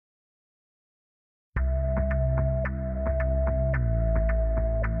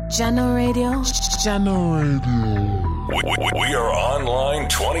Jano Radio. Jano Radio. We are online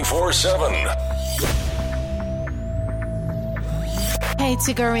 24/7. Hey,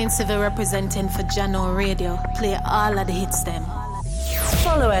 Tigger Civil representing for Jano Radio. Play all of the hits them.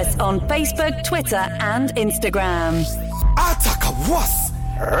 Follow us on Facebook, Twitter, and Instagram. Attack was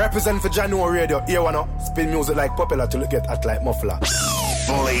represent for Jano Radio. Here wanna spin music like popular to get at like muffler.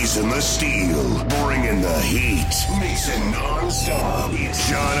 Blazing the steel, bringing the heat, mixing non-stop. It's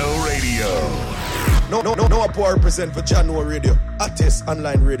Jano Radio. No, I represent for Jano Radio. Artist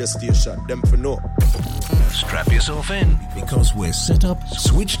online radio station. Them for no. Strap yourself in because we're set up,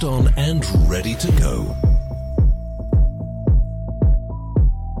 switched on, and ready to go.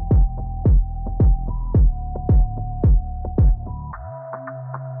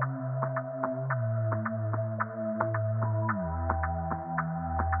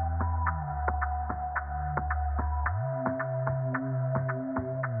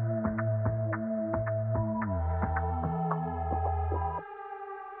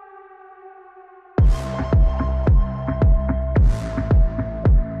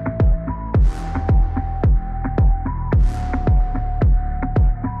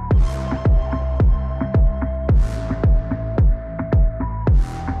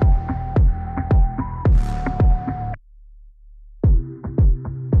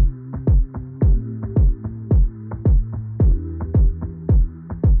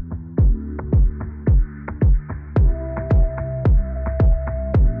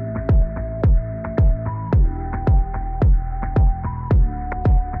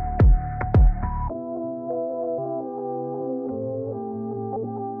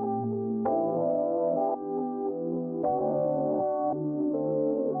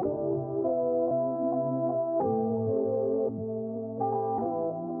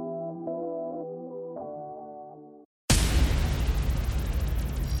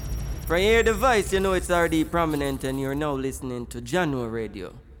 From your device, you know it's already prominent, and you're now listening to Jano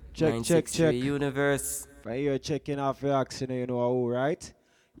Radio. Check. Universe. From here, checking off your accent, you know who, right?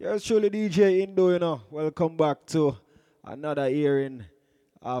 Yours truly, DJ Indu, you know. Welcome back to another hearing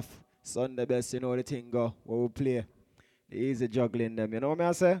of Sunday Best, you know the thing go, where we play the easy juggling them, you know what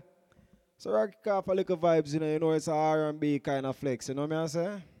I say? So rock off a little vibes, you know it's a R&B kind of flex, you know what I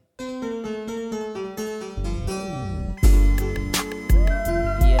say?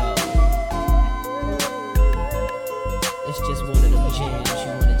 It's just one of them jams you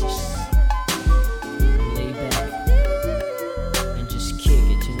wanna just lay back and just kick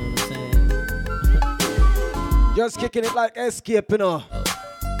it, you know what I'm saying? Just kicking it like Escape, you know.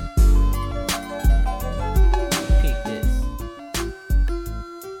 Kick this.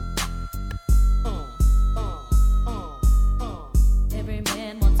 Every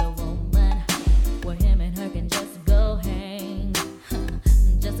man wants a woman where him and her can just go hang.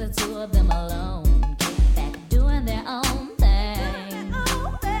 Just the two of them alone. Kick back, doing their own.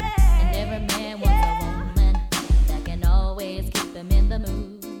 In the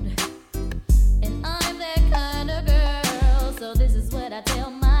mood, and I'm that kind of girl. So this is what I tell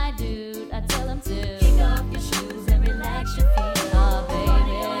my dude. I tell him to kick off your shoes and relax your feet. Oh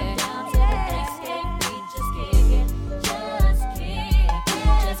baby, down to the escape beat. Just kick it, just kick it,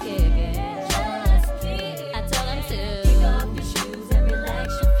 just kick it, just kick it. I tell him to kick off your shoes and relax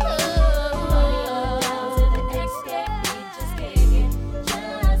your feet. Oh, down to the escape beat. Just kick it,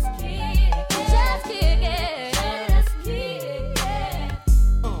 just kick it, just kick it.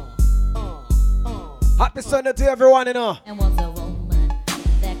 Happy Sunday to everyone, you know. And wants a woman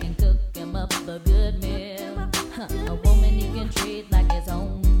that can cook him up a good meal. A woman you can treat like his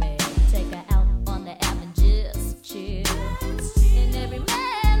own man. Take her out on the app and just chill. And every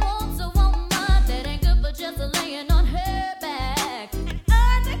man wants a woman that ain't good for just laying on her back. And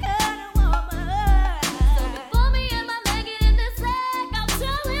I'm the kind of woman. So before me and my man get in this sack, I'll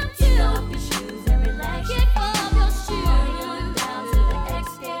tell him to kick off your shoes and relax. Kick off your shoes. Down to the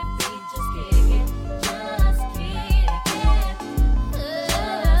escape beat. Just kick it.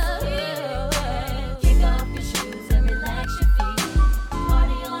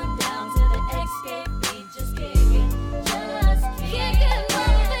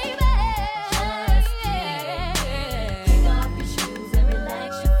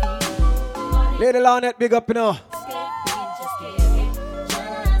 Lady Lornette, big up, you know.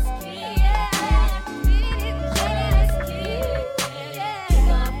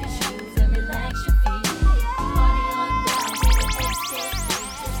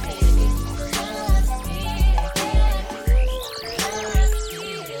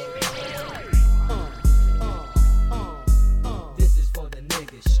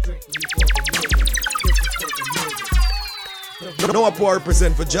 No one poor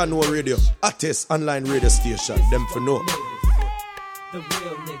represent for Jano Radio, hottest online radio station. Them for no. The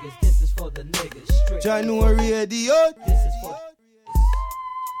real niggas, this is for the niggas. Straight Jano Radio. This is for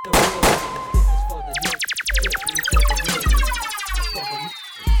the real niggas. This is for the niggas.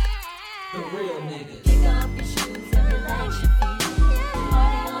 The real niggas. Kick off your shoes and relax your feet.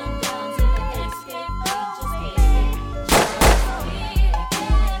 Party on down to the escape. We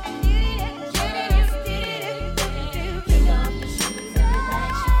just kick off your shoes and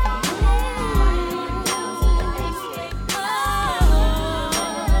relax your feet. Party on down to the escape.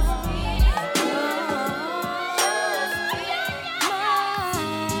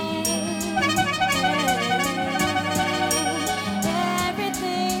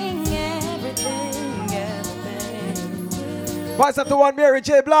 Pass up to one Mary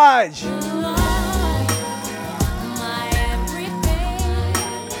J. Blige.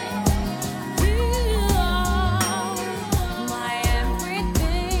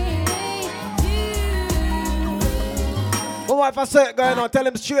 What wife I say going on? Tell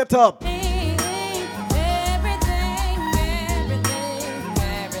him straight up.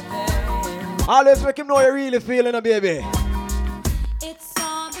 Always make him know you're really feeling it, baby. It's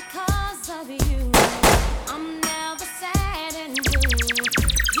all because of you. I'm never sad and blue.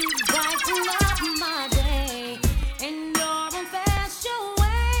 You brighten up my day in your own special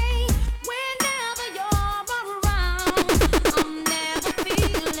way. Whenever you're around, I'm never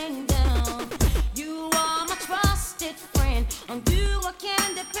feeling down. You are my trusted friend. On you I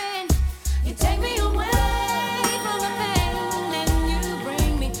can depend. You take me away from the pain and you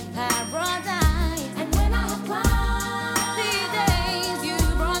bring me paradise. And when I cry, these days you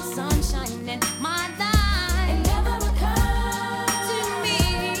brought sunshine in my life. It never occurred to me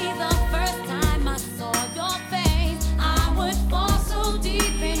the first time I saw your face. I would fall so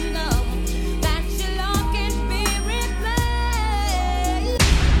deep in love that your love can be replaced.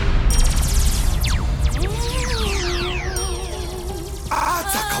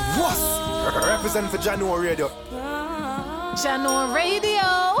 Ataka was represent for Jano Radio. Jano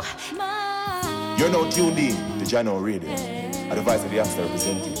Radio. You're now tuned in to Jano Radio. A device of the Asta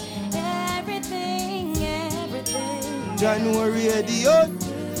representing. Everything. Jano Radio.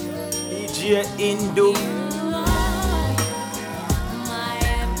 DJ Indu. My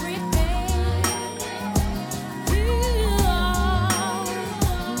everything. You are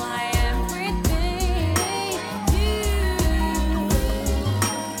my everything. You,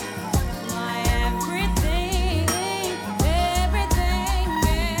 my everything.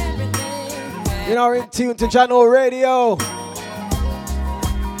 Everything. You know, we're in tune to Jano Radio.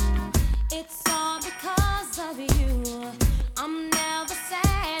 It's all because of you. I'm never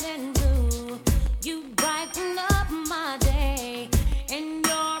sad and blue. You brighten up my day in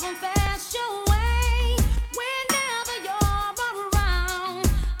your own special way. Whenever you're around,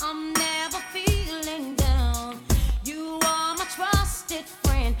 I'm never feeling down. You are my trusted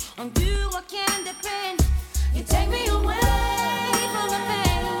friend. On you I can depend. You take me away from the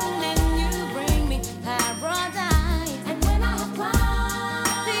pain and you bring me paradise. And when I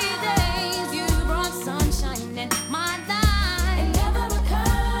cry, these days you brought sunshine in my life. It never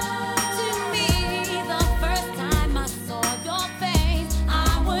occurred to me the first time I saw your face. I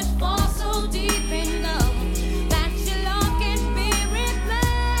would fall so deep in love that your love can be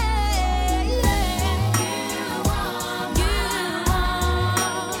replaced. You are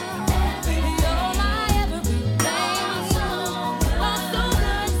everything. You're my everything. So good, so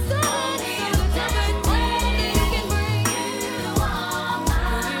good. Everything you can bring. You are my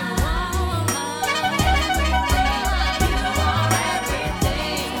everything. You are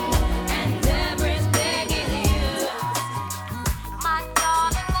everything, and everything is you. My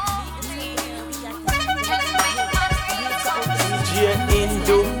darling, DJ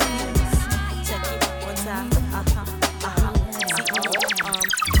Indu. Check it one time.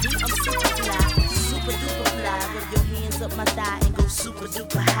 Super duper fly. Rub your hands up my thigh and go super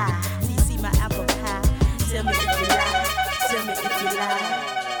duper high. Do you see my apple pie? Tell me if you lie. Tell me if you lie.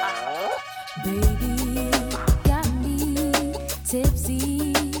 baby, got me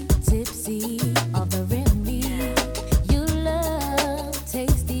tipsy, tipsy of the remedy. Your love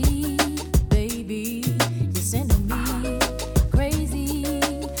tasty, baby. You're sending me crazy,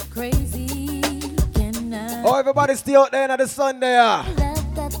 crazy. Can I Oh, everybody stay out there on the Sunday. love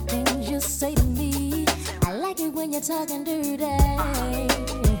the things you say to me? I like it when you're talking dirty.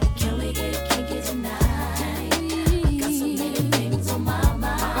 Can we get kinky tonight? Got so many things on my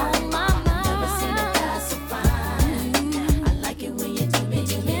mind. Never seen a guy so fine. I like it when you do me,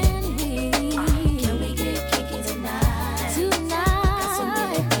 do me. Can we get kinky tonight? Got so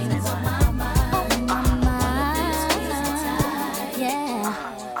many things on my mind.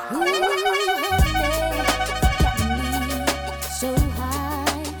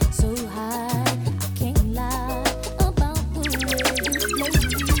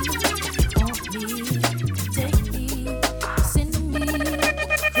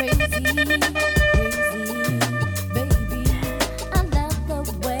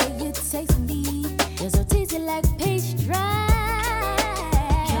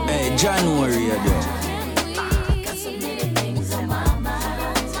 January, Got so many things on my mind.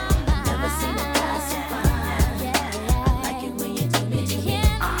 Never seen a guy so fine. I like it when you do me.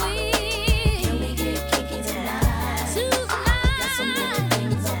 Can we get kinky tonight? Got so many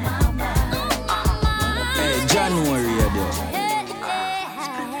things on my mind. Hey, January,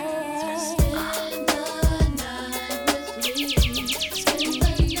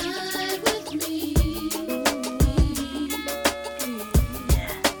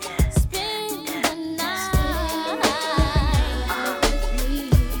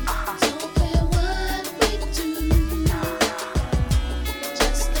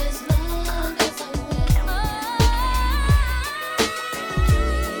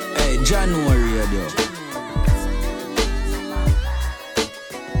 January,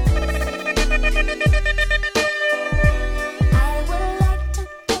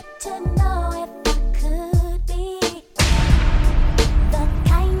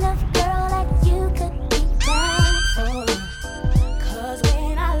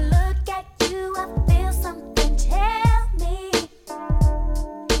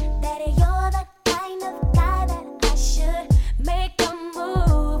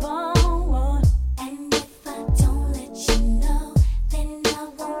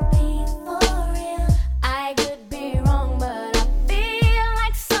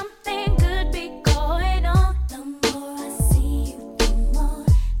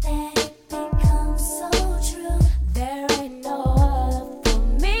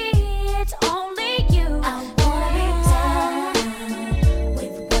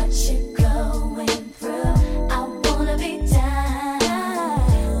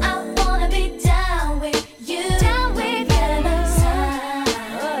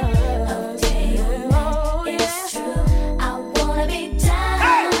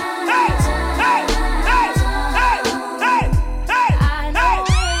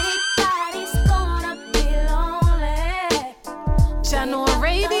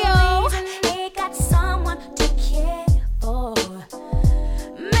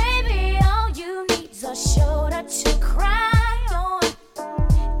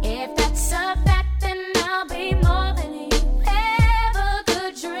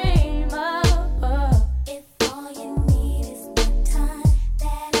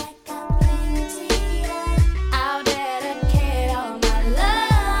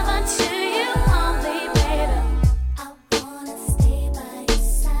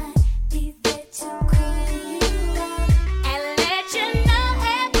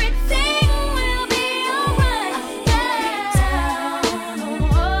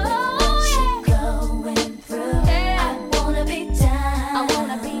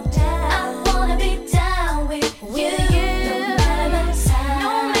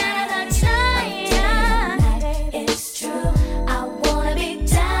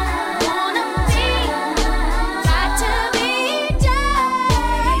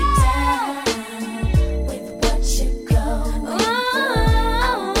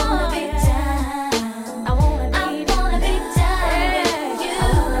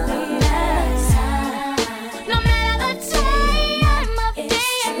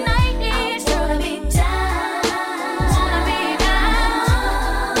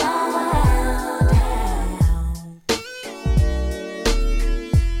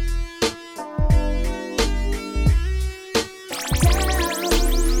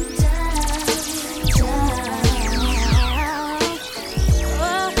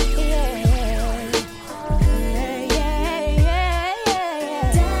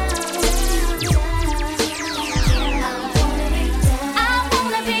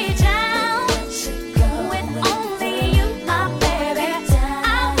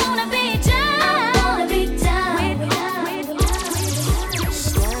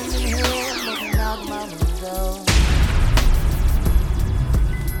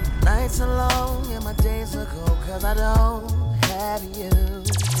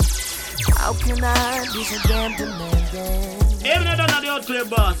 How can I be so damn demanding? Even though I don't know the clear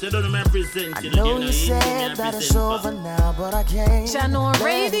boss, you don't represent. I know you said that it's over now, but I can't. Channel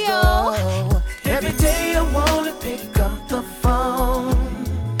Radio. Every day I wanna pick up the phone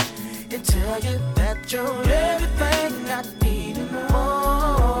and tell you that you're everything I need and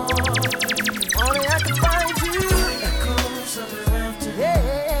more. Only I can find you.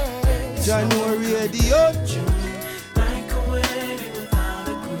 January Radio. Like a wedding without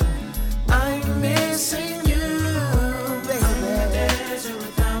a groom. I'm missing you, baby. I'm the desert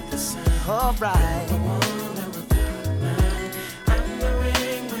without the sun. Alright. I'm the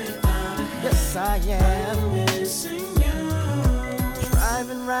ring without a hand. Yes, I am. I'm missing you.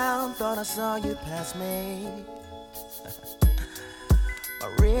 Driving round, thought I saw you pass me. My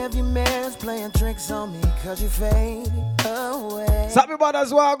rearview mirror's playing tricks on me, cause you fade away. Sappy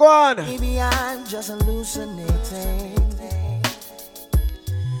brothers, what go on? Maybe I'm just hallucinating,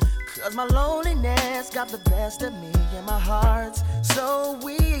 cause my loneliness got the best of me, and my heart's so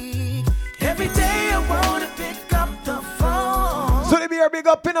weak. Every day I wanna pick up the phone. So they be a big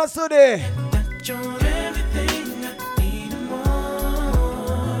up in us today. You're everything I need and more.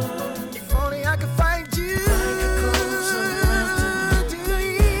 If only I could find you.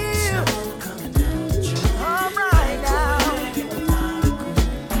 All right now.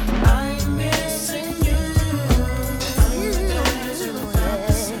 I'm missing you.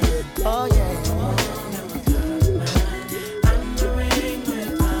 Oh yeah.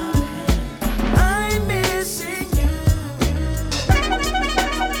 I'm missing you.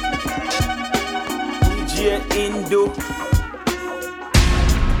 DJ Indu.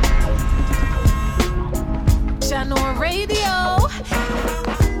 January Radio.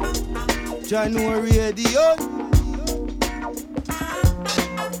 January Radio.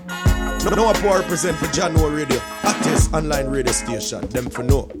 No one poor represent for January Radio. Actors online radio station. Them for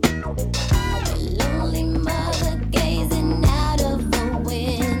no. Lonely mother gazing out of the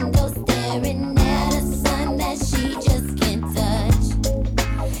window, staring at a sun that she just can't touch.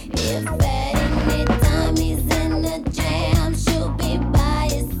 If at any time he's in a jam, she'll be by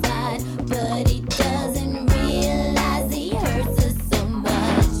his side, but he doesn't realize he hurts her so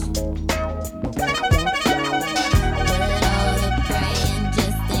much. But all the praying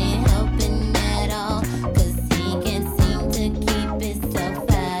just ain't helping at all, cause he can't seem to keep himself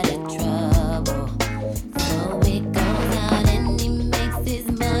out of trouble. So he goes out and he makes his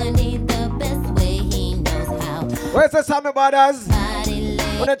money the best way he knows how. Where's the Sammy brothers?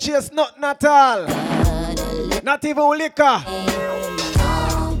 Wanna chase nothing at all. Not even liquor.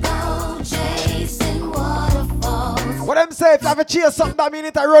 Chasing waterfalls. What them say? If you have a chase something, that mean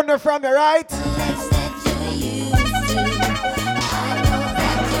it a runner from you, right?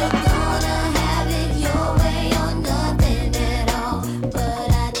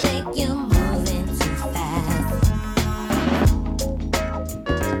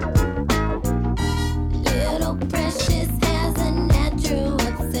 Little Precious has a natural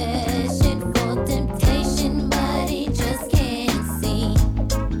obsession for temptation, but he just can't see.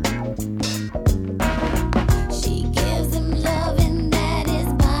 She gives him loving that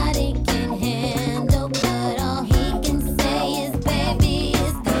his body can handle, but all he can say is, baby,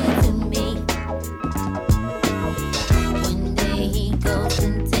 it's good to me. One day he goes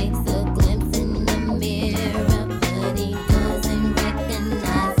and takes a glimpse in the mirror, but he doesn't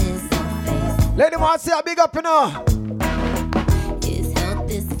recognize his own face. Let them all say a big up, you know. His health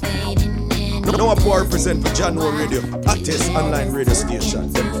is fading and No one poor represent for January Radio. Actors online radio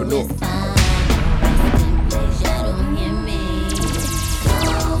station. Them for no.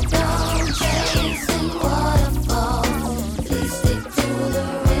 chasing waterfalls. Please stick to the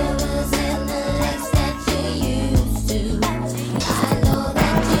rivers and the lakes that you used to. I know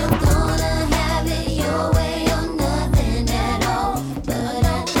that you're gonna have it your way or nothing at all, but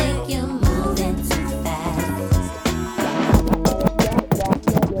I think you're moving too fast.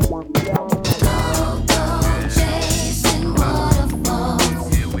 Go chasing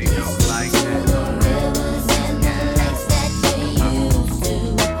waterfalls. Here we go like that. The rivers and the lakes that you used to.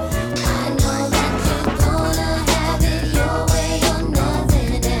 I know that you're gonna have it your way or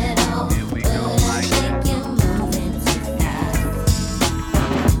nothing at all, but I think you're moving too fast. Come on.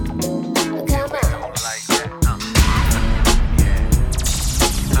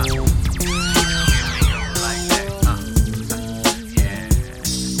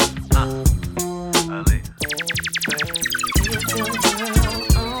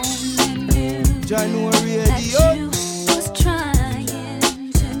 January Radio. Was trying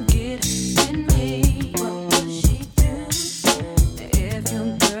to get in me. What would she do if your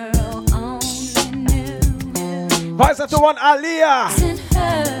girl only knew? Voice of the one Aliyah. Sent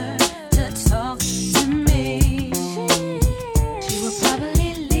her to talk to me. She would probably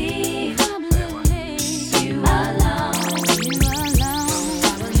leave you alone.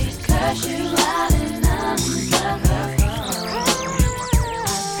 Probably curse you out and answer her phone.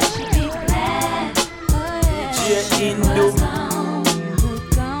 She'd be glad. DJ Indu.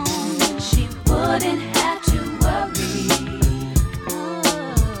 She wouldn't have to worry.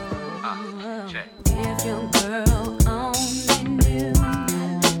 If your girl only knew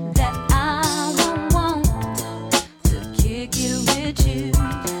that I don't want to kick it with you.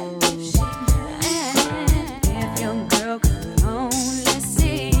 If your girl could only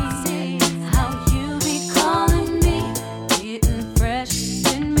see how you be calling me, getting fresh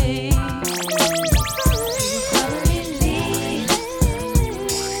in me. She would probably leave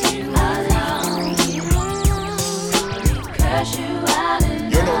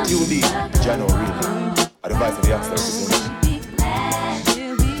January Radio. Advice of the youngster representing.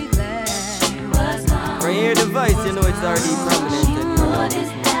 When you hear the voice, you know it's already prominent and you're now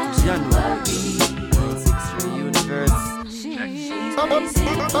listening to January 963 Universe.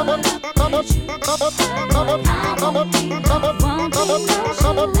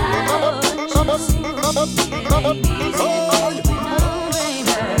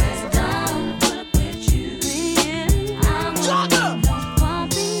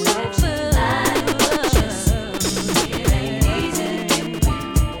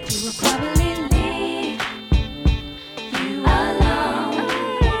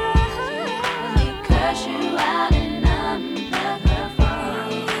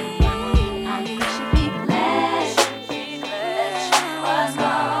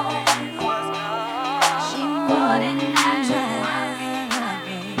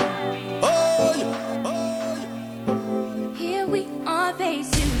 Here we are face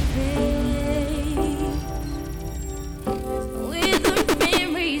to face with the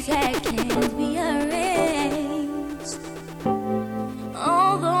memories that can't be erased.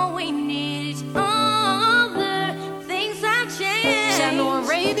 Although we need each other, things have changed. Channel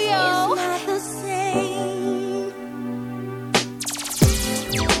Radio. It's not the same.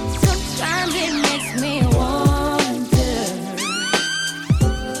 Sometimes it makes me wonder,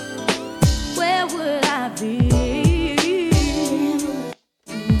 where would I be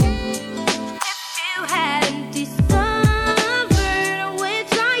if you hadn't discovered,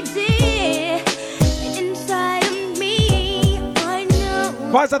 which I did, inside of me? I know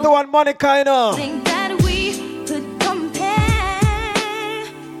Pass that to one Monica, you know. think that we could compare.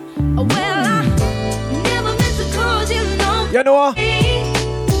 Well, I never meant to cause you no You know, pain.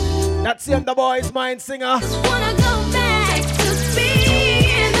 that's him, the boy's mind singer. Wanna go back to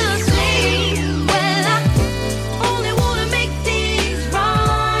being the same. Well, I only wanna make things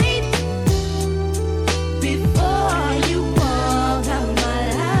right before you walk out my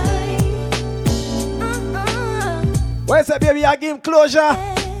life. Where's that baby? I give him closure.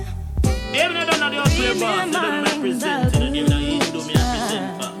 Even though none of the other boss, they don't represent it. Even though you do me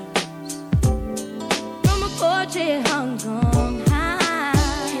represent for. From a porch in Hong Kong high,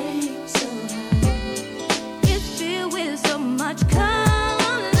 it's filled with so much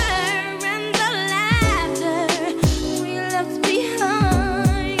color and the laughter we left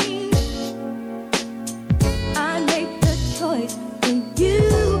behind. I make the choice when you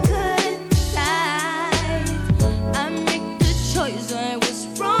could decide. I make the choice when I was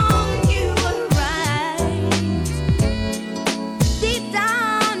wrong, you were right. Deep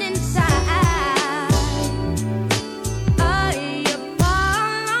down inside, I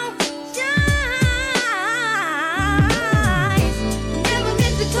apologize. Never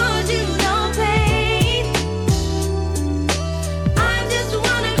meant to cause you no pain. I just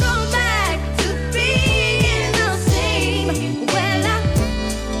wanna go back to being the same. Well, I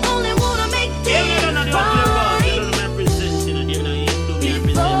only wanna make Even things though none of the other boss, they right don't represent it. Even though you do me represent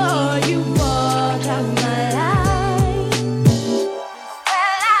before you walk out my life.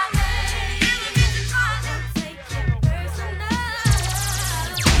 Well, I never meant to cause you take it personal.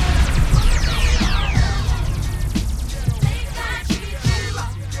 Things I treat you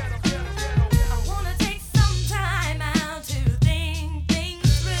wrong. I wanna take some time out to think things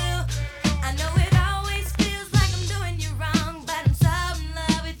through. I know it always feels like I'm doing you wrong, but I'm so in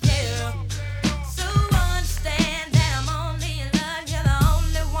love with you. So understand that I'm only in love, you're the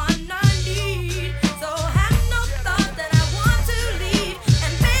only one I need. So have no thought that I want to leave,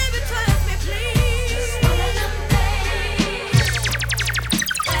 and baby trust me please. One of them days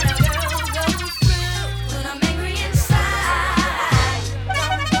that a girl goes through when I'm angry inside.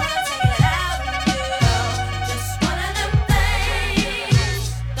 Don't wanna take it out on you. Just one of them things.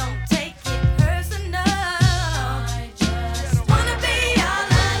 Don't take it personal. I just wanna be all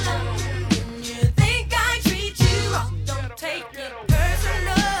alone. When you think I treat you wrong, don't take it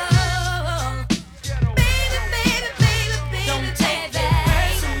personal. Baby, baby, baby, baby, don't take it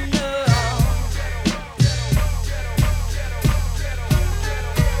personal.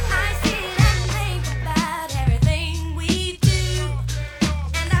 I sit and think about everything we do,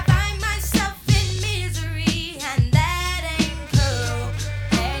 and I find myself in misery, and that ain't cool.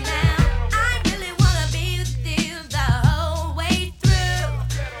 Hey now, I really wanna be with you the whole way through,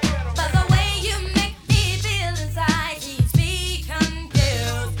 but the way you make me feel inside keeps me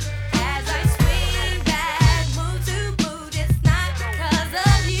confused. As I swing back, move to boot, it's not because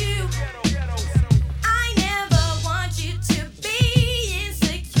of you. I never want you to be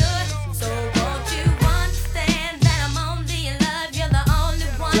insecure, so won't you understand that I'm only in love, you're the only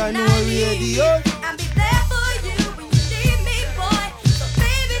one I January need. Radio. I'll be there for you when you need me, boy. So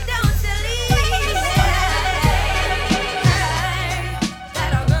baby, don't you leave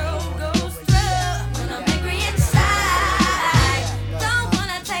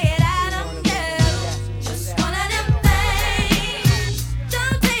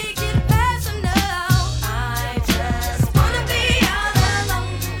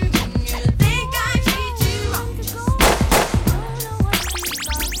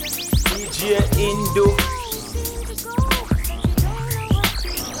DJ Indu.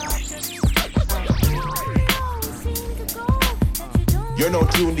 You're now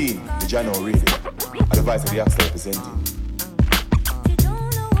tuned in to Jano Radio. At the voice of the youngster representing.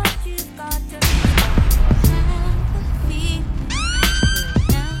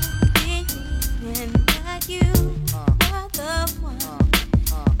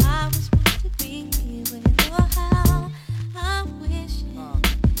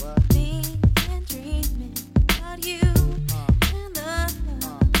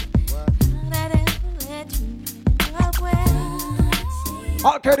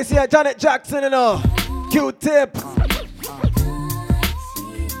 All courtesy of Janet Jackson, you know. Q-Tip.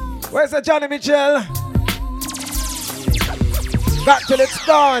 Where's the Johnny Mitchell? Back till it's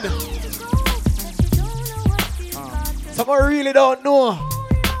done. Someone really don't know.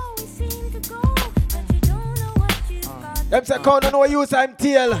 Them say count on no use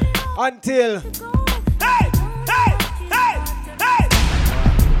until.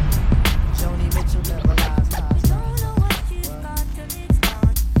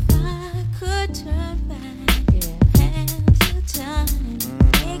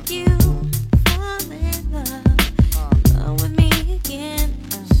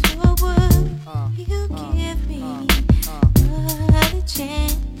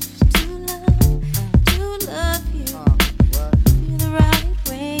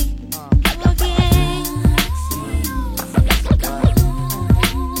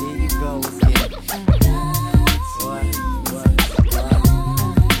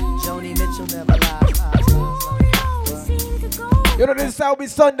 You know this is how we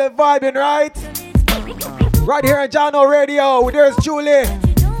Sunday vibing, right? Right here on Jano Radio. There's Julie,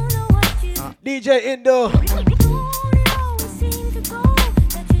 DJ Indu.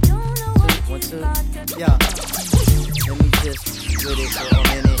 One, two. Yeah. Let me just with it for a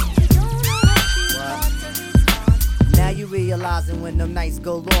minute. Now you realizing when them nights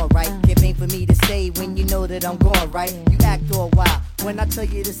go on, right? It ain't for me to say when you know that I'm gone, right? You act all wild. When I tell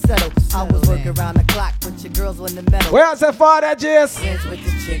you to settle, I was working around the clock, but your girls on the metal. Where's the father, Jess? Friends with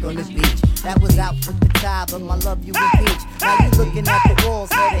the chick on the beach. That was out with the tie, but my love you with beach. Now you looking at the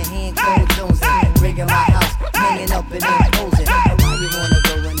walls, head and hand, cold Jones, rigging my house, hanging up and imposing. Now why you wanna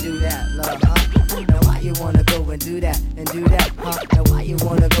go and do that, love, huh? Now why you wanna go and do that, huh? Now why you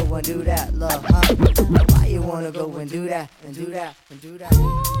wanna go and do that, love, huh? Now why you wanna go and do that, and do that, and do that?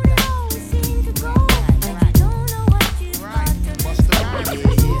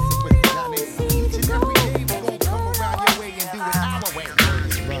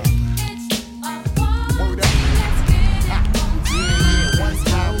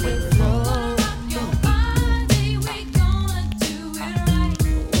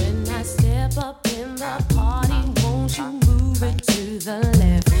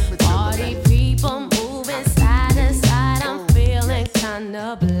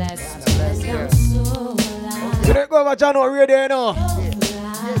 You don't go over Jano Radio, you know.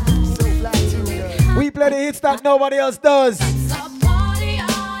 We play the hits that nobody else does.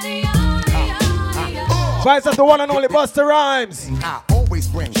 Vice of the one and only Busta Rhymes. I always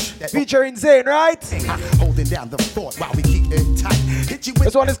bring featuring Zane, right? Holding down the fort while we keep it tight. Hit you with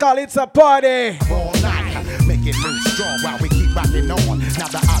this one is called It's a Party. All night. Make it move strong while we keep rocking on. Now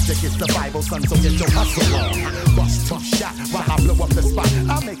the object is survival, son, so get your hustle on. Bust tough shot while I blow up the spot.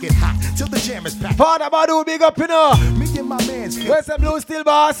 I'll make it hot till the jam is packed. Father Badu, big up, you know. Me and my man's where's the blue steel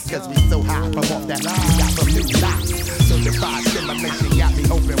boss? Cause we so high from off that line. Got some new lights. So the vibe stimulation got me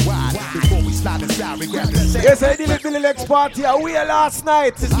open wide. Before we slide inside, we grab the set. Yes, I did it Billy Lex party away last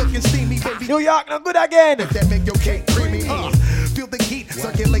night. It's looking steamy, baby. New York, no good again. That make your cake creamy. Feel the heat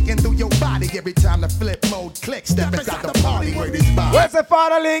circulating through your body every time the flip mode clicks. Step inside the party where this vibe. Where's the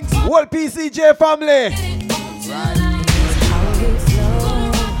father links? Whole PCJ family.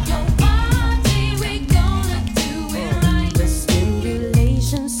 The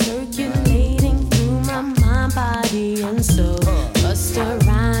stimulation circulating through my mind, body, and soul. Busta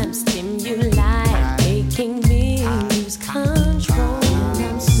Rhymes stimuli, making me lose control.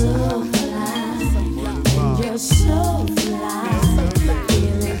 I'm so fly, and you're so fly.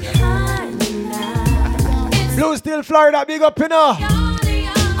 Feeling high tonight. Blue Steel, Florida, big up, you know.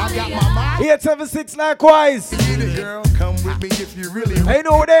 I got my mind. 876 likewise. Girl, come with me if you really. I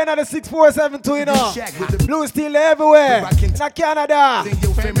know they're not the 6472, you know. Blue Steel everywhere. In Canada.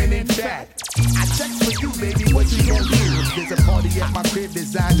 Your feminine fat. I checked for you, baby. What you gonna do? There's a party at my crib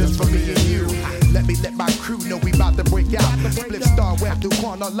designed just for me and you. Let my crew know we about to break out. Split star web through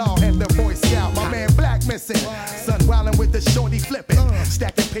corner law and the Boy Scout. My man Black missing. Son wildin' with the shorty flipping.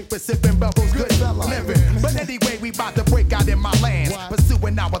 Stacking paper, sipping bubbles, good living. But anyway, we about to break out in my land.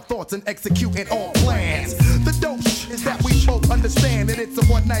 Pursuing our thoughts and executing all plans. The dope is that we both understand that it's a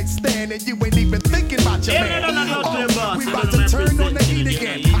one night stand and you ain't even thinking about your man. Oh, we about to turn on the heat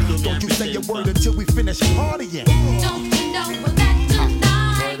again. Don't you say a word until we finish partying. Don't you know that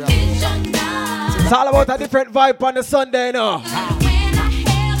tonight is your night? It's all about a different vibe on the Sunday now.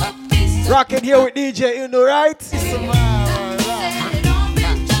 Rocking here with DJ Indu, right?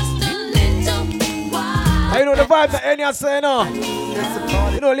 You know the vibes that Enya saying now.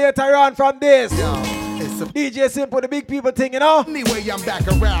 You know later on from this. DJ Simple, the big people thing, you know? Anyway, I'm back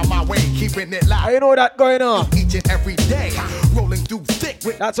around my way, keeping it live. You know that going on? Each and every day, rolling through thick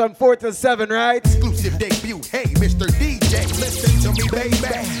with. That's from 4 to 7, right? Exclusive debut. Hey, Mr. DJ, listen to me, baby.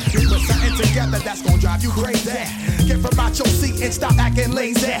 We put something together that's gonna drive you crazy. Get from out your seat and stop acting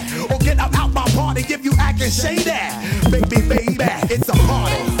lazy. Or get out my party if you acting shady. Baby, it's a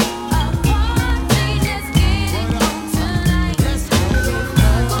party.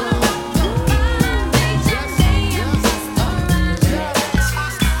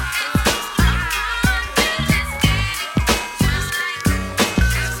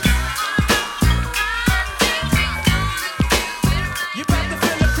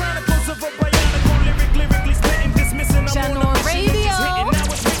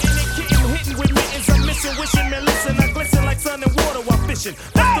 That's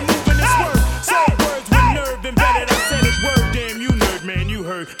the move in this word. Say words with nerve embedded. I said it word. Damn, you nerd, man, you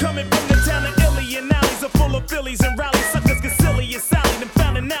heard. Coming from the town of Illy and alleys are full of Phillies and rallies. Suckers get silly and Sally. Them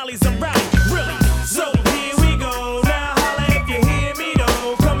found alleys and rally. Really? So here we go. Now holla if you hear me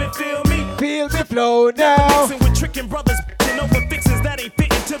though. Come and feel me. Feel me flow now. Mixing with tricking brothers and over fixins that ain't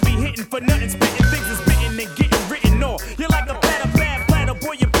fitting to be hitting for nothing. Spitting things is bitten and getting written off. You're like a bad platter.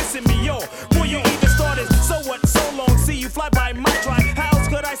 Boy, you're pissing me off. Boy, you even started. So what? So long. See you fly by my try.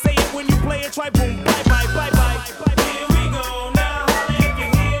 Could I say it when you play it? Try boom, bye. Here we go now. Holla if you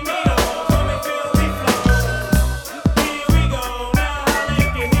hear me though. Come and feel me flow. Here we go now. Holla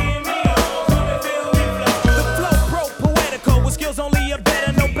if you hear me though. Come and feel me flow. The flow pro poetical with skills only a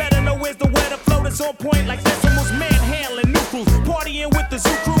better. No where's the weather flow that's on point like decimals. Manhandling new crews, partying with the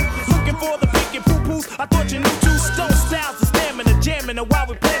zoo crew, looking for the pink and poo-poos. I thought you knew two stone styles of stamina, jamming. And while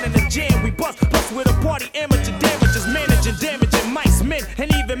we planning the jam, we bust with a party amateur damages, managing damaging mice, men,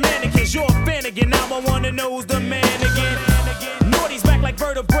 and even mannequins. You're a fan again. Now I wanna know who's the man again. Naughty's back like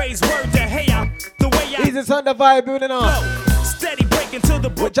vertebrae. Word to hey, the way I. Easy Sunday vibe, you know. Steady breaking to the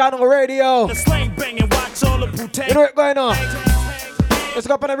with Channel Radio. The slang banging, watch all the brutality. You know what's going on? Let's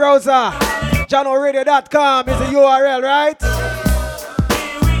go up on the browser. channelradio.com is the URL, right?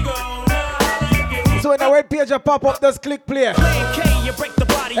 So when the web page pop up, just click play. You break the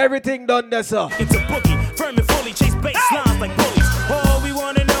body. Everything done there, sir. It's a boogie, firm and fully chase bass lines like bullies. All we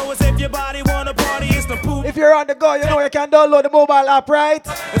wanna know is if your body wanna party, it's the pool. If you're on the go, you know you can download the mobile app, right?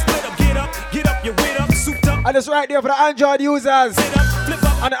 And split up, get up, your weight up, souped up. And it's right there for the Android users. Flip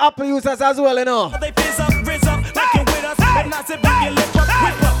up, and the Apple users as well, you know. They fizz up, like you with us. And not sit back and lip up,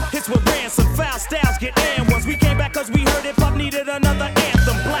 whip up. Hits with ransom, foul styles get and once we came back cause we heard hip hop needed another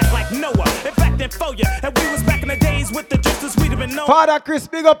anthem. Black like Noah, in fact, then for ya. And we was back in the days with the justice we'd have been known. Father Chris,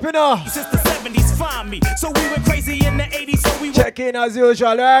 big up, you know. Since the 70s, find me. So we went crazy in the 80s, so we check in as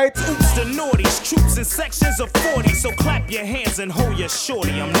usual, right? Oops, the naughties, troops in sections of 40. So clap your hands and hold your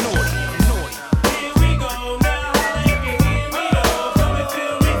shorty. I'm naughty. Here we go now. Holla if you hear me though. Come and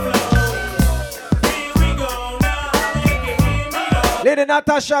feel me flow. Here we go now. Holla if you hear me though. Lady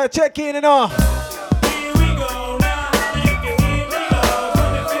Natasha, check in, you know. Here we go now. Holla if you hear me though.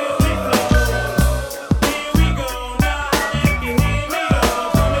 Come and feel me flow. Here we go now. Holla if you hear me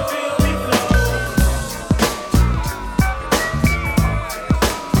though. Come and feel me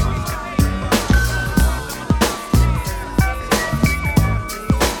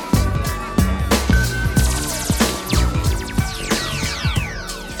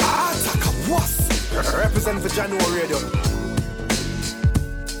Represent for January Radio.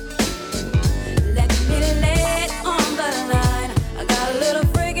 Let me lay it on the line. I got a little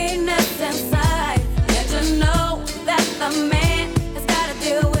freakiness inside. And you know that the man has got to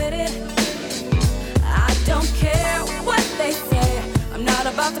deal with it. I don't care what they say. I'm not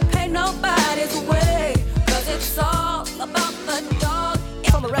about to pay nobody's way. Cause it's all about the dog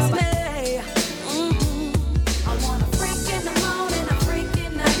in the rest of me. I want a freak in the morning, a freak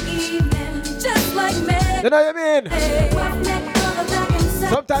in the evening. Just like me. You know what I mean?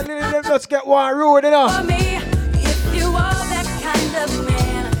 Sometimes them just get one rude, you know. If you are that kind of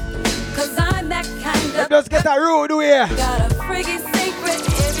man, cause I'm that kind of. Them just get a rude way. Got a freaky secret,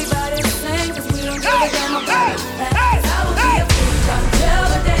 everybody's saying, cause we don't give a damn about that. I will be a freak until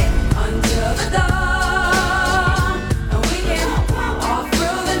the day, until the dawn. And we can all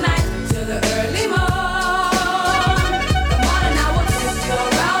through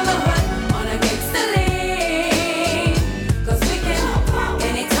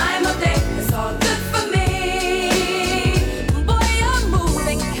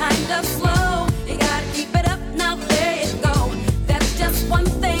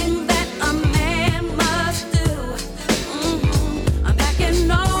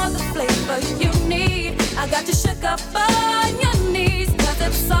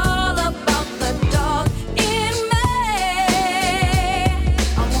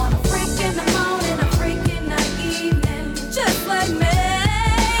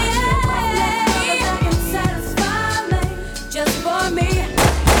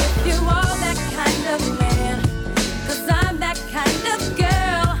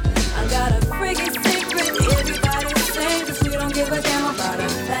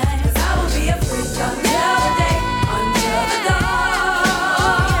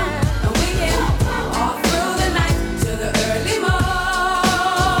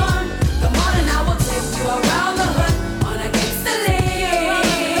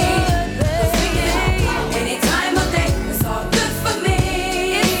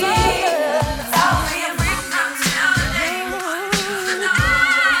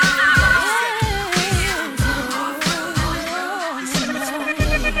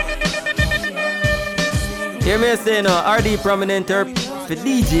me say no, RD prominent for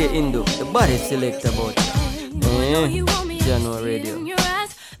DJ Indu, the body selector about General Radio.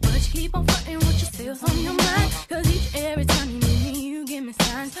 But you keep on flirting with yourself on your mind. Cause each and every time you meet me, you give me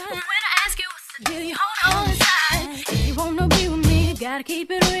signs. And when I ask you what's the deal, you hold on inside. If you wanna be with me, you gotta keep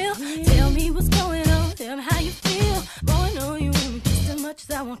it real. Tell me what's going on, tell me how you feel. Boy, I know you want me just as much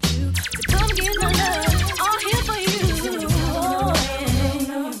as I want you. So come get my love, all here for you. Oh,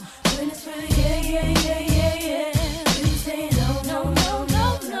 yeah. When it's real, yeah. When you say no.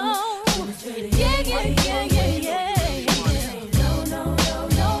 When it's real, yeah.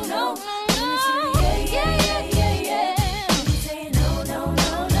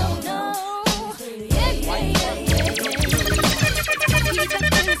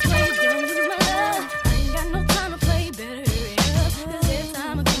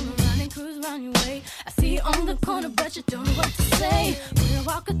 On the corner, but you don't know what to say. When I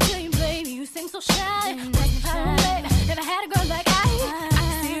walk up to you, baby, you seem so shy. Never had a girl like I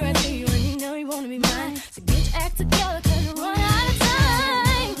can see right through you, and you know you wanna be mine. So get your act together, cause you run out of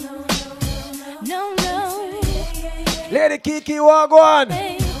time. No. Lady Kiki, walk on.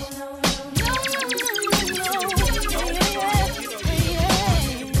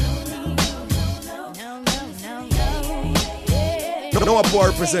 No one poor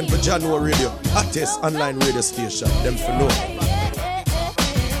represent for January Radio, hottest online radio station. Them for know.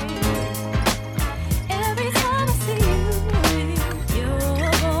 Every time I see you, your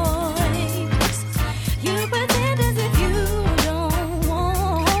voice, you pretend as if you don't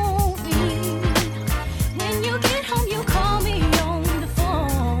want me. When you get home, you call me on the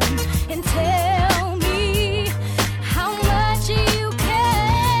phone and tell me how much you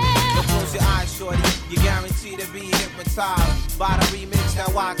care. Close your eyes, shorty. You're guaranteed to be hypnotized by the remix that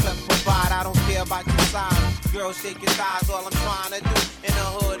Wyclef provide. I don't care about your size. Girl, shake your thighs. All I'm trying to do in the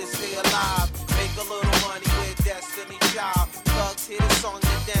hood is stay alive. Make a little money with Destiny Child. Thugs hear the song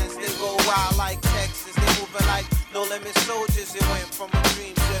and dance. They go wild like Texas. They moving like No Limit Soldiers. It went from a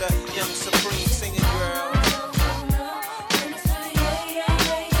dream to the young supreme singing girl.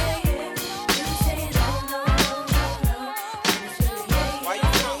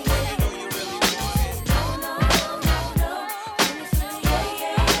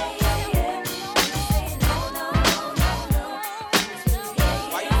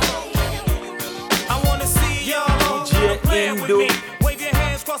 Wave your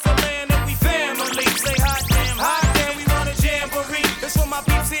hands across the land and we family. Say hot damn, we want a jamboree. That's for my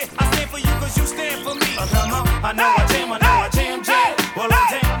peeps here. I stand for you cause you stand for me. I know I jam. Well, I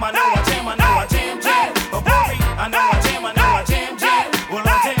damn, I know I jam. Oh, boy, I know I jam. Well,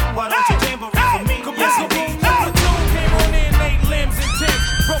 I damn, why don't you jamboree for me? Yes, indeed. The platoon came on in, laid limbs and tips.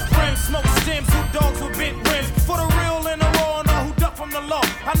 Broke rims, smoked stems, who dogs with bent rims. For the real and the raw and all who duck from the law.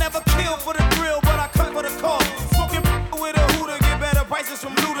 I never kill for the thrill, but I cut for the cause. With a hooter, get better prices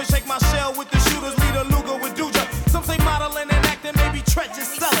from looters. Shake my shell with the shooters, lead a Luger with Duja. Some say modeling and acting, maybe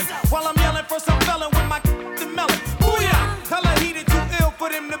treacherous selling. While I'm yelling for some felon with my melon. Booyah! Hella heated, too ill for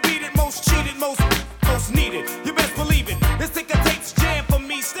them to beat it. Most cheated, most needed. You best believe it. This ticker tapes jam for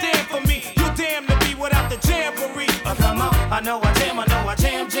me, stand for me. You damn to be without the jamboree. Come on, I know I jam.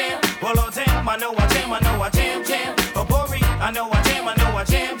 Well, oh damn, I know I jam. Oh, Bori, I know I jam.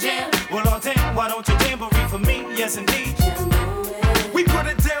 Well, oh damn, why don't you jamboree for me? Yes, indeed. We put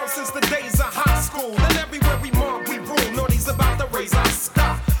it down since the days of high school. And everywhere we mark, we rule. Naughty's about to raise our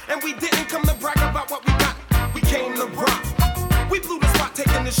stock. And we didn't come to brag about what we got. We came to rock. We blew the spot,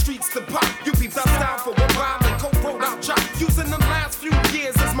 taking the streets to pop. You peeped our style for a while and Coke rolled out chop. Using them last few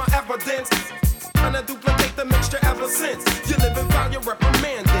years as my evidence. Trying to duplicate the mixture ever since. You live and foul, you're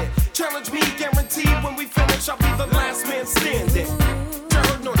reprimanded. Challenge me, guaranteed when we finish, I'll be the last man standing.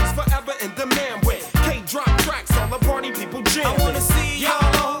 Jared Naughty's forever in demand with K-drop tracks, all the party people jam. I wanna see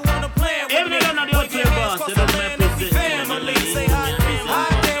y'all who wanna plan with me. Put your hands across the land and we family. Say hot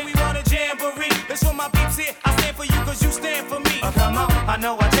damn, we want a jamboree. That's for my peeps here. I stand for you cause you stand for me. Come on, I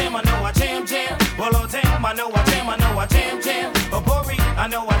know I jam. Well, oh damn, I know I jam. Oh, Bori, I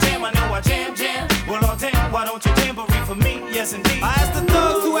know I jam. Well, oh damn, why don't you jamboree for me? Yes, indeed. I ask the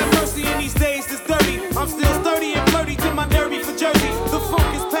thugs who have mercy in these days that's dirty. I'm still sturdy and flirty to my derby for Jersey. The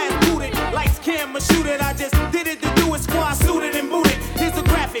funk is past booted. Lights, camera, shoot it. I just did it to do it. Squad suited and booted. Here's the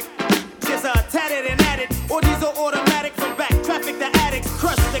graphic. Just tatted and added. Or these are automatic from back. Traffic the addicts.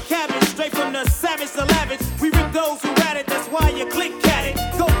 Crush the cabbage. Straight from the savage to lavish. We rip those who at it. That's why you click at it.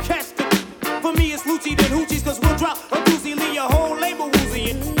 Go catch the. For me it's Lucci then Hoochies. Cause we'll drop a doozy. Leave your whole label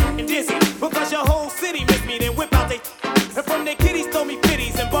woozy and dizzy. Because your whole city miss me. Then whip out they. And from their kitties throw me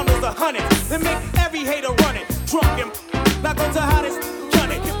pitties and bundles of hundreds. Then make every hater run it. Drunk and not go to hottest.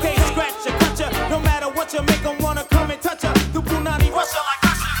 Gun it. You can't scratch or cut ya. No matter what you make them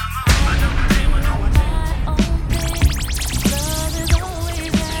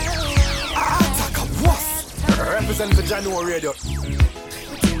Jano Radio.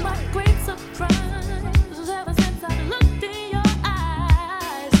 To my great surprise, ever since I looked in your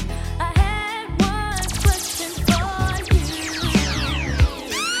eyes, I had one question for you.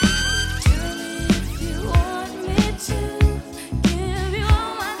 Tell me if you want me to give you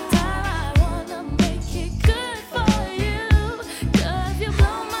all my time. I wanna make it good for you, 'cause you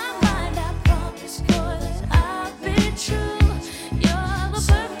blow my mind. I promise you that I'll be true. You're the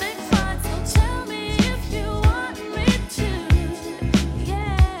perfect find, so tell me if you want me to.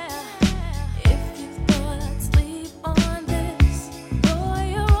 Yeah, if you thought I'd sleep on this, boy,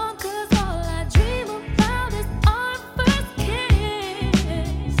 you're wrong, 'cause all I dream about is our first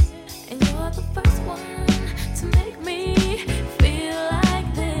kiss. And you're the first one to make me feel like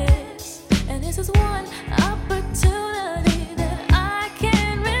this. And this is one opportunity that I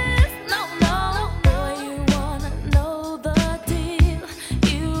can't miss. No, no, boy, you wanna know the deal.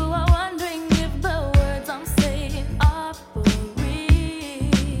 You are wondering if the words I'm saying are for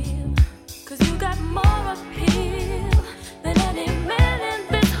real. 'Cause you got more appeal than any man in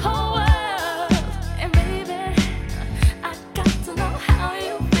this whole world. And baby, I got to know how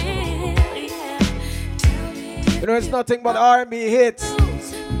you feel. Yeah, tell me You know, it's nothing but R&B hits.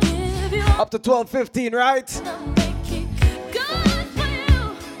 Up to 12:15, right? I'll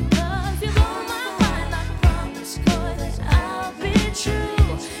be true.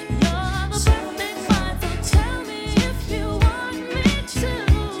 You're the perfect find, so tell me if you want me to.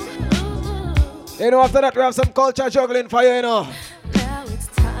 You know, after that, we have some culture juggling for you, you know.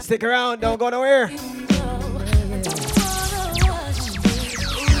 Stick around, don't go nowhere.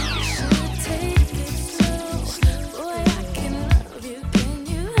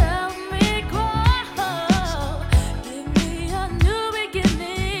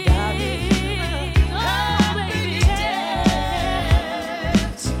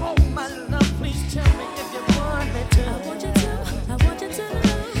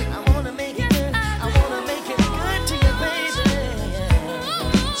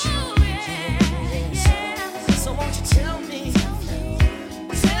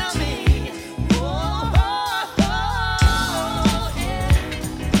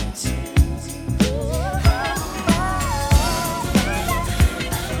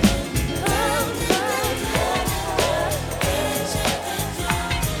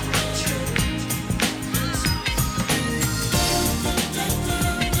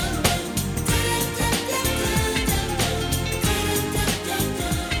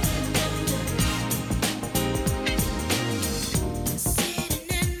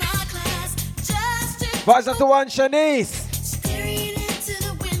 Voice of the one, Shanice.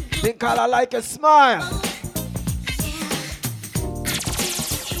 Think I like a smile.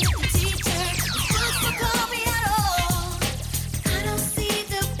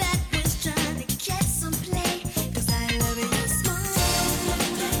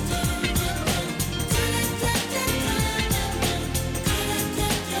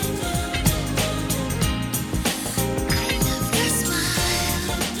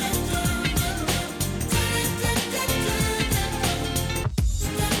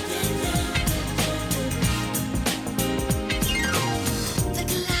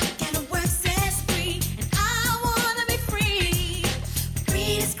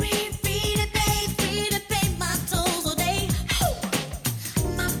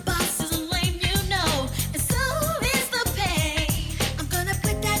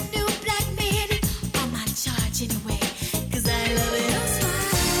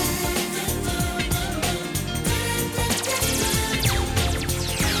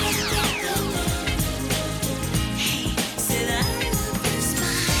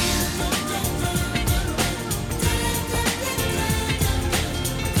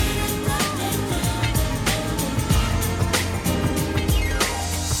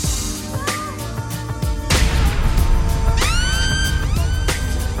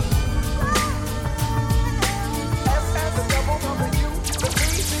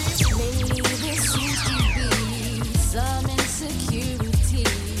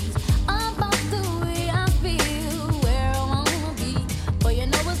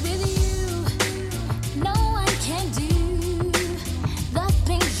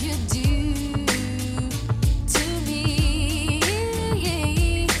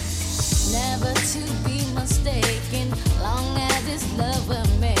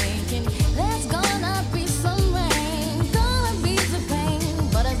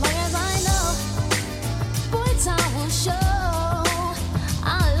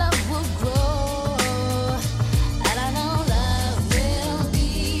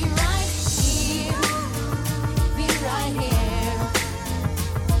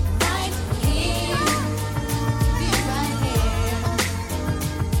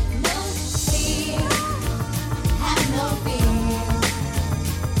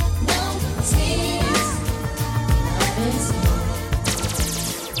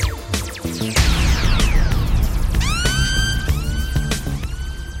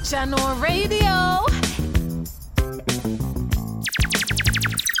 Channel Radio.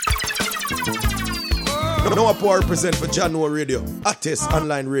 No a poor represent for Jano Radio, hottest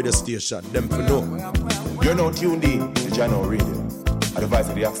online radio station. Them for know. You're now tuned in to Jano Radio. A device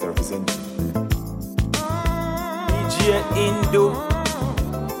of the youngster represent. DJ Indu.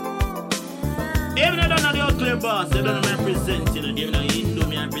 Even though I don't know the outclear boss, they don't know me representing. Even though Indu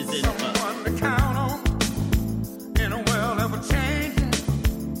me represent boss. In a world ever changing,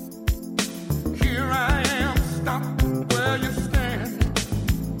 here I am, stop where you stand.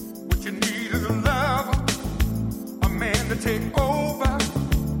 What you need is a lover, a man to take over.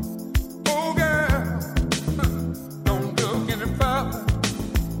 Oh girl, don't look any further.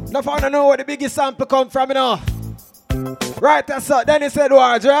 Now I don't know where the biggest sample come from, you know. Right, that's it. Dennis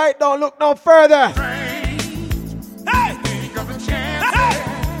Edwards, right? Don't look no further. Hey! Think of the chances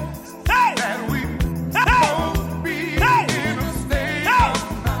that we both be in a state of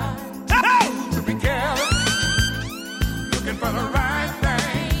mind to be careless, looking for the right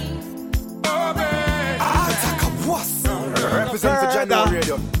thing. Oh, baby. Represent for Jano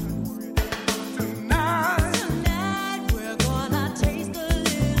Radio.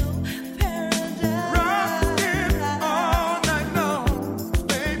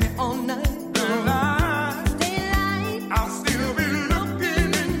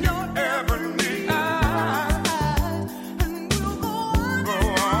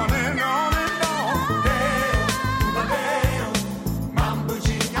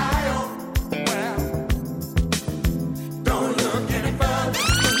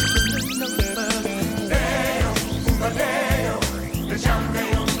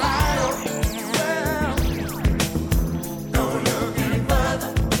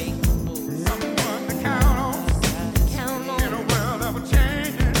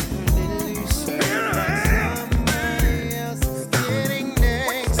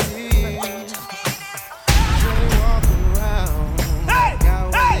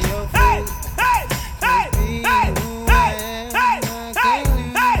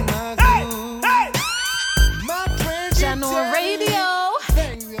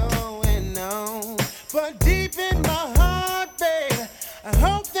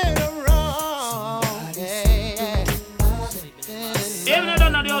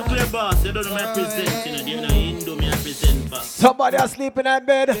 Somebody asleep in that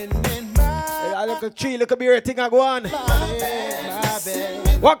bed. I look at tree, look at me, thing I go on.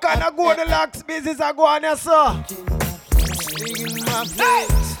 What kind of Goldilocks business I go on here, sir?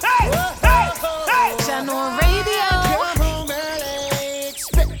 Channel Radio.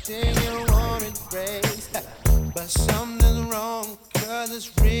 Expecting you want it raise, but something's wrong, cause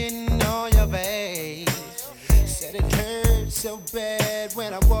it's written on your face. Said it hurt so bad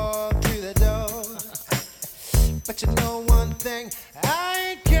when I walked through the door. But you know one thing,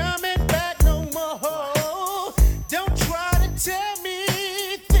 I ain't coming back no more. Don't try to tell me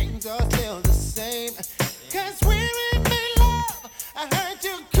things are still the same, cause we made love, I heard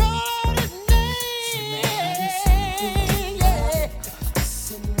you call his name. Yeah.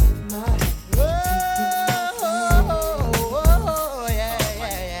 Oh, yeah,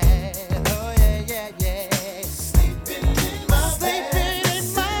 yeah, yeah. Oh, yeah, yeah, yeah. Sleeping in my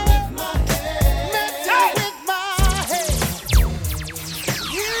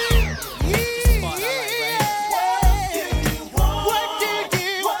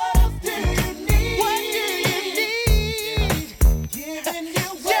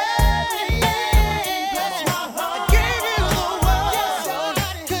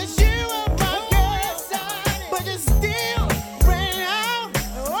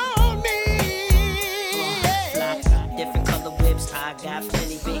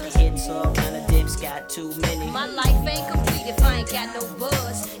too many. My life ain't complete if I ain't got no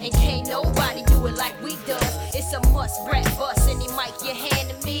buzz. And can't nobody do it like we does. It's a must, Brett Bus, any mic you're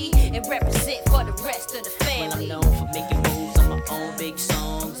handing me. And represent for the rest of the family. Well, I'm known for making moves on my own big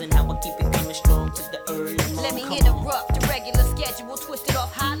songs. And how I keep it coming strong to the early morning. Let me interrupt the regular schedule. Twisted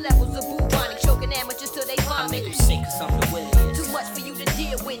off high levels of bubonic. Choking amateurs till they vomit. I make them sick cause I'm the williest. Too much for you to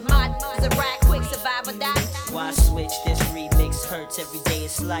deal with. My is a ride quick, survive or die. Why switch? This remix hurts every day.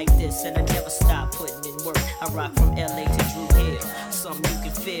 It's like this, and I never stop putting in work. I rock from LA to Drew Hill. Something you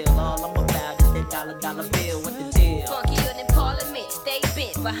can feel. All I'm about is that dollar bill. What the deal? Funkier than Parliament. Stay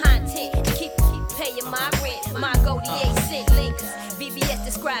bent behind tent. And keep paying my rent. My goldie 8-cent linkers. VBS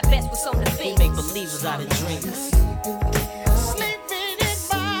describe best what's on the fingers. We make believers out of dreamers.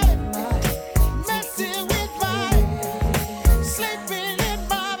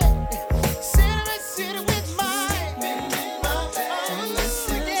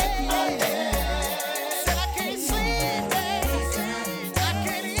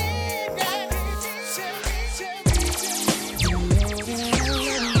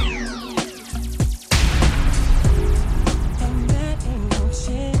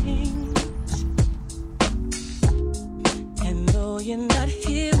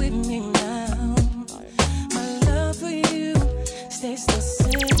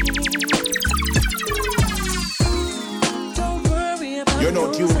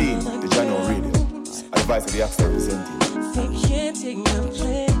 tuned in to Jano Radio. Advice of the actor representing. They can't take my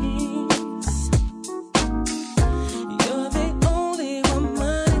place. You're the only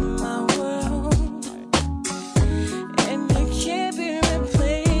woman in my world, and you can't be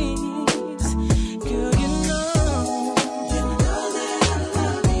replaced. Girl, you know that I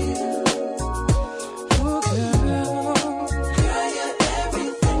love you. Oh, girl, you're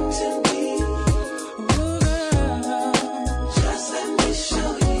everything to me. Oh, girl, just let me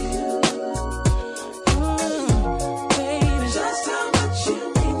show you.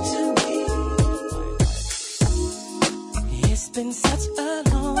 It's been such a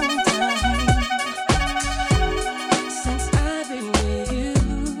long time since I've been with you.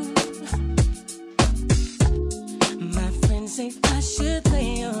 My friends say I should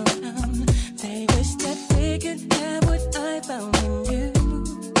play around. They wish that they could have what I found in you.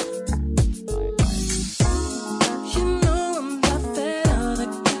 You know I'm not that other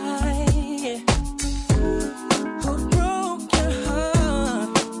guy who broke your heart.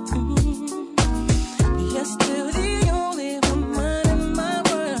 You're still the only woman in my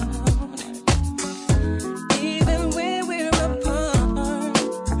world, even when we're apart.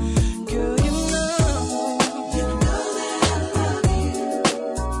 Girl, you know that I love you,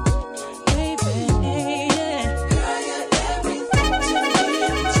 baby. Yeah. Girl, you're everything to me.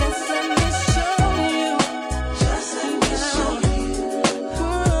 Just let me show you. Just let me show you.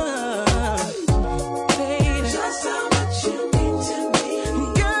 Baby, just how much you mean to me.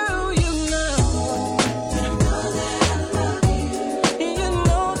 Girl, you know. You know that I love you. You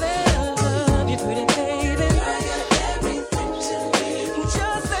know that I love you, pretty baby. Girl, you're everything to me.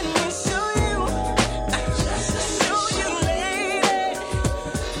 Just let me show you. Just let me show you, lady.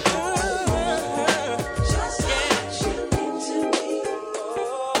 Just how much you mean to me.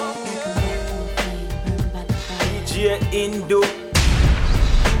 DJ Indu.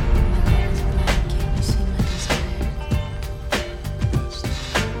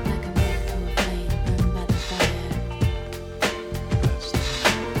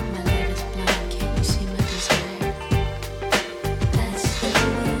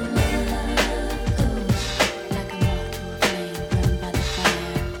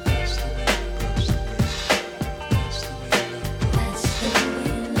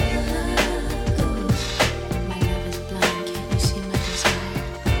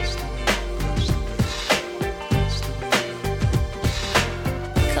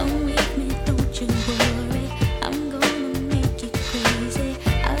 Come with me, don't you worry. I'm gonna make it crazy.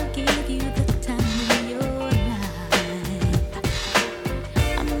 I'll give you the time of your life.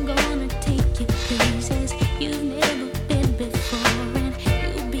 I'm gonna take you places you've never been before, and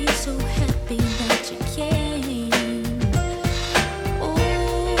you'll be so happy that you came. Oh,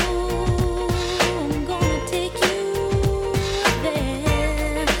 I'm gonna take you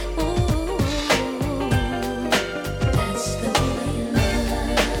there. Oh, that's the way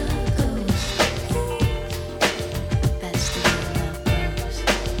love goes. That's the way love goes.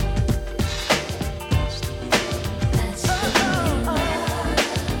 That's the way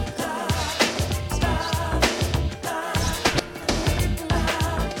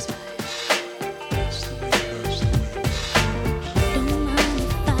Don't mind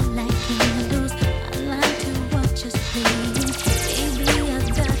if I like candles. I like to watch us playing. Baby, I've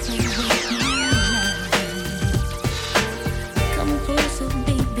got some waiting light. Come closer,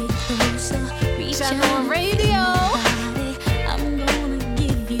 baby, closer. Reach Channel out Radio. body. I'm gonna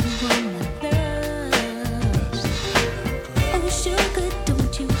give you all my love. Oh, sugar,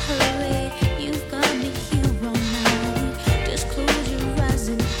 don't you hurry. You've got me here all night. Just close your eyes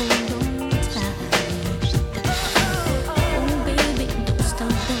and hold on tight. Oh, baby, don't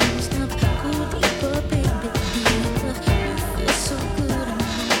stop, don't stop. Go deeper, baby, deeper. You feel so good, I'm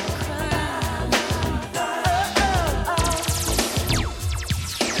gonna cry.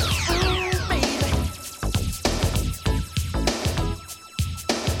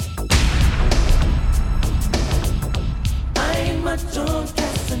 I'm much on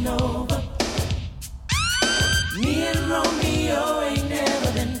Casanova. Me and Romeo ain't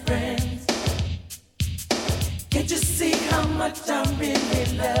never been friends. Can't you see how much I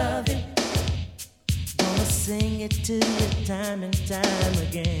really love you? Gonna sing it to you time and time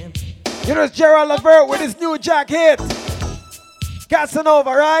again. You know it's Gerald Levert with his new Jack hit.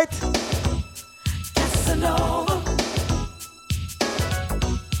 Casanova, right? Casanova.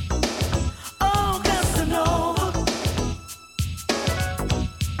 Oh, Casanova.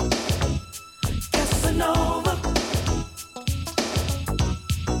 Casanova.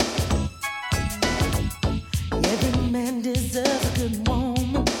 Every man deserves a good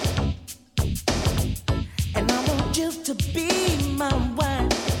woman, and I want you to be my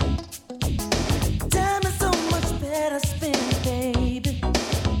wife. Time is so much better spent, baby,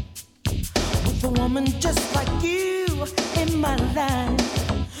 with a woman just like you in my life.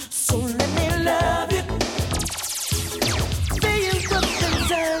 So let me love you. Say you good things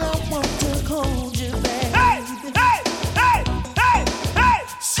that I want to hold you, baby. Hey, hey, hey, hey, hey.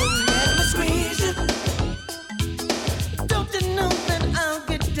 So let me squeeze you. Don't you know that I'll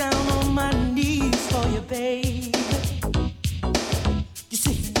get down on my knees for you, baby? You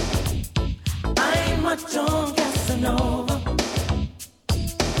see, I ain't much on Casanova.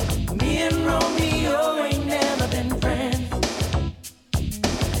 Me and Romeo ain't never been friends.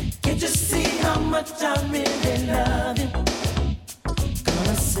 Can't you see how much I really love you?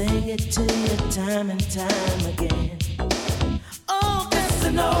 Gonna sing it to you time and time again. Oh,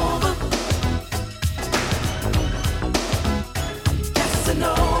 Casanova,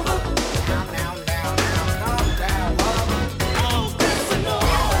 Casanova.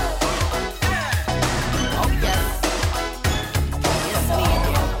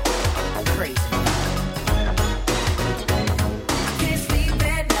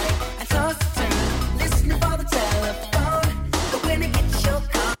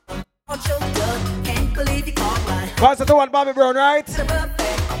 Pass it to one Bobby Brown, right? It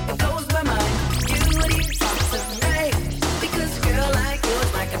blows my mind. You would even talk to me. Because a girl like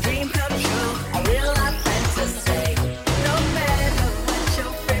yours, like a dream come true, a real life fantasy. No matter what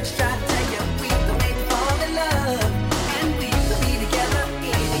your friends try to tell you, we were made to fall in love. And we will be together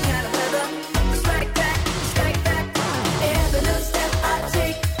in any kind of weather. Just like that, just like that. Every new step I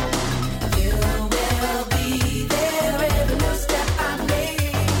take, you will be there. Every new step I make,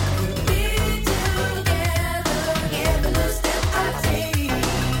 we'll be together. Every new step I take,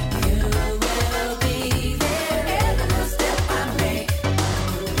 you will be there. Every new step I make,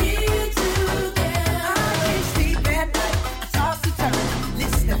 we'll be together. I can't sleep at night, I toss and turn,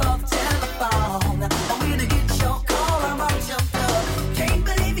 listening for the telephone. I want to get your call, I'm on your door. Can't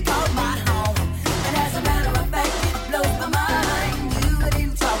believe you called my home. And as a matter of fact, it blows my mind. You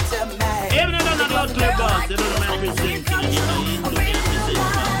didn't talk to me. Even though they're not clear boss, they don't represent you.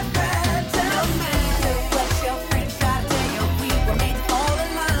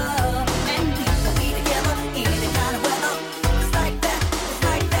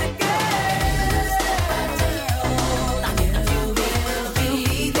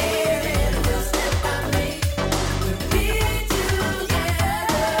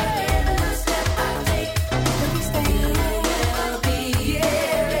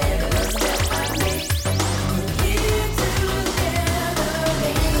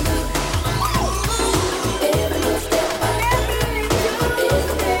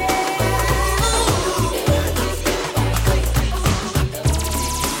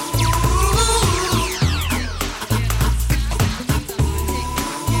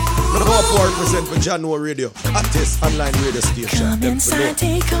 Represent for Jano Radio, hottest online radio station. Come inside,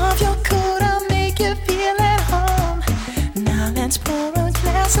 take off your coat, I'll make you feel at home. Now let's pour a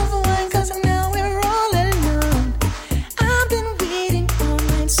glass of wine, cause now we're all alone. I've been waiting all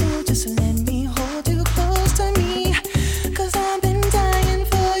night, so just let me hold you close to me. Cause I've been dying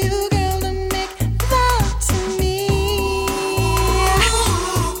for you, girl, to make love to me.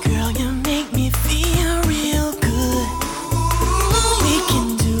 Girl, you make me feel real good. We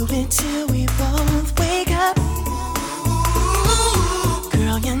can do it till we both wake up.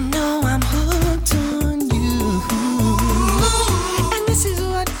 Girl, you know I'm hooked on you. And this is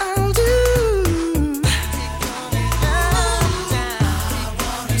what I'll do. I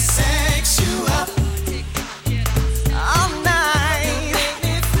wanna sex you up all night.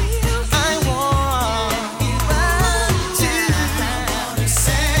 I want to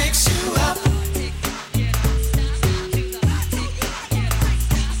sex you up.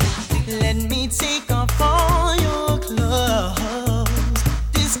 Let me take off all your clothes.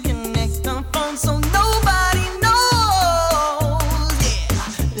 Disconnect the phone so nobody knows. Yeah.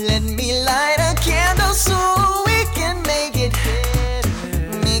 Let me light a candle so we can make it better.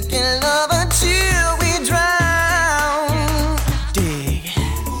 Making love until we drown. Dig.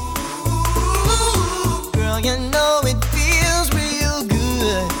 Girl, you know it feels real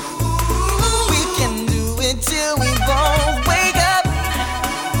good. We can do it till we both wake up.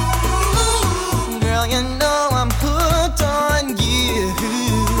 Girl, you know I'm hooked on you.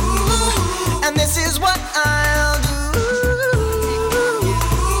 And this is what I'll do.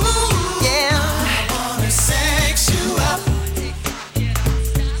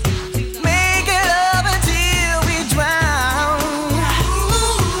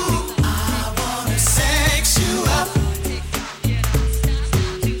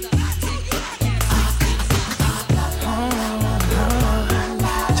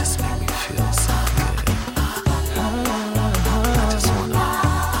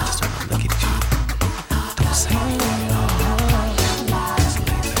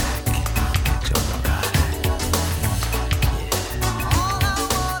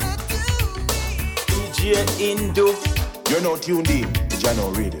 Indu. You're now tuned in to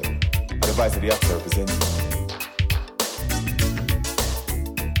Jano Radio. At the Vice of the Actor representing.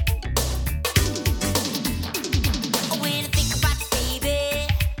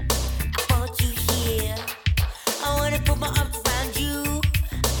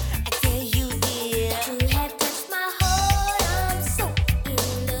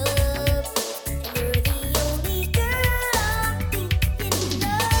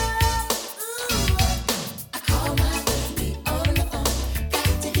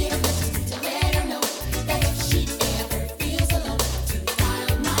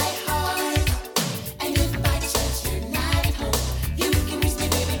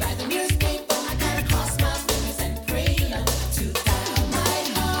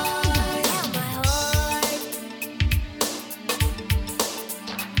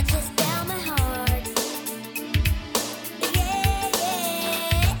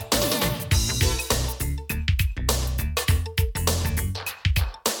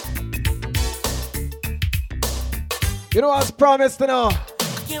 You know what's promised to know?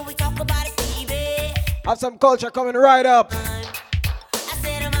 Can we talk about it, baby? Have some culture coming right up. I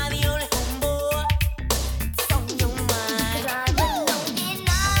said, am I the only homeboy? It's on your mind. 'Cause I'm alone and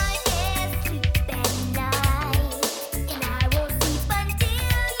I can't sleep at night. And I won't sleep until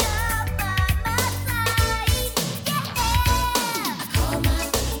you're by my side. Yeah. I call my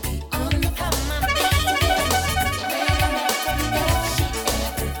baby on the phone.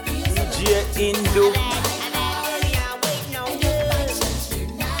 DJ Indu.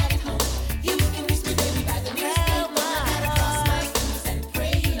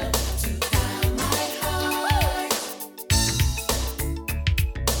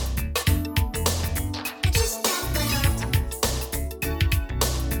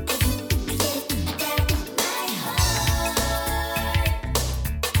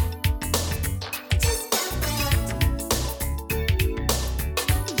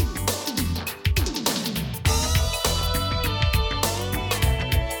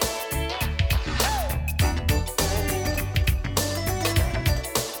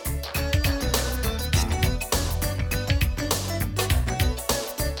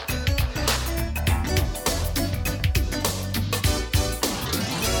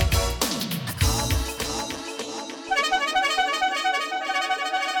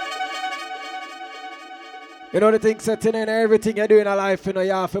 You know the thing setting in everything you do in life, you know,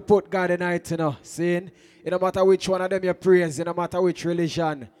 you have to put God in it, you know, seeing? It no matter which one of them you praise, it no matter which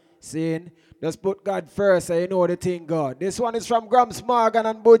religion, seeing? Just put God first and you know the thing, God. This one is from Grams Morgan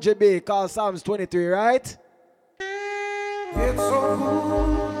and Budgie B, called Psalms 23, right? It's so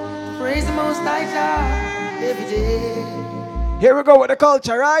good. Praise the Most High God every day. Here we go with the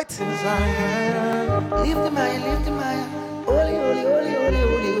culture, right? Lift him high, lift him high. Holy, holy, holy, holy,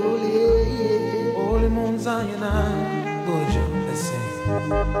 holy, holy. Holy Mount Zion, good job, let's sing.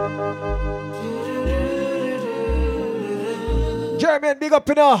 Jeremy, big up,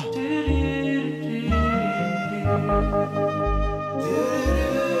 you know.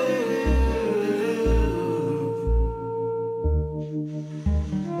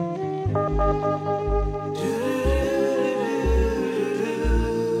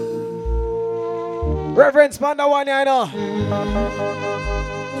 Reverend Spanda one, I know.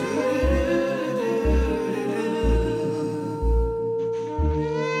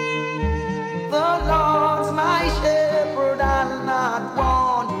 The Lord's my shepherd, I'll not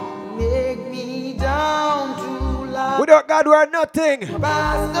want. Make me down to lie. Without God, we're nothing.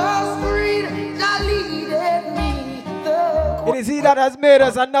 Past the street that leadeth me. It is He that has made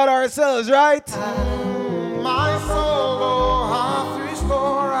us and not ourselves, right? My soul hath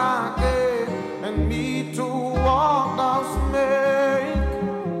restored again, and me to walk thou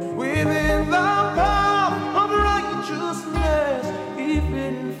make within the path of righteousness,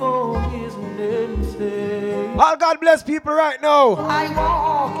 even for His name's sake. All God bless people right now. I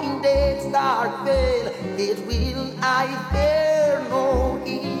walk in death's dark vale, yet will I fear no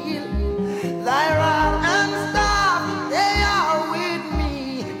ill. Thy rod and staff, they are with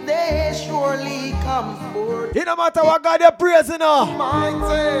me, they surely comfort. It no matter what God you're praising now. My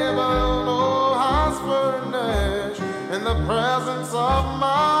table, Lord, has furnished in the presence of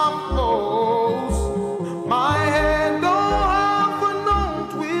my foes. My head,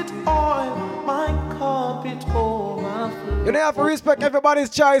 overflowed with oil, my cup it overflows. You don't have to respect everybody's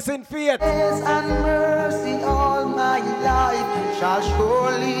choice in faith. Grace and mercy all my life shall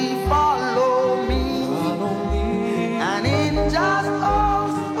surely follow me. And in just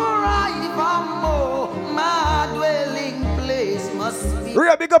forevermore, my dwelling place must be.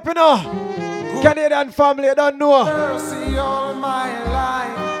 Real big up, you know. Canadian family, you don't know. Mercy all my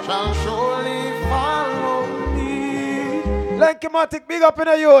life shall surely follow Lenkimatic, big up in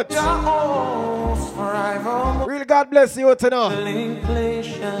the youth. Real God bless you tonight.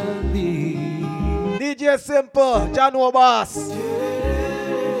 DJ Simple, John Boss.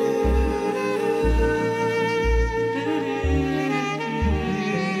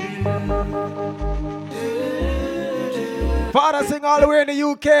 Father sing all the way in the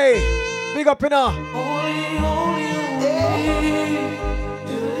UK. Big up in her.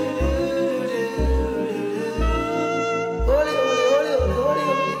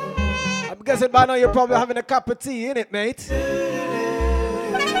 I'm guessing by now you're probably having a cup of tea, innit, mate?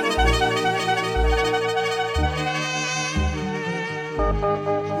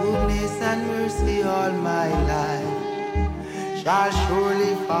 Goodness and mercy all my life shall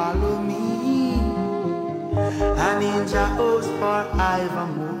surely follow me, and in Jehovah's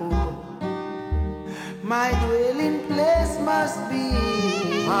forevermore my dwelling place must be.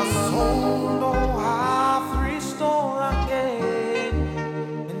 My soul don't have to restore again,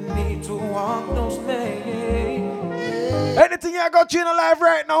 and need to walk those days. Anything you got you in life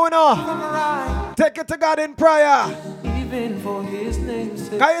right now, you know, take it to God in prayer. Even for his name's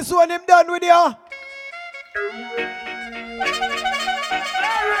sake. Can you see when him done with you?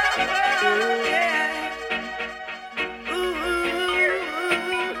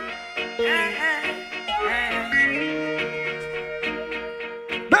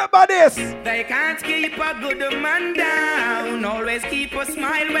 Remember this. They can't keep a good man down. Always keep a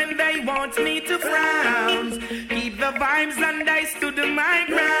smile when they want me to frown. Keep the vibes and I stood my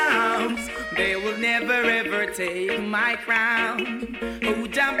ground. They will never ever take my crown. Oh,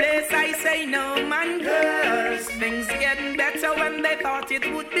 damn bless, I say no man curse. Things getting better when they thought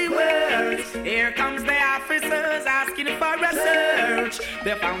it would be worse. Here comes the officers asking for a search.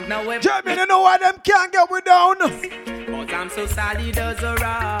 They found no way. Jeremy, you know why them can't get me down? But I'm so solid as a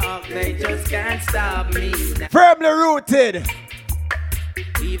rock. They just can't stop me now. Firmly rooted.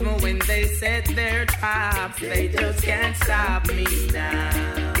 Even when they set their traps, they just can't stop me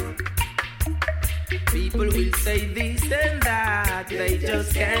now. People will say this and that, they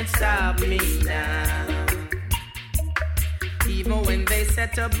just can't stop me now. Even when they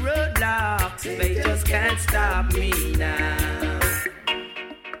set up roadblocks, they just can't stop me now.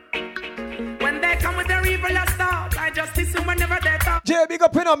 When they come with their evil thoughts, I just listen whenever they talk. Jay, big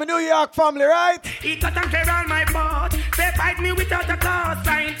up in my New York family, right? He cut and clear all my fault. They fight me without a cause,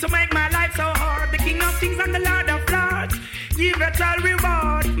 trying to make my life so hard. The King of Kings and the Lord of Lords, give it all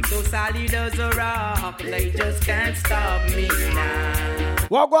reward. I'm so solid as a rock, they just can't stop me now.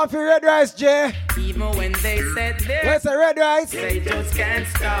 What going for red rice, Jay? Even when they said this, where's the red rice? They just can't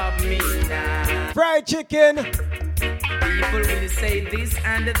stop me now. Fried chicken. People will say this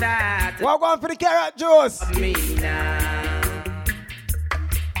and that. What going for the carrot juice? Me now.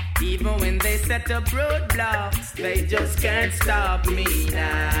 Even when they set up roadblocks, they just can't stop me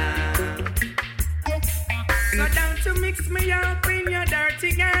now. So down to mix me up in your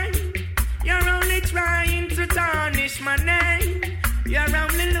dirty game. You're only trying to tarnish my name. You're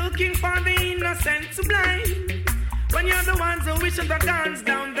only looking for the innocent to blame. When you're the ones who wish the guns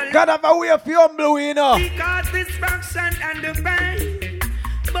down the line. God have a way of your blue, you know. Because destruction and the pain,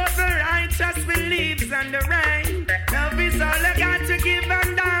 but the righteous believes and the rain. Love is all I got to give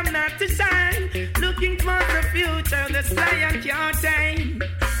and I'm not to shine. Looking for the future, the sky I can't tame.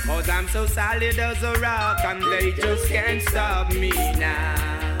 Cause I'm so solid as a rock and they just can't stop me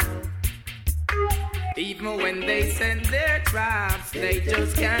now. Even when they send their traps, they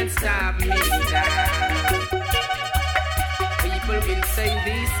just can't stop me now. People will say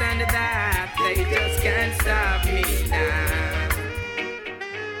this and that, they just can't stop me now.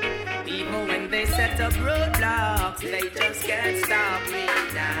 Even when they set up roadblocks, they just can't stop me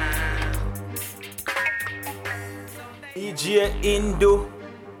now. DJ Indu.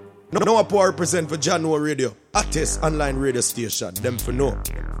 No a power present for Jano Radio, hottest online radio station. Them for no.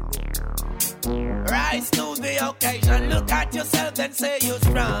 Rise to the occasion, look at yourself and say you're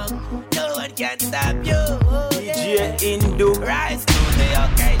strong. No one can stop you. DJ Indu. Rise to the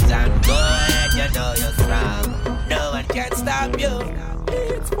occasion, go ahead, you know you're strong. No one can stop you.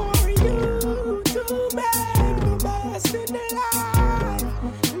 It's for you to make the best in the life.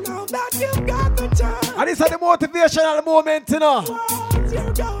 Now that you've got the chance. And this is the motivational moment, you know.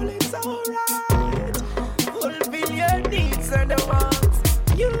 Your goal is alright. Fulfill your needs and the wants.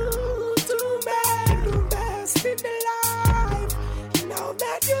 You to make the best in the life. Now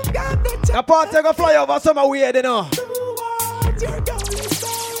that you've got the chance. The party go fly over somewhere weird, you know. Your goal is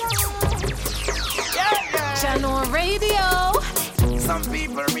alright. Channel Radio. Some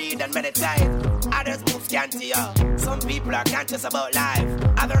people read and meditate. Others move scanty, yo. Some people are conscious about life.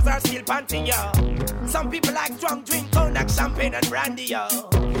 Others are still panting, yo. Some people like strong drink, cognac, champagne, and brandy, yo.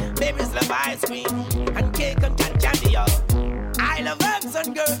 Babies love ice cream and cake and candy, yo. I love herbs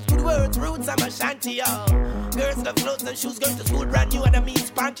and girls, good words, roots, I'm a shanty, yo. Girls love clothes and shoes, going to school brand new and a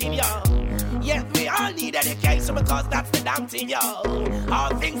means panting, yo. Yes, we all need education because that's the damn thing, yo. All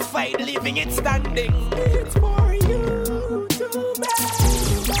things fade, living it standing. It's for you to make.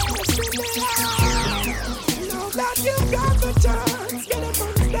 Know that you've got the chance. Get up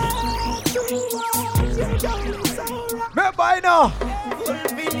and step towards your goal. So right. Remember, now.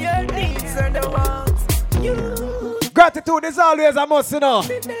 Fulfill your needs and the wants. You. Gratitude is always a must, you know. Know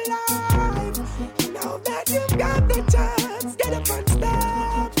that you've got the chance. Get up and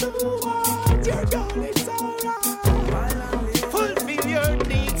step towards your goal. It's alright. Fulfill your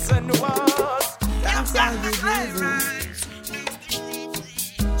needs and wants. That's all the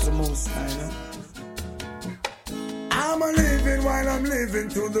the most high. I'm a living while I'm living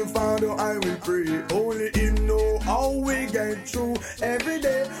to the Father I will pray. Only Him know how we get through every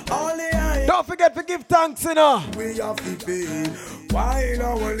day. Only I. Don't forget to give thanks, you know. We have to pay while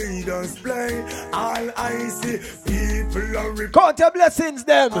our leaders play. All I see people are count your blessings,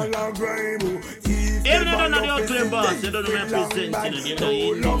 them. Even though none of your clear boss, you don't represent, you know,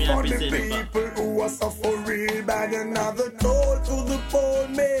 you know, me represent. People who are suffer real bad, another toll to the poor,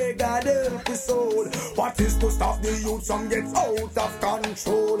 may God help his soul. What is to stop the youth from get out of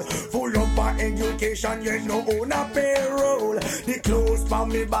control? Full up our education, you know, on a payroll. The clothes from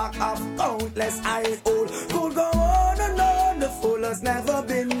me back have countless I old. Could go on and on, the fool has never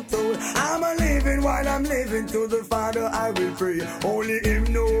been told. I'm a living while I'm living to the Father I will pray. Only Him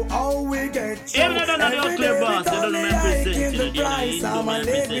know how we get through. Even though none of your clear boss, you don't represent, you know, you know, me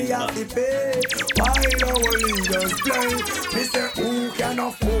represent. While our leaders play, we say who can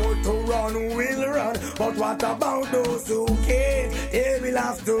afford to run will run, but what about those who can't? They will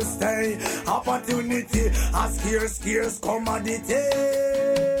have to stay. Opportunity a scarce commodity.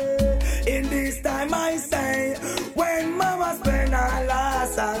 In this time I say, when mama spend her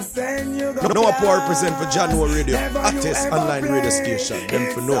last, I'll send you go. No poor represent for January Radio, hottest online radio station.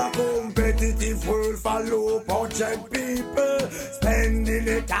 Them for no. Competitive world for low budget people, spending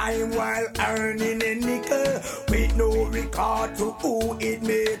the time while earning a nickel, with no regard to who it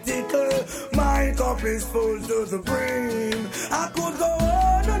may tickle. My cup is full to the brim. I could go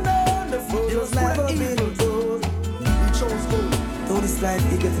on and on. The food was never been told. We chose gold. Though this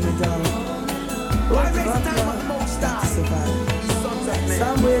life it gets me down. Why waste time on most stars?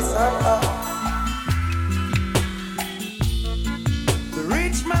 Some way, some the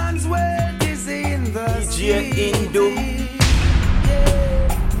rich man's wealth is in the DJ Indu.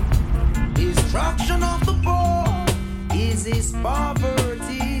 Destruction of the poor is his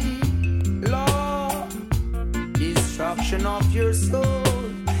poverty. Lord, destruction of your soul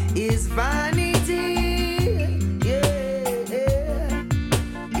is vanity.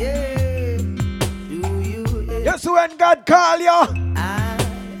 Yes, when God call you,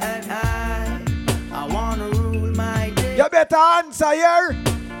 I wanna rule my day. You better answer here.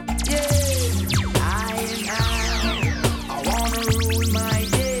 I wanna rule my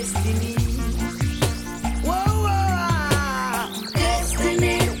destiny. Whoa,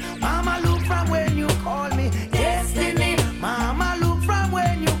 destiny. Mama, look from when you call me. Destiny. Mama, look from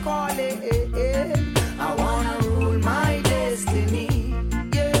when you call it. I wanna rule my destiny.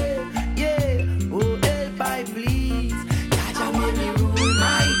 Oh, help I please. God, make me rule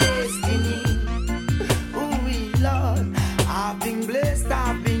my destiny. Oh, Lord, I've been blessed,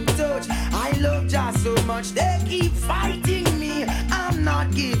 I've been touched. I love just so much. They keep fighting me. I'm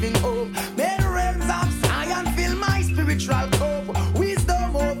not giving up. May the realms of science fill my spiritual cup.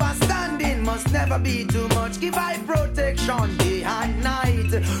 Wisdom overstanding must never be too much. Give I protection day and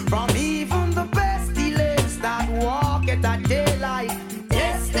night from even the pestilence that walk at a daylight.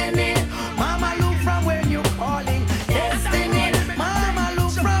 Destiny, Mama, look from when you're calling. Destiny, Mama,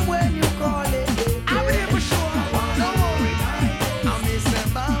 look from when you calling. I'm here for sure. Don't worry, I'm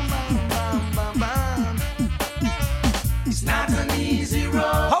missing bam, bam, bam, bam. It's not an easy road.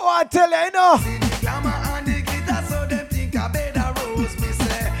 How I tell you, you know. See the glamour and the glitter, so them think I better rose. Me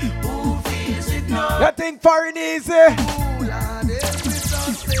say, who feels it now? You think foreign easy? Ooh, Lord, every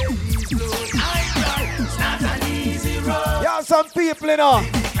Sunday is low. I cry, it's not an easy road. Yeah, some people, you know.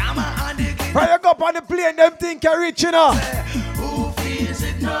 When you go up on the plane, them think you're rich, you know. Who feels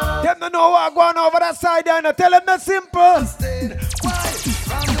it now? Them don't know what going over that side there, you know. Tell them that's simple. Why?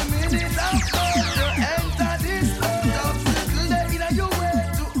 From the minute I'm born to enter this world, obstacle there in your way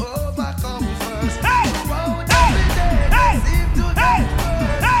to overcome first. Throughout every day, seem to get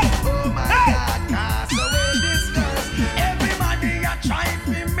worse. Oh my God,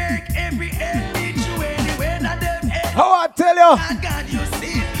 know.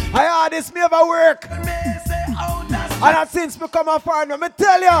 I heard this never work. And I since become a foreigner, me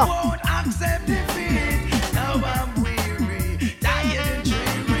tell you. Won't accept defeat. Now I'm weary, tired and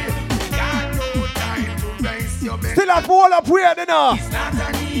dreary. We got no time to race your best. Still have to hold up weird, you know. It's not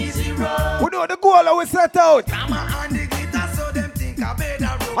an easy road. We know the goal that we set out. Grandma and the glitter, so them think I better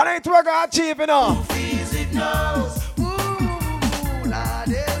road. And it's what we're going to achieve, you know. Who feels it knows.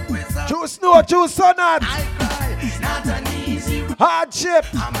 Choose snow, choose sun out. I cry, it's not an easy road. Hardship.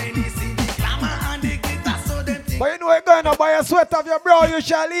 How many see the glamour and the glitter, so them think. But you know you're going to buy a sweat of your brow, you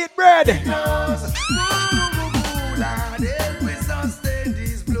shall eat bread. Lord, help me sustain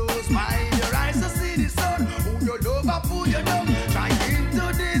these blows. Mind your eyes to see the sun. Who you love or who you don't. Trying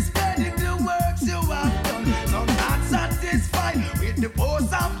to discredit the works you have done. Some not satisfied with the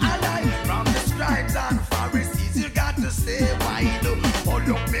post of ally. From the scribes and Pharisees, you got to stay wide.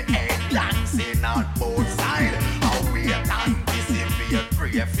 Follow me head dancing on both sides. How we anticipate,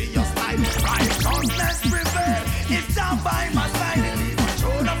 pray for your style. Righteousness prevail. It's down by my side. And leave my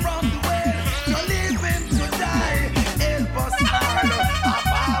shoulder from the well. So leave him to die. Help us all.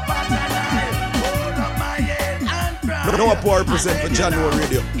 Hold up my head and cry. No one power present for January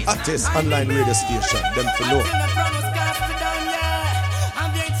Radio. Hottest online radio station. Them for know.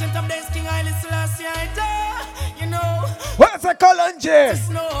 Where's the Kalanje?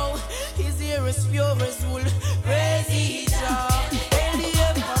 Snow, his ear is pure as wool. Crazy job.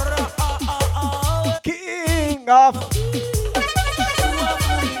 King of.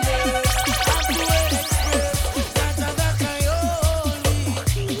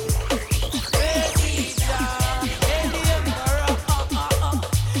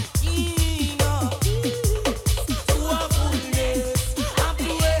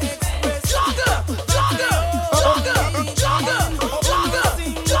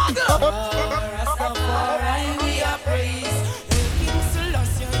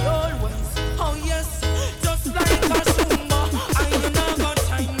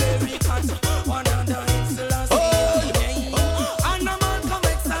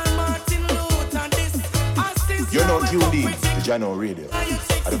 Tuned in to Jano Radio.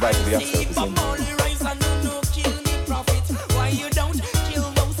 At the right of the after representing. Why you don't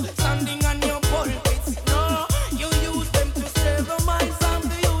kill those standing on your pulpits? No, you use them to save the minds of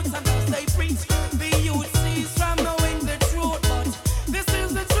the youth, and as they preach, the youth cease from knowing the truth. But this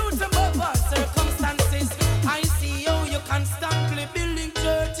is the truth above all circumstances. I see how you constantly building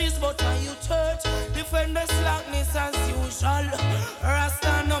churches, but when you church, defend the slackness as usual.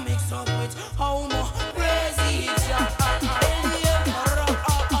 Rasta no mix up with how much crazy it's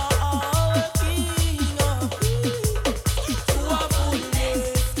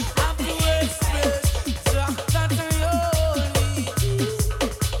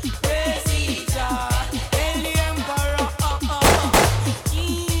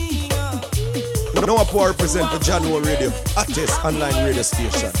No one power present for January Radio. Hottest online radio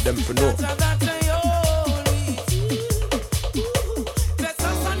station. Them for know.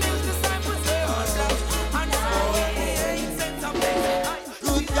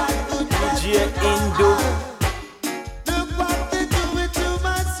 DJ Indu. Look what they do it to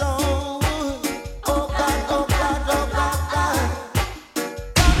my soul. Oh God, oh God, oh God, God.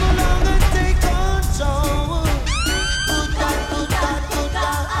 Come along and take control. Good God, good God, good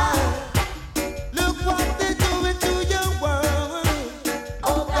God. Look what they do it to your world.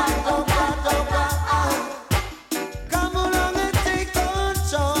 Oh God, oh God, oh God. Come along and take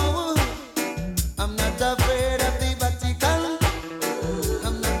control. I'm not afraid of the Vatican.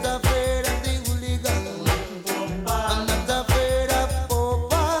 I'm not afraid of the hooligan. I'm not afraid of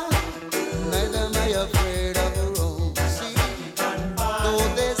Popa. Neither am I afraid of Rome. See, though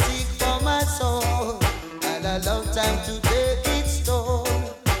they seek for my soul, and I love time to take its toll.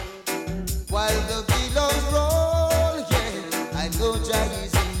 While the billows roll, yeah, I know Jah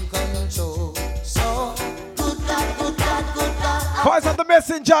is in control. So, good God, good God, good God. Voice of the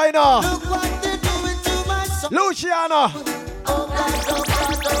messenger, you know. Look what they doing to my soul. Luciano. Oh God, oh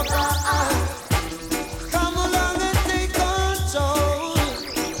God, oh God. Come along and take control.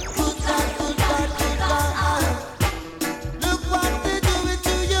 Good God, good God, good God. Look what they doing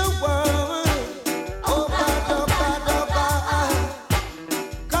to your world. Oh God, oh God, oh God.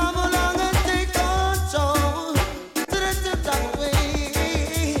 Come along and take control. To the tip of the way.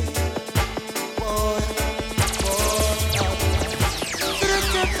 Boy, to the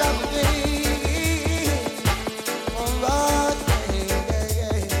tip of the way. All right, yeah,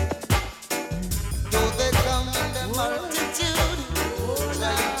 yeah, yeah.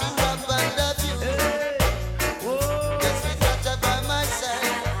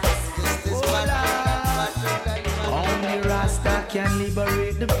 can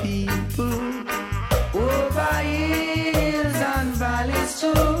liberate the people. Over hills and valleys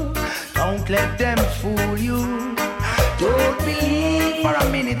too. Don't let them fool you. Don't believe for a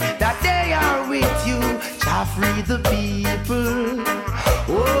minute that they are with you. Shall free the people.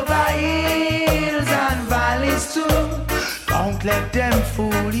 Over hills and valleys too. Don't let them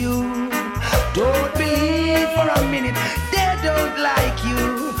fool you. Don't believe for a minute they don't like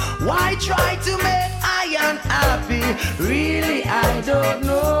you. Why try to make I unhappy? Really, I don't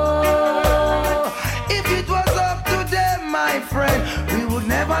know. If it was up to them, my friend, we would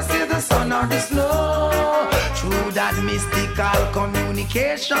never see the sun or the snow. Through that mystical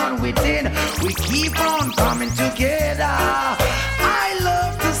communication within, we keep on coming together. I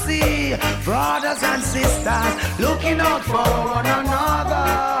love to see brothers and sisters looking out for one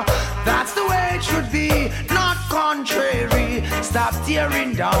another. That's the way it should be, not contrary. Stop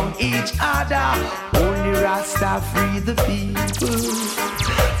tearing down each other. Only Rasta free the people.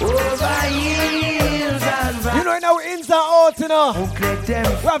 Over years and you know, now we're inside out, you know. Don't let them.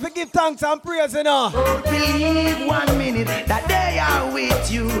 We have to give thanks and praise, you know. Don't believe 1 minute that they are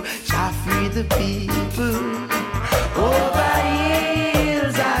with you. Shall free the people. Over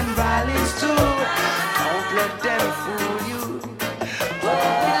hills and valleys too. Don't let them fool you.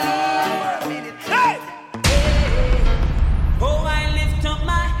 Don't believe 1 minute. Hey! Oh, I lift up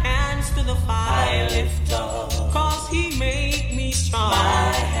my hands to the Father. I lift up. Cause he made me strong.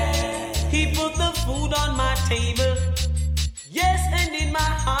 He put the food on my table. Yes, and in my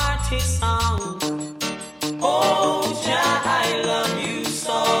heart his song. Oh, Jah, I love you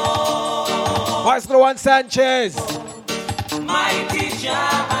so. Maestro Juan Sanchez. Mighty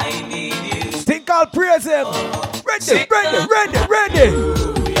Jah, I need you. Think I'll praise him. Ready.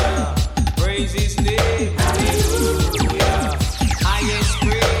 Hallelujah. Praise his name. Hallelujah. Highest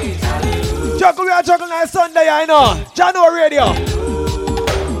praise. Hallelujah. Juggle, we are juggling on Sunday, I know. Jano Radio.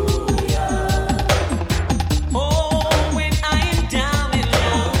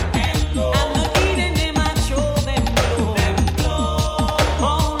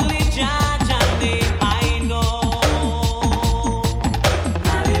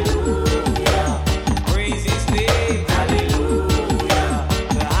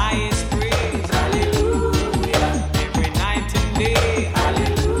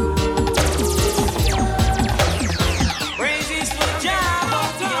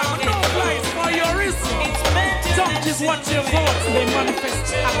 Watch your thoughts, they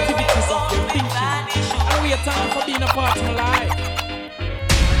manifest activities of your thinking. And we are thankful for being a part of my life.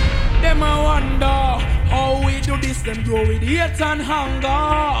 Them I wonder how we do this, them do with hate and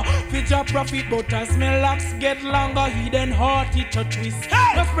hunger. Future profit, but as my locks get longer, hidden heart it a twist.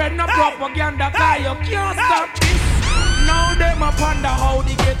 No spread no propaganda, cause you can't stop this. Now them a ponder how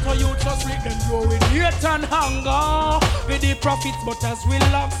they get to you, just let them grow with hate and hunger. With the profits, but as we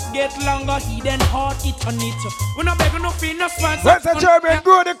locks get longer, hidden heart it on it. We no beg no fee, no sponsor. Where's the German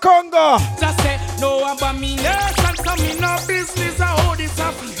grow the Congo? Just say no abomination, so me no business. I hold this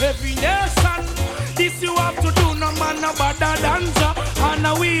up every nation. This you have to do, no man no better than ya. And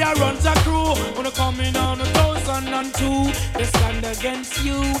now we are run the crew. When I coming on 2002, they stand against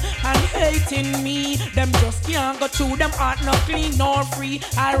you and hating me. Them just can't go through, them heart not clean nor free.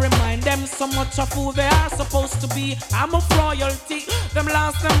 I remind them so much of who they are supposed to be. I'm of royalty, them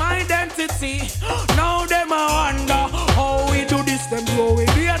lost them identity. Now them I wonder how we do this, them grow with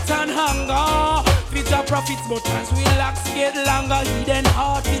hate and hunger. Future profits, but as we locks get longer, hidden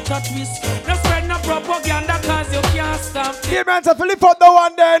heart it a twist. No spread no propaganda, cause you can't stop it. Yeah, man, so flip up the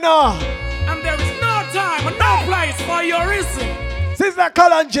one there now. And there is no time and no place for your reason. Sister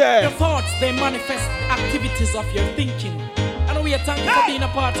Kalanje. The thoughts, they manifest activities of your thinking. And we are thankful for being a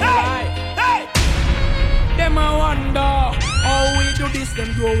part of life. Them I wonder how we do this,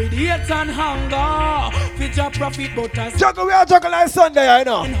 them grow with hate and hunger. Future profit, but as juggle, we are juggling on Sunday, I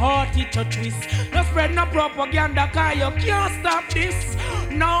know. In heart it a twist. No spread no propaganda, cause you can't stop this.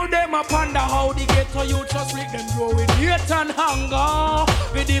 Now them a ponder how they get to you, just let them grow with hate and hunger.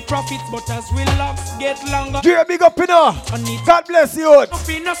 With the profits, but as we locks get longer. Do you big up, you know? God bless you.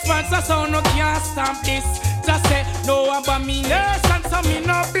 No sponsor, so no can't stamp this. Just say no abomination, so me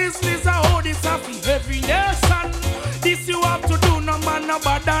no business. I hold this up in every nation. This you have to do, no man no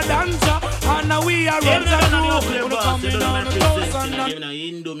better than ya. And now we are run the crew. We're coming on 2000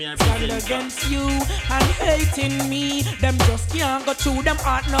 stand against you and hating me. Them just can't go through, them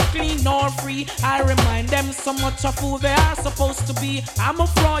heart not clean nor free. I remind them so much of who they are supposed to be. I'm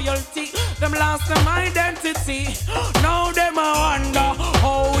of royalty, them lost them identity. Now them I wonder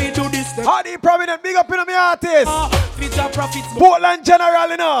how we do this. Hardy Prominent, big up in my artist. Future profits, Portland General,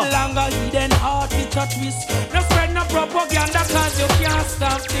 you know. Longer hidden heart, it a twist. No spread no propaganda, cause you can't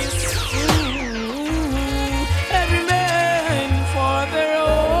stop this. Every man for their own.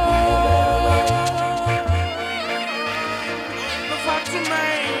 The fact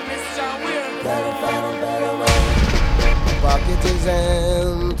remains, Mr. Weird. Pocket is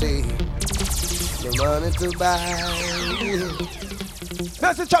empty. No money to buy.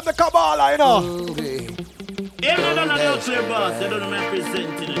 Let's chop the Kabbalah, you know. If they don't know clear boss, they don't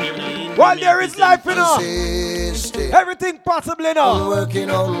represent it. While there is life, you know. Everything possible, you know. Working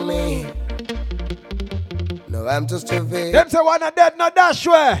on me. No, I'm just a victim. Them say one are dead, not dash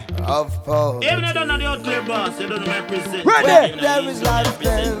way. Of power. If they don't know clear boss, they don't represent. Ready? There is life,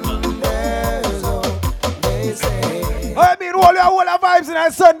 then there's all they say. I mean, all the vibes in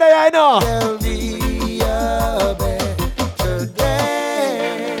that Sunday, I know. There'll be a better day.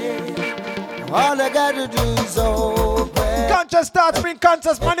 All I gotta do is open. Conscious thoughts bring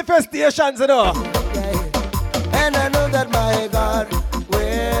conscious manifestations, you know. And I know that my God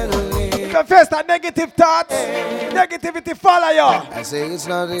will lead. Confess that negative thoughts, negativity follow you. I say it's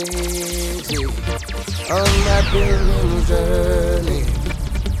not easy on that building journey.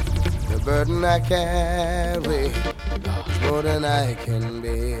 The burden I carry is more than I can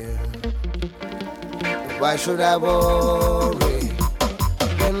bear. Why should I worry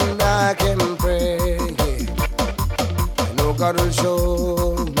when I can pray? I know God will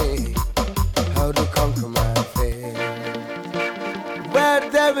show me how to conquer my fear. Where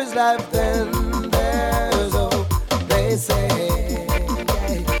there is life, then there's hope, they say.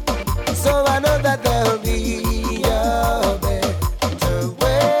 So I know that there'll be a better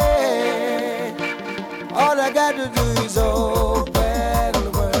way. All I gotta do is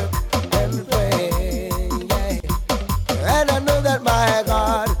open, work, and pray. And I know that my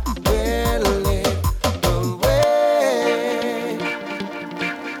God will lead the way.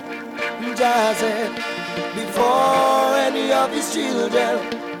 Just said, before any of his children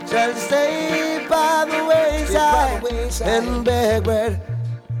shall stay by the wayside and beg bread,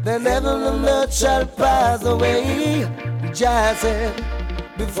 then heaven and earth shall pass away. Just said,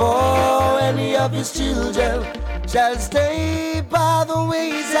 before any of his children shall stay by the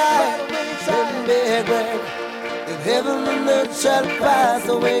wayside and beg bread, then heaven and earth shall pass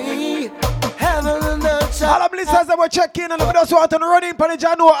away. Heaven and earth shall. All the listeners that were checking and we just want to run in for the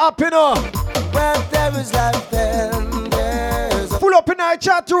Jano app, you know. Where there is life, then there's pull up in our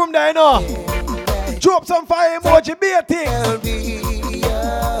chat room there, you know. Drop some fire emoji, be a thing.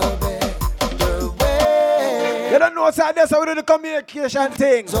 You don't know, sir, that's how we do the communication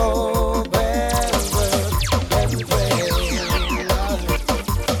thing. So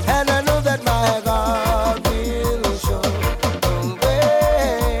and I know that my God will show the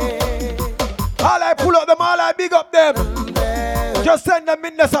way. All I pull up them, all I big up them. Just send them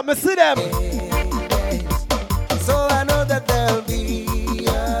in there so I see them. So I know that there'll be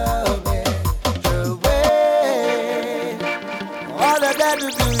a better way. All I got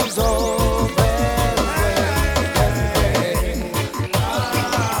to do is open.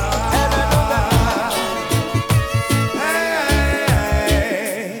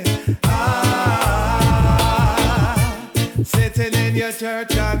 Sitting in your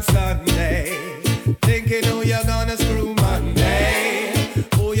church on Sunday, thinking who you're gonna screw Monday,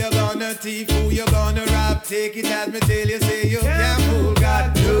 who you're gonna thief, who you're gonna rob. Take it as me till you say you can't fool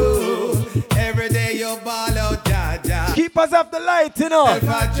God. Do every day you ball out, Jaja. Keep us off the light, you know.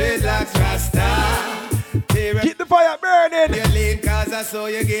 Dreadlocks Rasta. Keep the fire burning. You lean cause I saw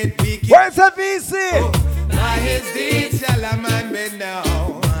you get weak. Where's the VC? By his deeds shall a man be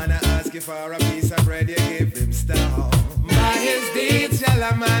known. Wanna ask you for a piece of bread, you give him stone. By his deeds shall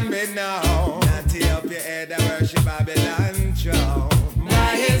a man be known. Not tear up your head and worship Babylon throne.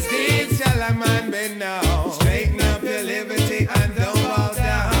 By his deeds shall a man be known. Straighten up your liberty and don't bow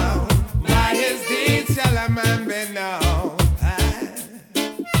down. By his deeds shall a man be known.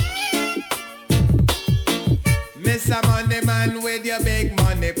 Mr. Money Man with your big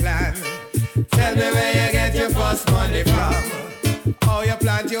money plan. Tell me where you get your first money from. How you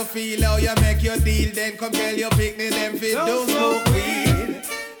plant your field, how you make your deal. Then come tell your picnic them fit don't smoke weed.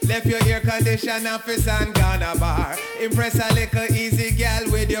 Left your air condition office and gone a bar. Impress a little easy gal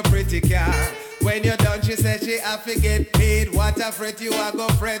with your pretty car. When you're done she said she have to get paid. What a fret you a go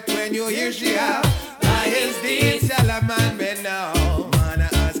fret when you hear she have. By his deeds shall a man be known. Man I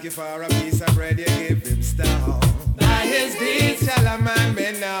ask you for a piece of bread you give him stone. By his deeds shall a man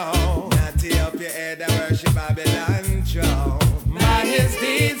be known. Not tear up your head and worship Babylon throne. By his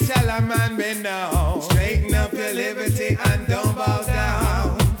deeds shall a man be known. Straighten up your liberty and don't bow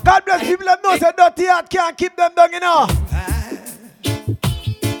down. God bless people that know that dirty heart can't keep them down, you know.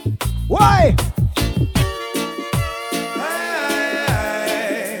 Why?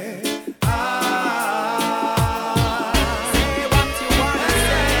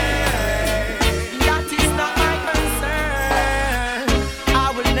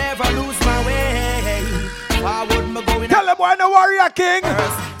 King.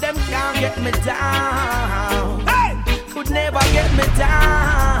 Them can't get me down. Could never get me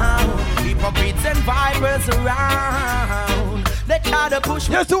down. Hypocrites and vipers around. They try to push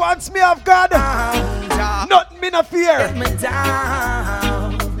me. Just who wants me of God. Not me no fear. Get me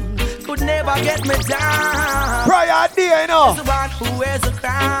down. Could never get me down. Prior day, you know. The one who wears a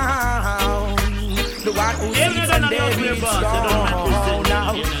crown. The one who sits and David's throne.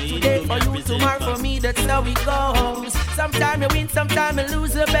 Now, today for you, tomorrow for me, that's how it goes. Sometime you win, sometime you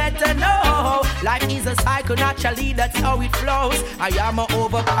lose, you better know. Life is a cycle, naturally, that's how it flows. I am an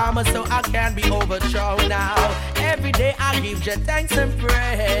overcomer, so I can't be overthrown now. Every day I give you thanks and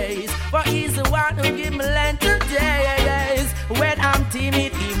praise. For he's the one who give me length of days. When I'm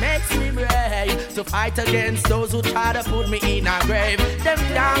timid, he makes me brave. To fight against those who try to put me in a grave. Them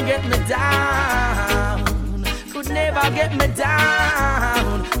can't get me down. Could never get me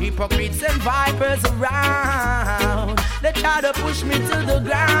down. Hypocrites and vipers around. They try to push me to the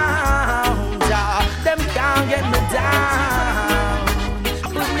ground. Them can't get me down.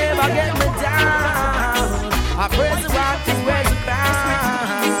 Could never get me down. I praise the one who wears the crown.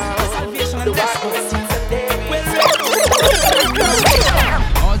 The one who sits at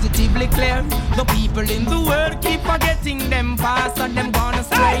positively clear. The people in the world keep forgetting them past and them gone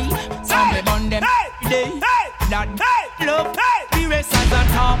astray. Some live on them day. That love, the rest at the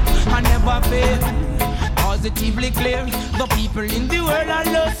top and never fail. Positively clear, the people in the world are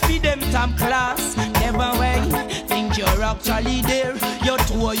lost for them top class. Never wait, think you're actually there. Your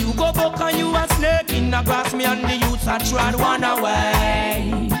tour you go back and you a snake in the grass. Me and the youths are trying one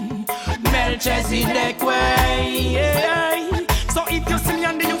away. Melchizedek way, yeah. So if you see me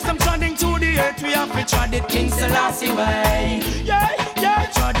and the youths, I'm treading through the earth. We have to tread it King Selassie way. Yeah, yeah,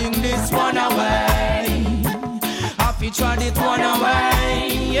 treading this one away. Have to tread it one away.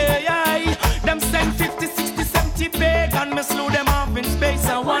 Yeah, yeah. Them send 50, 60, 70 big and me slew them off in space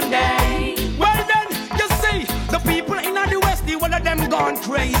and one day. Well then, you see, the people in the West, the one of them gone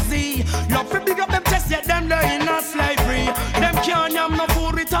crazy. Love to big up them chest, yet them they in a slavery. Them can't have no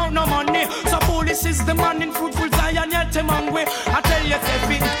food without no money. So police is the man in fruitful Zion, yet them hungry. I tell you,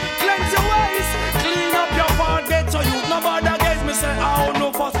 Steffi, cleanse your ways, clean up your fault, get to you. Nobody against me say, oh,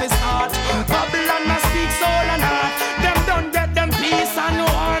 no fuss this heart. Babylon must speak soul and heart. Them don't get them peace and no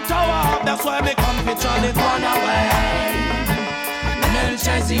heart to walk. That's why me come to try it one away.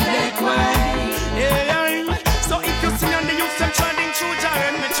 Melchizedek way. Yeah. So if you see on the youth, I'm treading through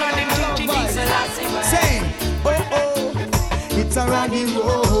Jared, me treading through King Selassie way. Say, oh, it's a raggy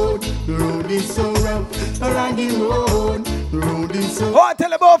road. The road is so rough. A raggy road. The road is so. Oh,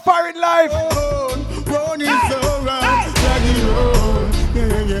 tell about foreign life. Road is so rough. Raggy road.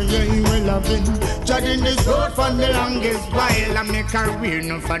 Yeah, well I've been treading this road for the longest while. I make a career,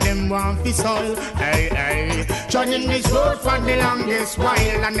 no for them want to soul. Hey, treading this road for the longest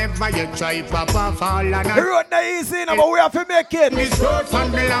while. I never yet try papa fall. The road not easy, no, but we have to make it. This road for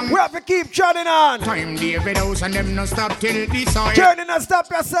the longest. We have to keep treading on. Time David House and them no stop till the soil. Journey no stop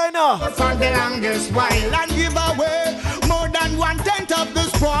your sign now. For the longest while and give away more than 1/10 of the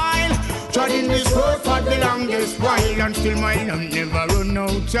spoil. Treading this road for the longest while and still my lamp never run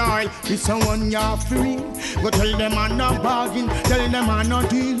out child. It's a 1 year free. Go tell them I'm not bargain, tell them I'm not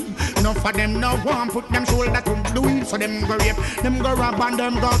deal. Enough of them no want put them shoulder to the wheel. So them go rape, them go rob and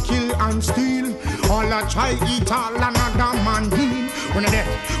them go kill and steal. All a try eat all another man heal. When a deaf,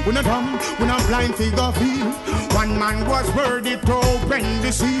 when a dumb, when a blind figure feel. One man was worthy to open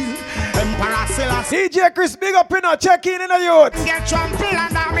the seal. Emperor Selassie. DJ Chris, big up in a check in a youth. Get trampled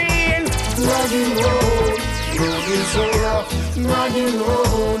under me. Raggy road, road is so rough. Raggy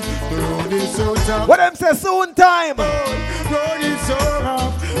road, road is so tough. What them say soon time? Road is so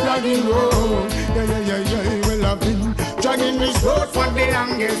rough. Raggy road, yeah. Well I've been dragging this road for the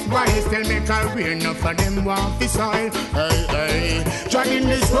longest while. Still make a career, enough for them want the soil. Hey, dragging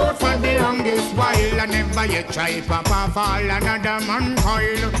this road for the longest while. I never yet try papa fall another man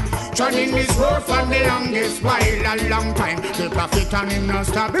coil. Dragging this road for the longest while. A long time, the prophet and him no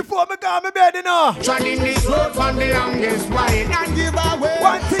stop. Before me go my bed, you know. Dragging this road for the longest while. And give away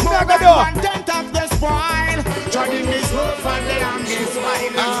one thing more I than gotta 1/10 of the spoil. Dragging this road for the longest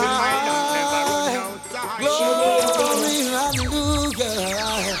while. Glory, hallelujah.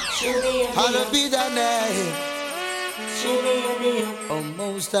 Hallowed be thy name. Oh,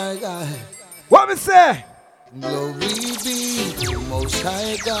 Most High God. What me say? Glory be to Most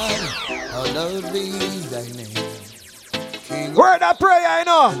High God. Hallowed be thy name. King word that prayer, you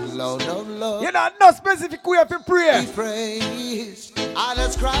know. Lord of love. You know, no specific way to pray. Praise. I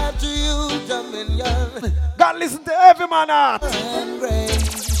ascribe to you dominion. God listen to every man heart. And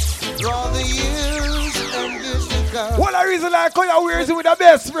grace. Draw the years and gives me Jamaica. What a reason like how you wears with the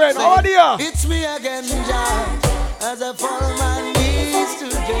best friend. Oh dear. It's me again, Jah, as I fall on my knees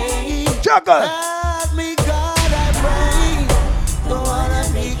today. Juggle. Help me, God, I pray. Don't wanna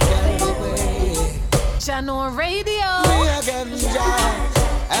be carried away. Channel Radio. Me again,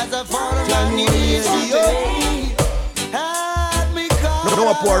 Jah, as I fall on my knees today. Help me, God. No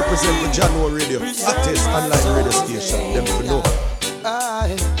one poor represent for Jano Radio. Hottest online radio station. Them for know.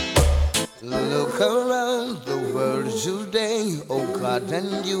 I look around the world today, oh God,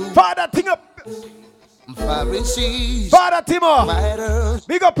 and you. Father, ting up. Pharisees. Father Timo. Fighters.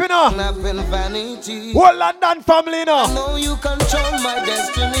 Big up, you know. Vanity. Whole London family, you know. I know you control my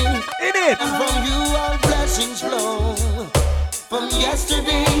destiny. In it. And from you all blessings flow. From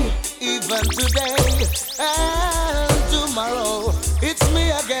yesterday, even today, and tomorrow. It's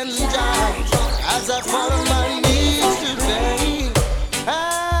me again, Jah, as I fall on my knees today.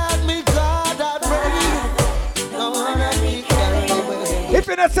 Help me, God, I pray. Don't wanna be carried away. If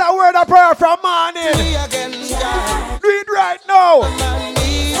you don't say a word of prayer from morning, Me again, Jah, do it right now. on my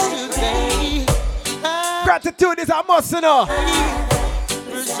knees today. Gratitude is a must, you know.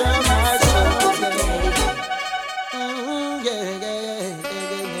 Preserve my soul today.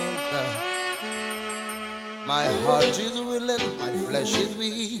 My heart is willing, my flesh is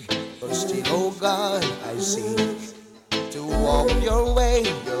weak, but still, oh God, I seek to walk your way,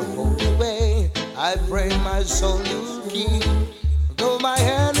 your holy way. I pray my soul you keep. Though my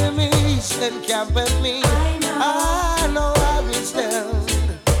enemies encamp at me, I know I will stand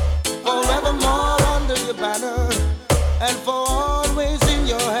forevermore under your banner and for always in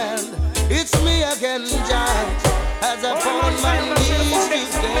your hand. It's me again, Jah, as I fall on my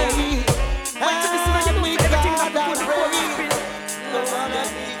knees today. Help me, God, I pray.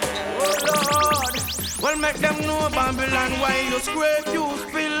 Oh Lord, well make them know Babylon why you scrape, you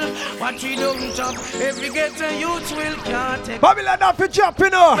spill. What you don't chop, every ghetto youth will can't take. Babylon not for chop, you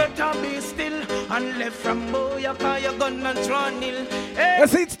know. Better be still and left from boy, you call your gun and run nil. You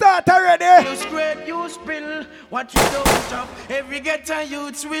see it start already. You scrape, you spill. What you don't chop, every ghetto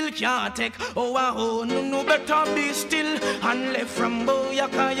youth will can't take. Oh, no, better be still and left from boy, you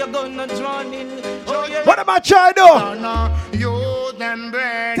call your gun and run nil. Oh, yeah. What am I trying to do? You them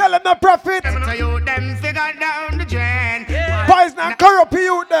brain. Tell them the prophet. So you them figure down the drain. Poison and corrupt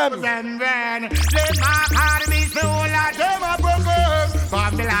you them. Them brain. Let my heart be so like them a broken.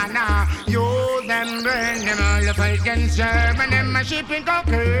 Babylon, you them brain. Them all the fight against German. Them a shipping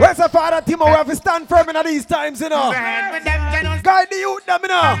cocaine. Where's the Father Timo? We have to stand firm in these times, you know. Guide the youth them, you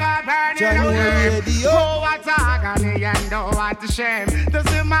know. Oh, what's agony and oh, what a shame to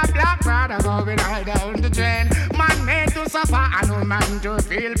see my black brother going right down the drain. Man made to suffer and no man to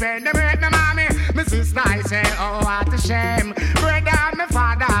feel pain. They break my mommy, my sister, I say, oh, what a shame. Brother and my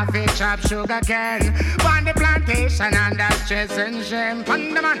father, fish up sugar cane. On the plantation and that's stress and shame.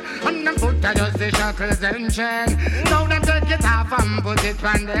 On the man, on them foot, I just the shackles and chain. Now them take it off and put it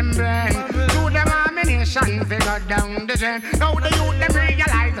on them brain. To them ammunition, figure down the drain. Now the youth, them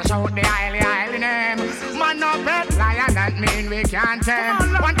realize to shout the highly name. Man, no pet lion, that mean we can't tame.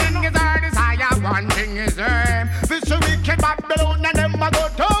 One thing is our desire, one thing is aim. This a wicked Babylon and them a go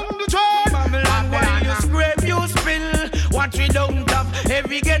down the drain. Babylon, while you scrape, you spill. What we don't have,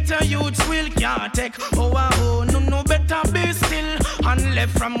 every ghetto youth will can't take. Oh, no, better be still. And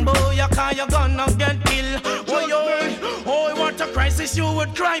left from boy, you call your gonna get killed. Oh, what a crisis you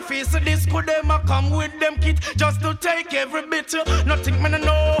would cry. Face this could them a come with them kit just to take every bit. Nothing man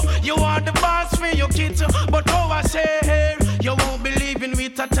know, you are the boss for your kids. But oh, I say here, you won't believe in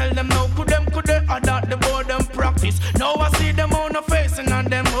it. I tell them no, could they adopt the board and practice. Now I see them on the face and on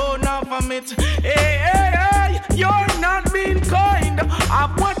them own of it. Hey, you're not being kind.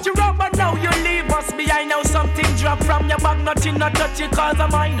 I've what you rub, but now you leave us behind. Now something drop from your bag, nothing not touch it cause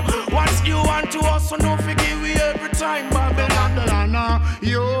of mine. Once you want to also no forgive we every time. Babylon,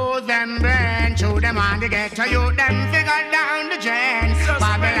 you them brain, show them on the ghetto, you them figure down the drain.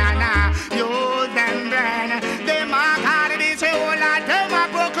 Babylon, you them brain, they mark hard this whole lot, them are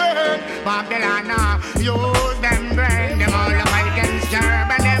broken. Babylon, use them brain, them all the fight against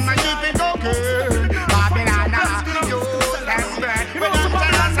German, them a shipping cocaine. Babylon, use them brain, we don't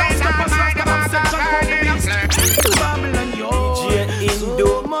tell us they not mind about the Babylon, yo,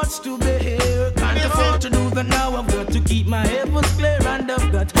 so much to bear, can't afford to do that now, I've got to keep my heavens clear and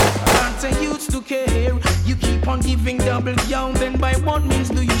I've got plants and youths to care. You keep on giving double down, then by what means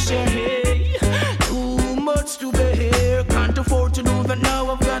do you share? Hey, too much to bear, can't afford to do that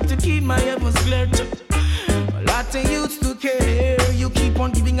now, I've got to keep my heavens clear. Lots of youths to care, you keep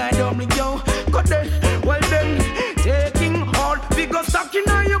on giving I double down. Got that, well then, taking all figure stuck in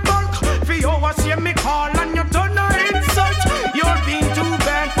your bulk. For you, I see me call and you turn on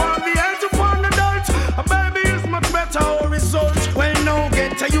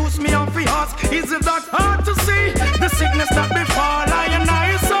cause is it that hard to see? The sickness that befall I and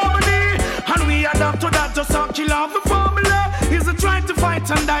I is so many, and we adapt to that just to kill off the formula. Is it trying to fight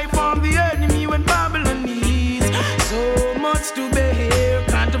and die from the enemy when Babylon needs so much to bear?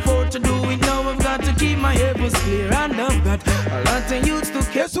 Can't afford to do it now. I've got to keep my heavens clear, and I've got a lot of youths to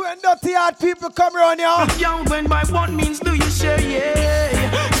care. Guess when dirty hard people come around here. Young, when by what means do you share?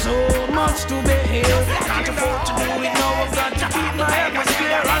 Yeah, so much to bear. Can't afford to do it now. I've got to keep my heavens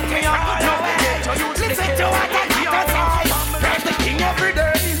clear, and me up. No, get your youths to care. Praise the King every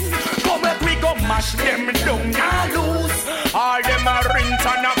day. Come let we go mash them down and lose. All them are rings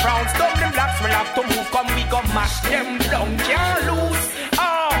and a browns. Down them blacks will have to move. Come we go mash them down, can't lose.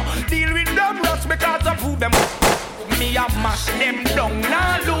 Oh, deal with them rats because of who them. Me a mash them down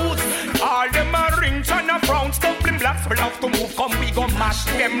and lose. All them are rings and a browns. Down them blacks will have to move. Come we go mash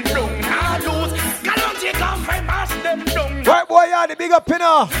them down and lose. Can't you come and mash them down? Right boy, yeah, the big up in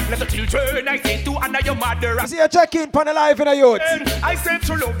her. Let the children I say to under your mother. See you check in on the life in the youth. I said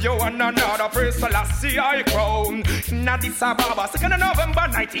to love you and another first last year I crown. In Addis Ababa, 2nd of November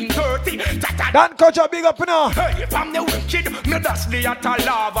 1930. Dan Culture, big up in her. Hey, I'm the wicked, me dash the at a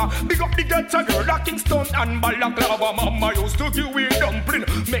lava. Big up the ghetto girl, like Kingston and Balaclava. Mama used to give me dumpling,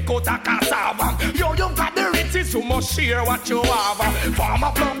 make out a cassava. Yo, you got the riches, you must share what you have.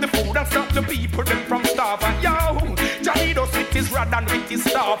 Farmer plant the food and stop the people them from starving. Yo, Johnny does with his rod and with his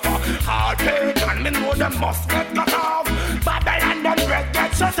staff. Hard paid and me know them must get cut off. Babylon them bread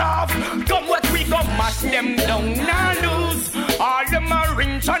get shut off. Come what we go mash them down and lose. All them are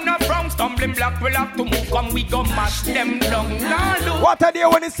rings and a brown stumbling block will have to move. Come we go mash them down and lose. What are they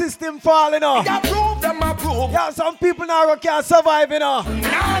when the system falling off? Approve them approve. Yeah, some people now can't survive, you know.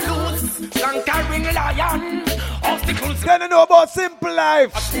 Now lose, conquering lion. Obstacles. They don't know about simple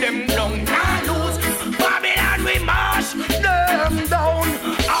life. Mash them down now lose. Babylon we mash them down.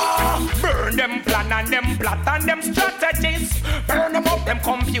 Ah, burn them plan and them plot and them strategies. Burn them up them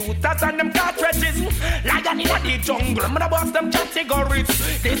computers and them cartridges. Lion in the jungle, I'm gonna bust them categories.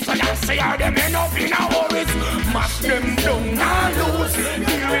 This one I say are them end up in a worries. Mash them down and lose.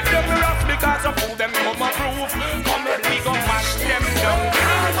 Deal with them rough because of who them come approve. Come let me go mash them down.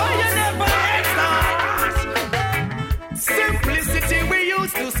 Oh, you never simplicity we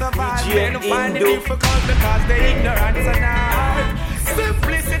used to survive. Men find it difficult because they ignorant enough.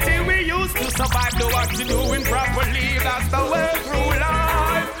 Simplicity we used to survive. Do what you doing properly. That's the way through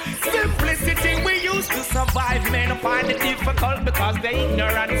life. Simplicity we used to survive. Men find it difficult because they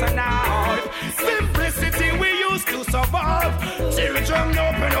ignorant enough. Simplicity we used to survive. Children,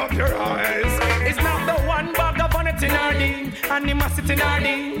 open up your eyes. It's not the one bag of vanity in our ding, animosity in our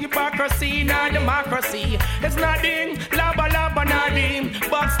ding, hypocrisy in our democracy. It's nothing, laba laba nothing,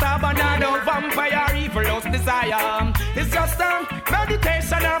 backstab another vampire, evil lost desire. It's just a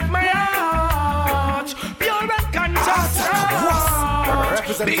meditation of my heart, pure and conscious.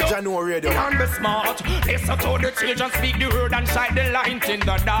 Represent the January Radio. And be smart. Listen to the children speak the word and shine the light in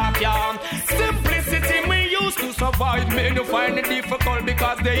the dark, yeah. Simplicity we used to survive. Men who find it difficult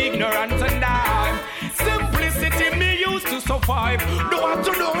because they ignorant and die. Simplicity me used to survive. Do what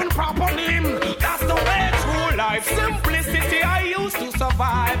you doing properly. That's the way through life. Simplicity I used to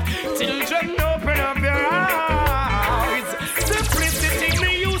survive. Children, open up your eyes. Simplicity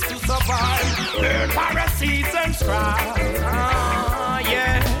me used to survive. Learn Pharisees and scribes.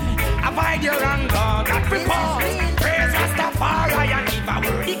 Yeah. Avoid your anger, God report. Praise Rastafari and give a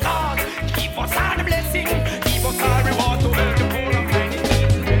worthy cause. Keep us on the blessing. Keep us all reward to help the poor and find it.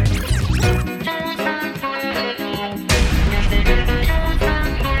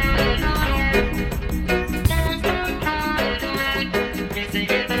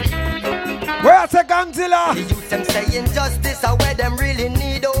 Where's the Gangzilla? The youth them saying justice are where them really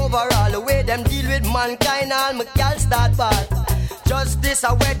need overall. The way them deal with mankind, all my gal start bad. Justice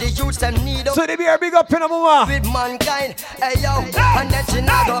are where the youths them need. So they be a big up in a mama. With mankind, hey yo. And then she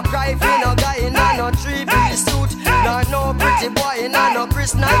not go cry for no guy in a no 3-piece suit. No pretty boy in a no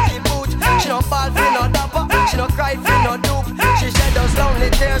Chris Nike boot. She no fall for no dapper, she no cry for no dupe. She shed those lonely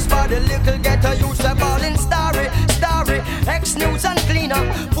tears for the little ghetto youths. They're balling starry. Ex-news and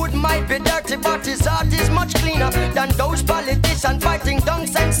cleaner. Food might be dirty, but his heart is much cleaner than those politicians fighting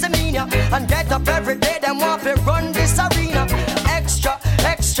dunks and semina. And get up every day, them want to run this arena.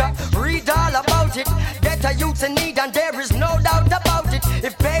 Extra, read all about it. Get a youth in need and there is no doubt about it.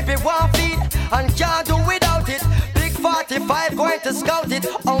 If baby want feed and can't do without it, big 45 going to scout it.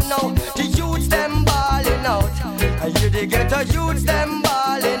 Oh no, the youths them balling out. You the get a youths them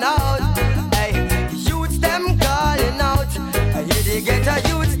balling out. Hey, the youths them calling out. You the get a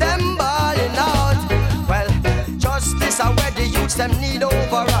youths them balling out. Well, justice are where the youths them need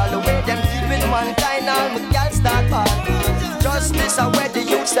overall. The way them mankind, all my girls start ball. Justice and where the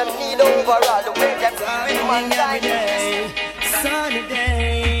youths them need overall. The way them deal with mankind. Sunny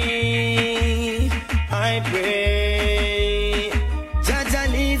day, I pray. Jaja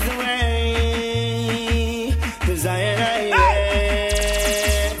leads the way to Zion.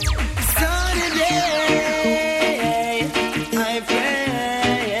 Sunny day, I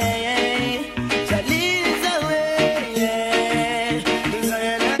pray. Jaja leads the way to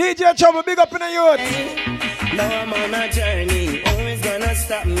Zion. DJ Trouble, big up in the youth. Now I'm on a journey, always gonna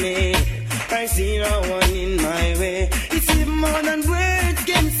stop me. I see no one in my way. It's even more than words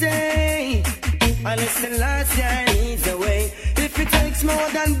can say. I listen last year needs a way. If it takes more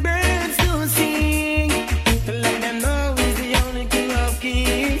than birds to sing, to let them know he's the only king of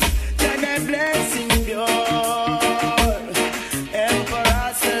kings. That their blessing pure.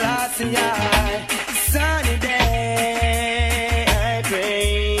 Emperor Selassie, sunny day, I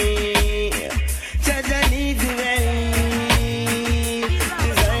pray. Jaja needs a way.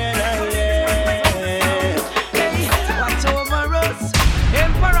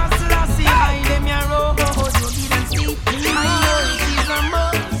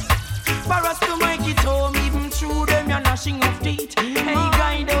 Of teeth. Hey,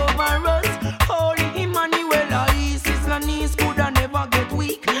 guide over us. Holy Emmanuel, Isis and knees could never get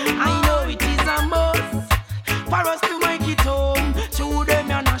weak. I know it is a must for us to make it home. To them,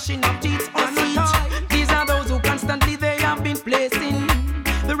 you're gnashing of teeth. These are those who constantly they have been placing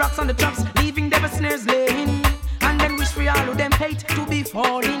the rocks on the traps, leaving devil snares laying, and then wish for all of them hate to be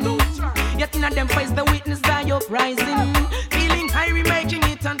falling. Yet in them face the witness die uprising. Feeling high, making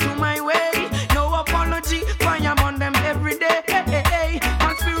it onto my way. No apology, fire on them every day.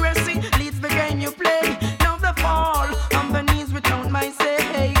 Conspiracy leads the game you play. Now the fall on the knees without my say.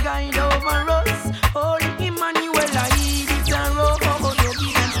 Hey, guide over us. Holy Emmanuel, I eat it a road.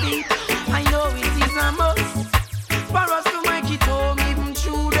 I know it is a must for us to make it home. Even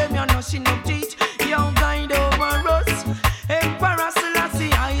through them, you're gnashing of teeth. Yo, guide over us. Emperor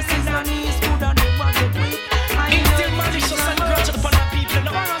Selassie, Isis and knees could never get weak. I know it is a must.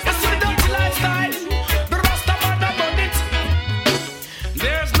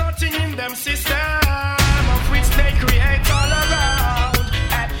 There's nothing in them system of which they create all around.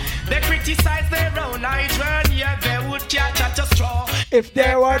 And they criticize their own children, yeah, they would catch at a straw. If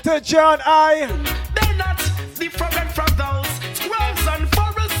they were to join they're not different from those scribes and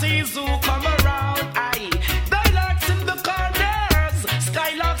Pharisees who come around. Aye, dialogues in the corners,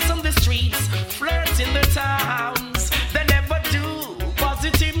 skylarks on the streets, flirts in the towns. They never do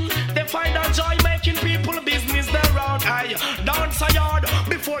positive. They find a joy making people business their own. Aye, dance a yard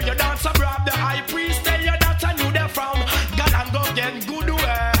before you dance abroad. The high priest tell you that I knew they frown. God and go get good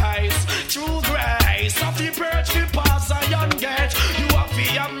ways, true grace. Of the perch, the pass a young gate. You have the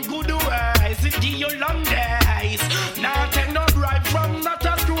good ways, it give you long days. Now take no bribe from that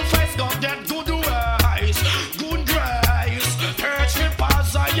a screw face. Go get good ways, good grace. Perch, the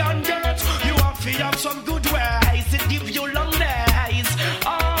pass a young gate. You have some good ways, it give you long days.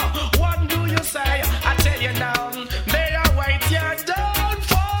 Oh, what do you say? I tell you now, they are wait your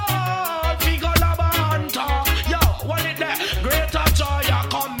downfall. Figure Labanta, yo, what is that? Greater joy, I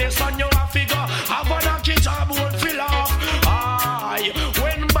come this on you a figure. Have a knocky job won't fill up. Aye,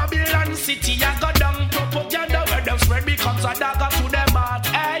 when Babylon City I go down, propaganda where them spread becomes a dagger to them heart.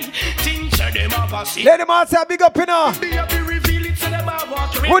 Hey, things that them have a see. let them all say big up, you know. Be reveal it to them a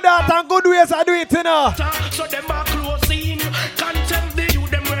walk. Good art and good ways I do it, you know. So them are closing, contempt the youth,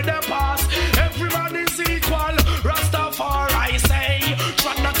 them where they pass. Everyone is equal, Rastafari say.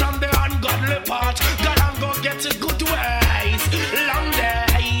 Try not on the ungodly part. God and go get it good ways, long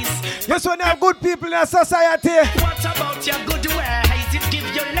days. Yes, when you have good people in a society. What about your good ways? It give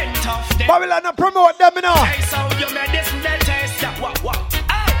you length of them. Babylon not promote them, you know. Hey, so you made this in the taste. What?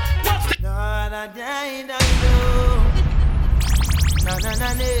 Hey, what's the...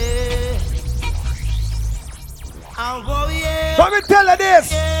 I'll go, yeah. Let me tell you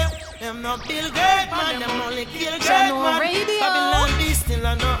this. Yeah. Them no kill great man, them only kill great man. Babylon be still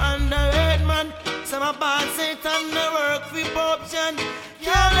a no underrated man. Some a bad Satan no work for corruption.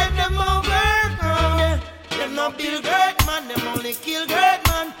 Can't let them overwork on ya. Them no build great man, them only kill great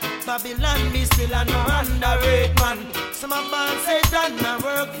man. Babylon be still a no underrated man. Some a bad Satan no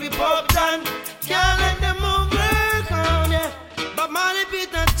work for corruption. Can't let them overwork on ya. But Molly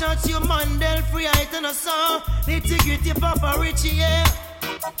Peter Church, you Mandel free item a song. Nitty-gritty Papa Richie, yeah.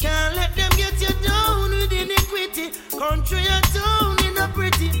 Can't let them get you down with iniquity. Country and town in a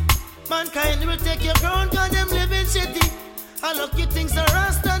pretty. Mankind will take your crown cause them living shitty. I lucky things are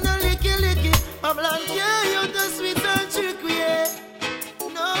rasta and licky. Babylon can't use the sweet and trick, yeah.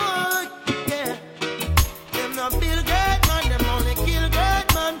 No, yeah.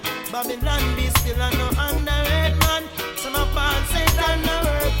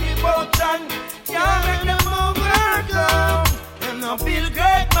 no build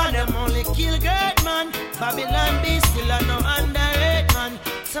great man, them only kill great man. Babylon be still a no underrate man.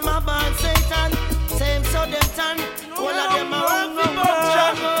 Some are born Satan, same so them tan. All of them are working.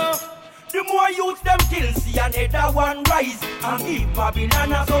 The more youth them kill, see another one rise and give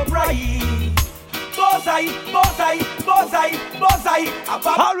Babylon a surprise. Bullseye.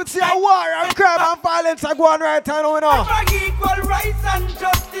 How would see a war and crime and violence are going right now, you know? Equal rights and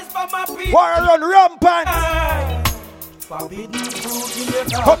justice for my people. War run rampant. Forbidden fruit in the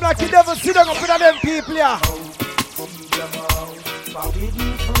garden. Come like you never see them up with them people, yeah.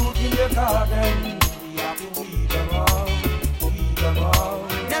 Forbidden fruit in the garden. We have to weed them out.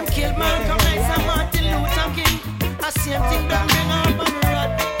 Them kill Malcolm X and Martin Luther King. A same thing them bring up on the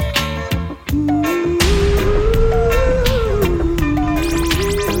road.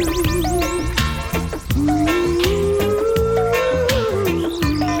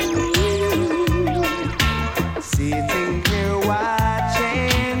 Sitting here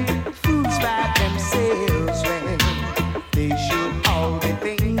watching fools by themselves when they should all be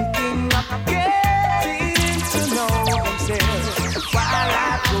thinking of getting to know themselves. While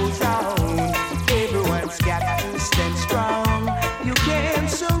life goes on, everyone's got to stand strong. You can't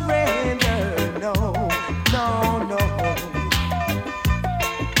surrender, no.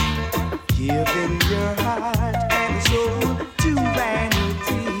 Giving your heart and soul to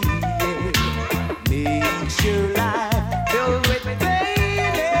vanity, yeah, makes your life filled with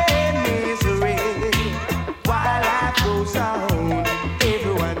pain and misery. While life goes on,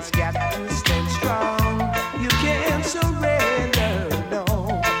 everyone's got to stand strong. You can't surrender, no.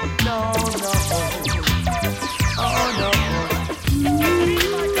 Oh no.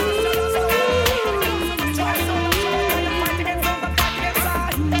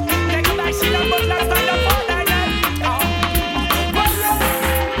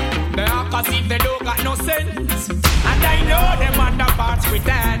 They don't got no sense, and I know them underparts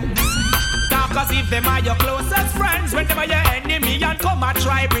pretend. Talk as if them are your closest friends, when them are your enemy and come and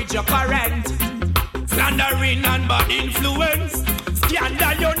try bridge your current. Slandering and bad influence,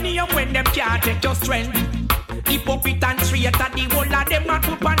 scandal your name when them can't take your strength. Hypocrite and traitor, the whole of them are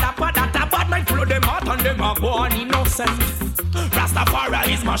put on the pad that a bad mind flow them out and them are born innocent. Rastafari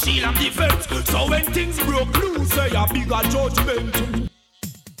is my shield and defense, so when things broke loose, say a bigger judgment.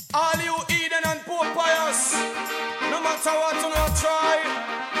 All you Eden and poor pious, no matter what you not try,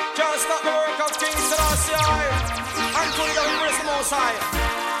 can't stop the work of King Selassie. Until you embrace the Most High.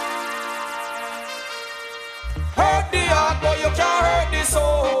 Hurt the heart, but you can't hurt the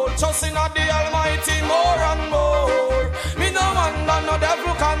soul. Trust in the Almighty more and more. Me no under no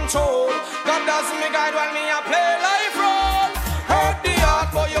devil control. God does me guide when me a play life role. Hurt the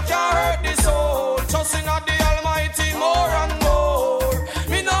heart, but you can't hurt the soul. Trust in the Almighty more and more.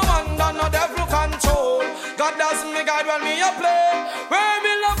 No devil control. God does me guide when me a play. Where me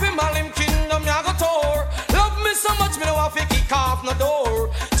love him all him kingdom me a go tour. Love me so much me no have to kick off no door.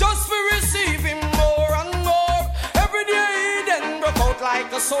 Just for receive him more and more. Every day he then broke out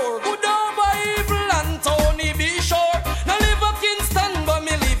like a sword. Good over evil and Tony be sure. Now live a Kingston but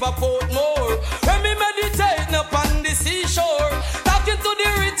me live a Portmore. When me meditate upon the seashore, talking to the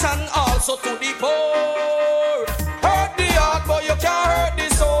rich and also to the poor. Hurt the heart but you can't hurt the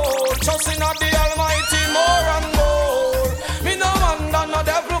soul. Trusting of the Almighty more and more. Me no under no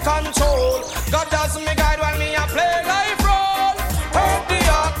devil control. God does me guide when me a play life role. Hurt the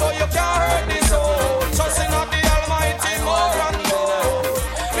heart but you can't hurt the soul. Trusting of the Almighty more and more.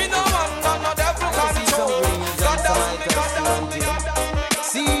 Me no under no devil control. God does me.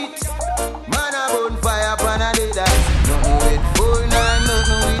 See it, man a bonfire pan a day that. Nothing with full and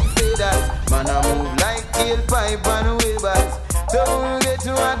nothing with faders. Man a move like tailpipe and wavers. Don't get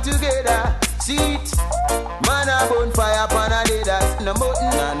to work together. See it, man a bonfire pan a day that. No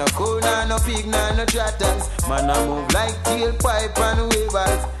mutton, no cow, no pig, no chatters. Man a move like tailpipe and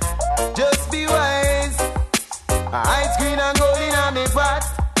wavers. Just be wise. Ice green and gold in a me pot.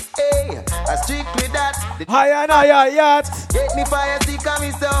 Hey, I strictly that. Higher and higher yacht. Get me fire stick and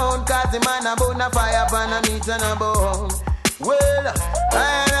me stone. Cause the man a bone a fire pan a meat and a bone. Well,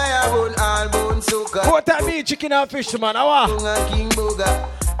 I bone all bone sugar. What I mean chicken and fish man, how? King Boga.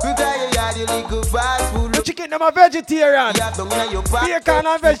 The chicken them a vegetarian. Bacon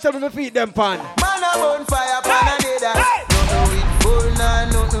and vegetable me feed them pan. Man a bone fire pan a dead. Nothing with full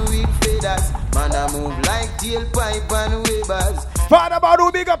nothing with feathers. Man a move like tailpipe and wavers. Father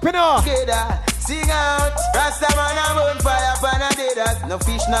Badu big up in here. Sing out, Rasta man a bone fire pan a dead. No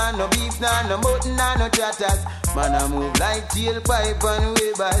fish no beef no mutton no chatters. Man a move like tailpipe and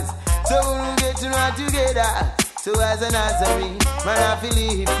wavers. So we get to know together. So as an answering, man I feel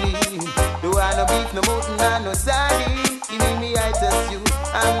it. Do I no beef no mutton no sardine. Give me I test you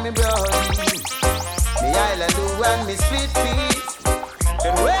and me brody. Me island do and me split feet.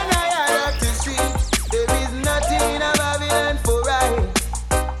 And when I had up to see, there is nothing in a Babylon for I.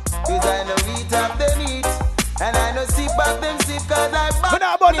 Cause I know eat up them eat. And I know sip up them sip cause I bought. When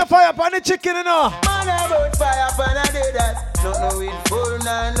I burn the fire upon the chicken, you know. Man, I burn fire upon a day that. Don't know it full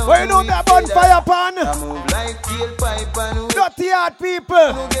now, no. Where you know that burn fire upon? I move like tailpipe and dirty heart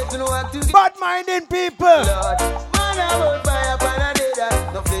people. Bad minding people. Lord, man, I burn fire upon a day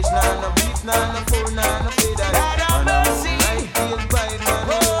that. No fish, nah, no beef, nah, no food, nah, no play that. And I move like tailpipe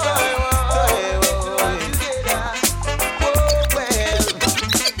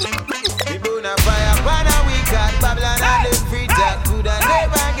and Babylon and them free that could have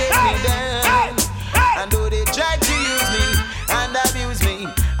never get me down. And though they try to use me and abuse me,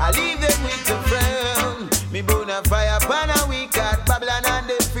 I leave them with a frown. Me burn a fire pan a week at Babylon and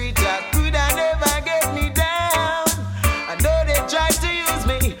them free that could have never get me down. And though they try to use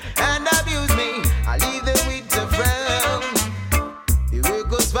me and abuse me, I leave them with a frown. The work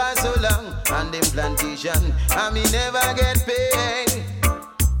goes for so long and them plantation, and me never get paid.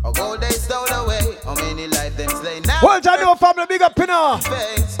 Or gold they stole away. How many life them slay now? Well, Jano family, big up in all.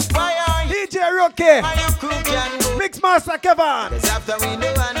 DJ Rocky, Mix Master Kevin. Cause after we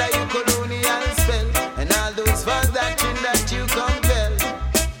know under you colonial spell, and all those false doctrine that you compel.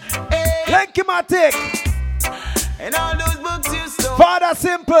 Hey. Lenkimatic. And all those books you stole. Father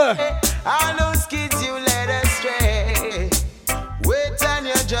Simple. Hey. All those kids you led astray. Wait on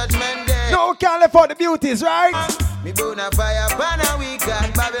your judgment day. No, can't live for the beauties, right? Me burn a fire pan a week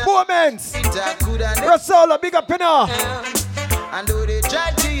and Babylon. Moments. Rosolo, big up in all. And though they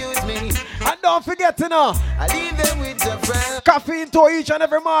try to use me, and don't forget to know, I leave them with a friend. Coffee into each and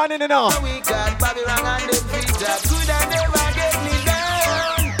every morning, you know. We got Babylon and them feet that could have never get me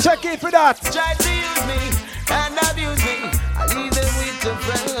down. Check it for that. Try to use me and abuse me, I leave them with a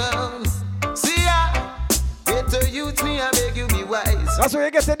friend. See ya, get to use me, I beg you be wise. That's where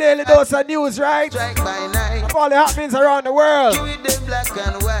you get the daily dose of news, right? Strike by night. Of all the happenings around the world. You with them black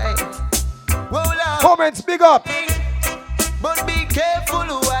and white. Comments, big up. But be careful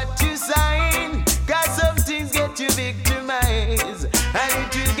what you sign, cause some things get you victimized, and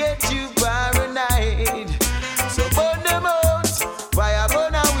it will get you paranoid. So burn them out, fire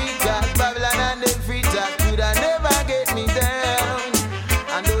burn a week at Babylon and them free that could have never get me down.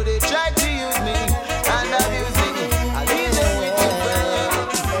 And though they try to use me and abuse me, I leave them with the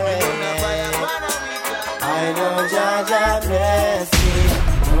ground. Burn a fire burn a week at I know Jaja bless me,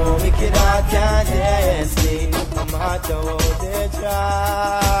 no wicked heart can test me. No matter what they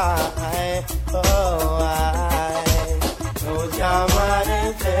try, oh I know Jah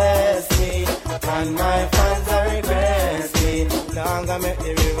manifest me, and my fans are request me. Longer make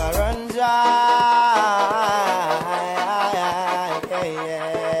the river run dry.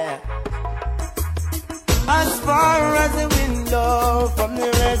 Yeah. As far as the window from the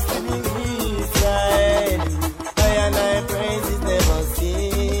rest of the east side, I and I praises never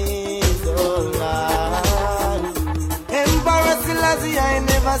cease, oh Lord. Emperor Selassie, I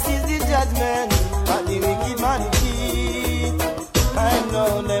never sees the judgment, but the wicked man keep. I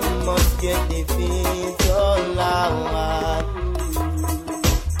know them must get defeat, oh Lord.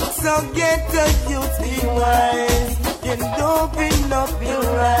 So get the youth, be wise, and open up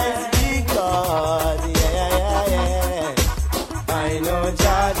your eyes, because I know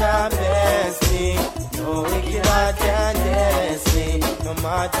Jaja bless me, no wicked heart can test me, no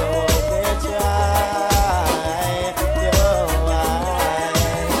matter what they try.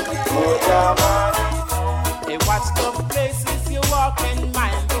 Hey, watch the places you walk in,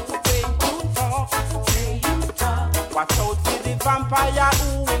 mind the way you talk. Watch out for the vampire who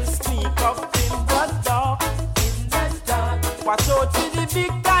will sneak up in the dark. Watch out for the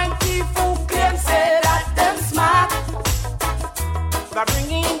big time thief who claim say that them smart. They're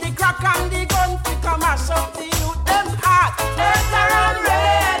bringing the crack and the gun to come and shove the youth them hot. Enter and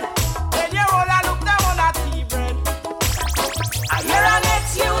red. When you all a look down on a tea bread. I hear an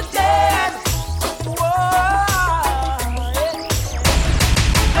ex you dead.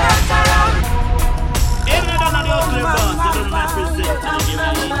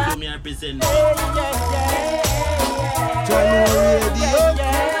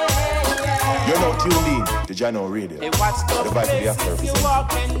 You're now tuned in to Jano Radio. Hey, watch the places you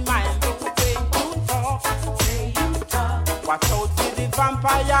walk in, mind the way you talk. Watch out for the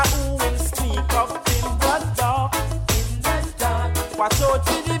vampire who will sneak up in the dark. Watch out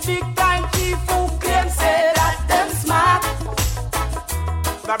for the big time thief who claim say that them smart.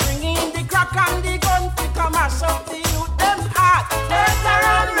 They're bringing the crack and the gun to come and shove the youth them hot. Enter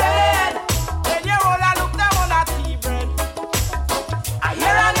and red. When you all a look down on a tea bread.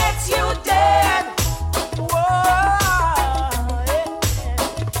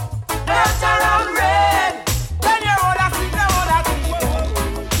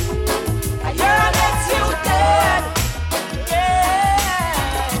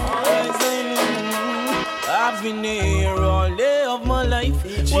 living here all day of my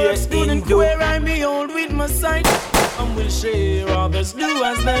life. Works good and queer, I behold with my sight. Some will share, others do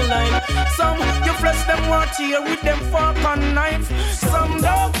as they like. Some you flesh them want here with them fork and knife. Some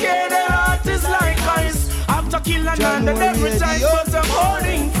don't care, their heart is like ice. After kill another, them rejoice, but I'm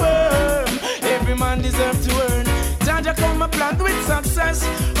holding firm. Every man deserves to earn. Jaja come a plant with success,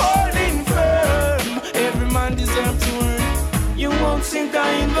 holding firm. Every man deserves to earn. You won't think I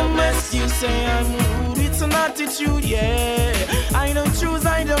in the mess. You say I'm rude, it's an attitude, yeah. I don't choose,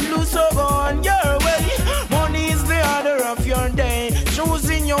 I don't lose, so go on your way. Money is the order of your day.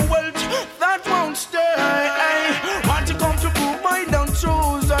 Choosing your wealth, that won't stay. Want to come to prove I don't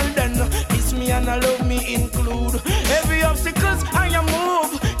choose, and then it's me and I love me include. Every obstacles I am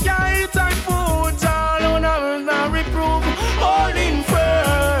move, can't eat I food, all on earth I reprove. Holding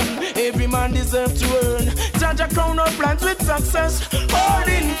firm, every man deserves to earn. Jaja crown our plans with success,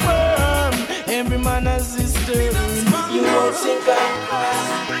 holding firm. Every man has his turn. You won't think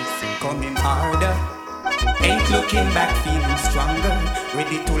I'm coming harder. Ain't looking back, feeling stronger.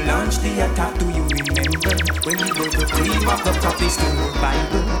 Ready to launch the attack. Do you remember when we were the cream of the crop? They stole our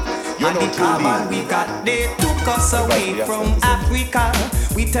Bible. And the carbon we got, they took us away from Africa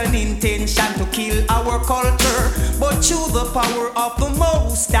with an intention to kill our culture. But through the power of the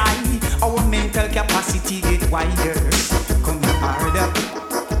Most High, our mental capacity get wider. Come harder.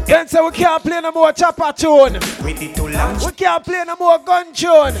 Then say we can't play no more chopper tune. Ready to launch. We can't play no more gun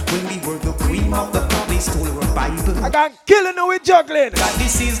tune. When we were the cream of the crop, they stole our Bible. I got killing you with juggling. God,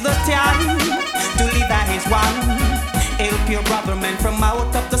 this is the time to live as his one. Help your brother man from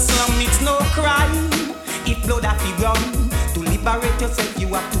out of the slum, it's no crime. If blood have to run, to liberate yourself you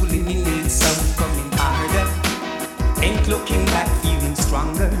have to eliminate some. Coming harder, ain't looking back, feeling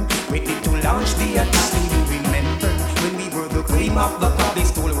stronger. Ready to launch the attack. Do you remember when we were the cream of the crop? They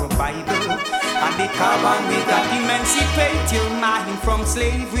stole our Bible. And the carbon we got, emancipate your mind from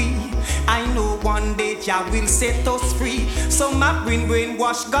slavery. I know one day Jah will set us free. Some have been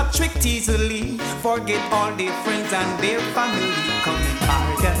brainwashed, got tricked easily. Forget all their friends and their family. Coming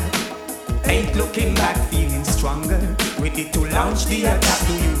harder, ain't looking back, feeling stronger. Ready to launch the attack.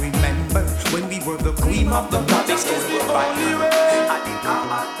 Do you remember when we were the cream of the crop? They stole our Bible.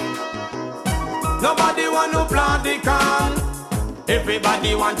 Nobody want to plant the can.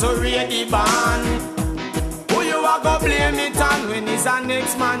 Everybody want to read the band. Who you are go blame it on when it's a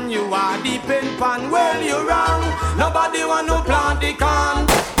next man? You are the pen pan. Well, you wrong. Nobody want to plant the can.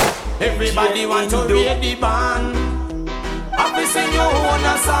 Everybody want to read the band. After sing your own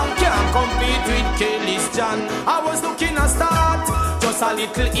a song, can't compete with Kelly's John. I was looking a start, just a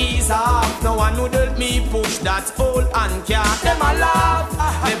little ease off. No one would help me push that old and can't. Them a laugh,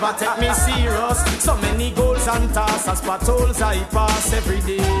 never take me serious. So many goals and tasks, as patrols I pass every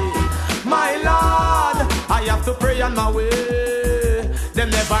day. My Lord, I have to pray on my way. Them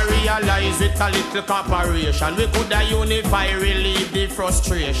never realize it a little corporation. We coulda unify, relieve the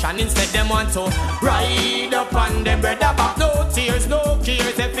frustration. Instead them want to ride up on them brother back. No tears, no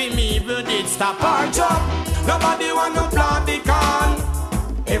cares. If him evil did stop our job. Nobody want to plant the can.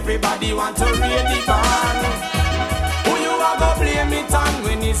 Everybody want to read the band. Who you are go blame it on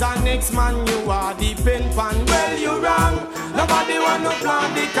when he's a next man? You are the pen pan. Well, you wrong. Nobody want to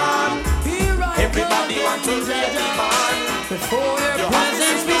plant the can. Everybody want to read the band. Before your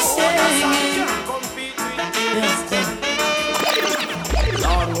presence be singing.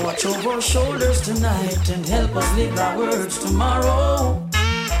 Lord, watch over our shoulders tonight and help us live our words tomorrow.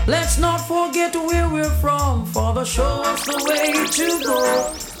 Let's not forget where we're from, Father, show us the way to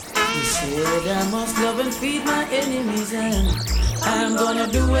go. He said I must love and feed my enemies, and I'm gonna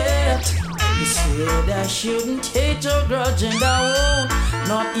do it. He said I shouldn't hate or grudge, and I won't,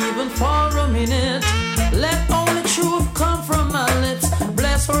 not even for a minute. Let only truth come from my lips.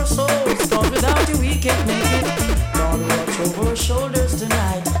 Bless our souls, cause without you we can't make it. Lord, watch over our shoulders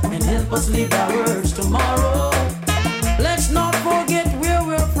tonight and help us live our words tomorrow. Let's not forget where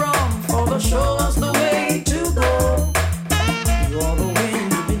we're from, Father, show us the way to go. You're the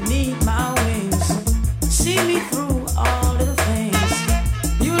wind beneath my wings, see me through all the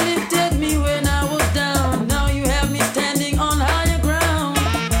things. You lifted me when I was down, now you have me standing on higher ground.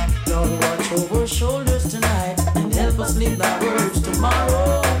 Lord, watch over our shoulders tonight and help us live our words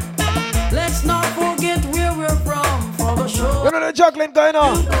tomorrow. Let's not forget where we're from, Father, show. You know the juggling going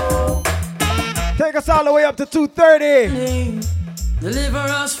on. Take us all the way up to 2:30. Deliver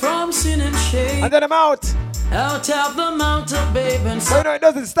us from sin and shame. And then I'm out. Out of the mountain, babe, and so you know it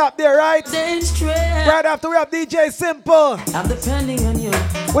doesn't stop there, right? Right after we have DJ Simple. I'm depending on you.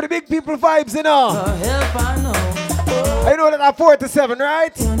 With the big people vibes, you know. Help, I know. You know that at 4 to 7,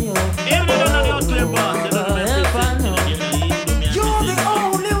 right? Even though you're not clear, boss,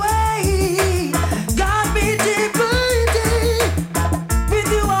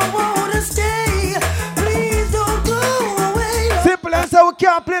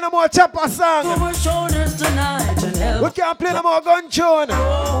 can't play no more chopper song. Over shoulders tonight and help. We can't play no more gun tune.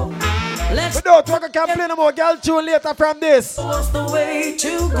 Let's We don't talk, can't play no more girl tune later from this. What's the way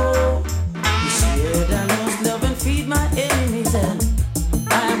to go? You said I must love and feed my enemies, and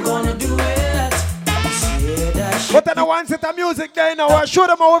I'm gonna do it. You said I should. But then I want set of music there now. I show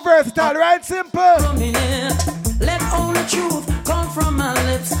them how versatile, right? Simple. Let only truth come from my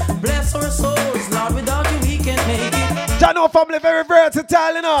lips. Bless our souls, Lord. Without you, we can't make it. Jano family very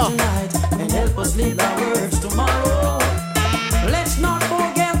versatile, you know. Tonight, and help us live our words tomorrow. Let's not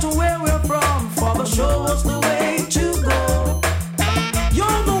forget to where we're from. Father, show us the way to go.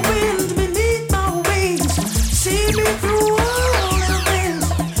 You're the wind beneath my wings. See me through all the things.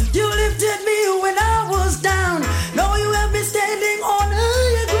 You lifted me when I was down. Now you have me standing on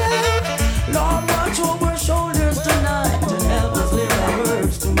higher ground. Lord, watch over shoulders tonight and help us live our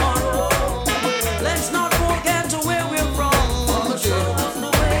words tomorrow. Let's not forget to where we're from. Father, show us the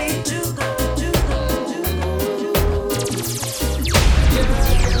way to go.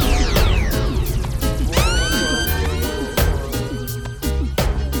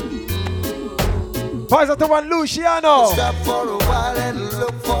 Pass it to one Luciano. Stop for a while and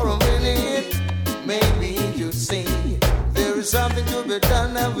look for a minute. Maybe you see there is something to be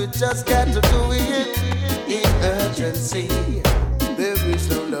done and we just got to do it in urgency. There is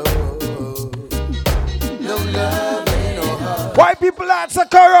no love, no love and no heart. Why people hearts are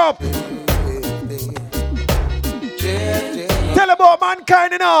corrupt? Tell about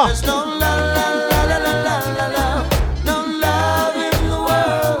mankind, you know. There's no love, la, la, la, la, la, la, la. No love in the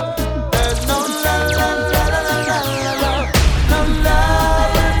world. There's no love, la, la, la, la, la, la, la. No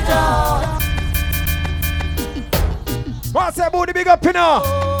love at all. What's that booty big up, you know?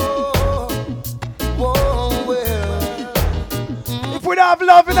 If we don't have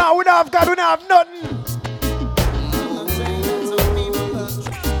love, you know, we don't have God, we don't have nothing.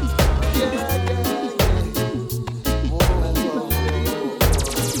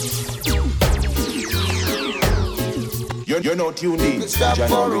 You're not tuned in. Stop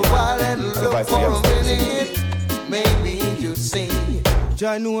for a while and look for a minute. Maybe you see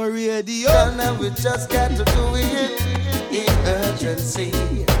January radio, and we just got to do it in urgency.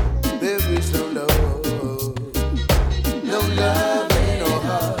 There is no love, no love and no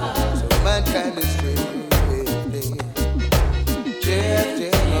heart. So mankind is drifting,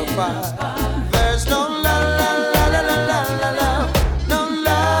 drifting apart. There's no love, la, la, la, la, la, la, la. No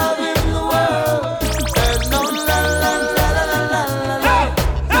love in the world. There's no love, la, la, la, la, la, la, la.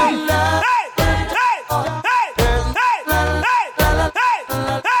 No love.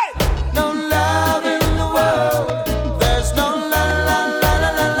 No love in the world. There's no la la la la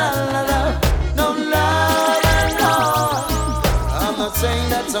la la la la. No love at all. I'm not saying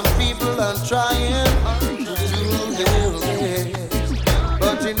that some people are trying to do their best,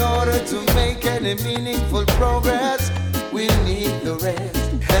 but in order to make any meaningful progress, we need the rest.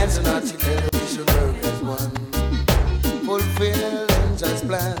 Hands on our together, we should work as one. Fulfill and just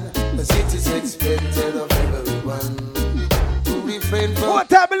plan, as it is expected of everyone. What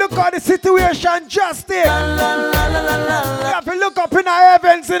time we look at the situation justice? We have to look up in our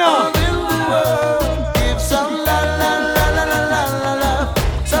heavens, you know. Give some la la la la la la la la.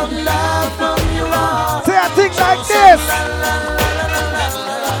 Some love from your heart. Say a thing like this.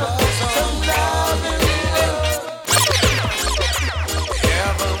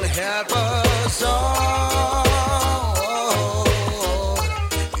 Heaven help us all.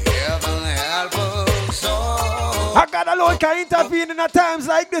 Heaven help us all. I got alone can intervene in a times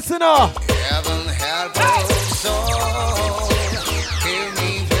like this, you know. Heaven help us all. Hear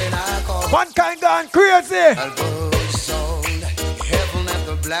me when I call. Mankind gone crazy. Help us all. Heaven help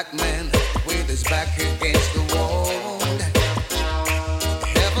the black man with his back against the wall.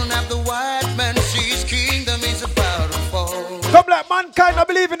 Heaven help the white man, see his kingdom is about to fall. Come like mankind I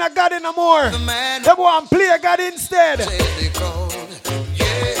believe in a God in no more. They want to play a God instead.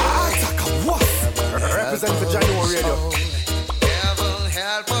 Represent for January Radio. Heaven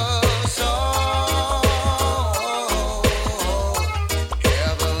help us all.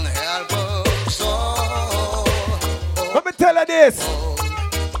 Heaven help us all. Let me tell you this.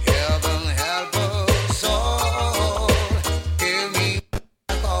 Heaven help us all. Hear me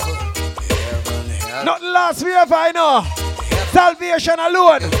call. Heaven help. Nothing last forever, I know. Salvation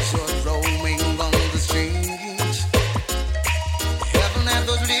alone. Roaming on the streets. Heaven have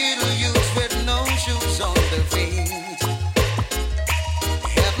those little youths with no shoes on their feet.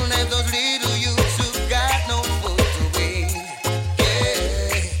 Heaven have those little youths who've got no food to eat.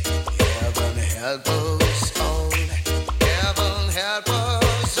 Yeah. Heaven help us all. Heaven help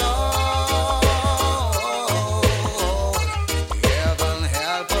us all. Heaven help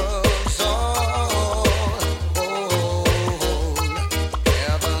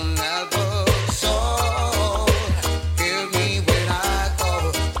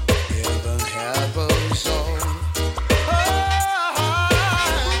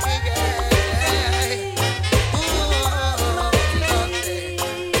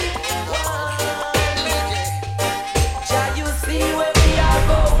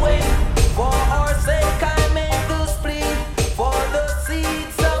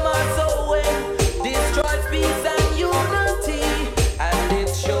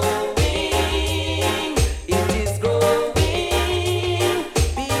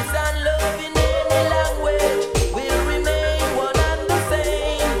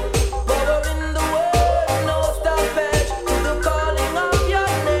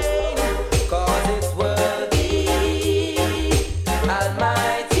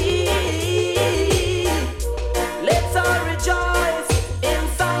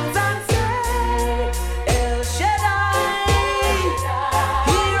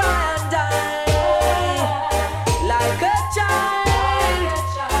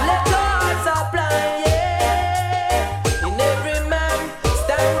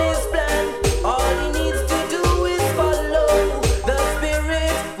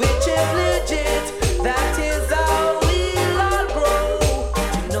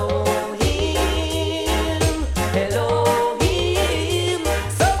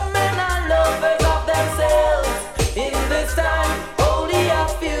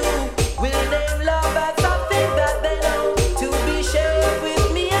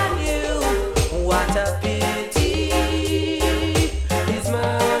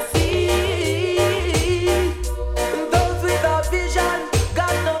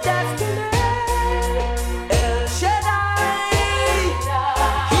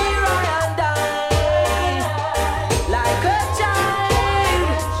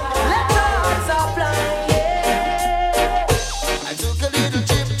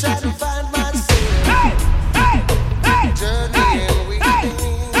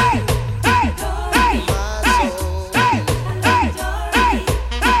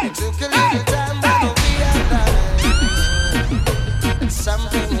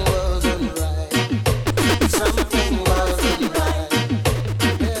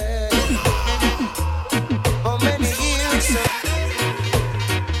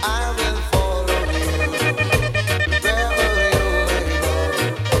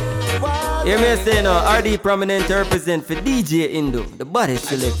Hear me say now, RD prominent represent for DJ Indu, the body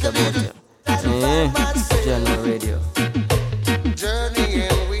selector about you. General Radio. Journey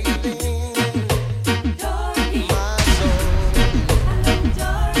and weaving my soul.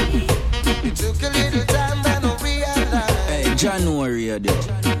 It took a little time then I realized. Hey, January Radio.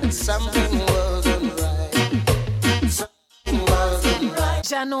 Something wasn't right. Something wasn't right.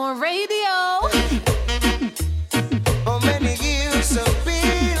 January Radio. How many years of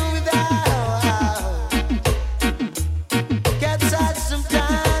being without? Gets out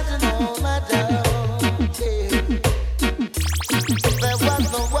sometimes and all my down. There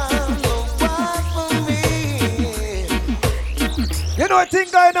was no one for me. You know what thing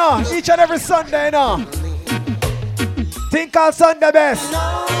going on each and every Sunday, you know. Thing called Sunday Best.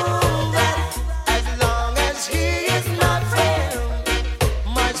 As long as he is my friend,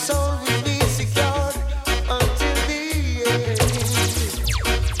 my soul will be secured until the end.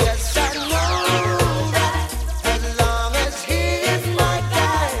 Yes, I know that as long as he is my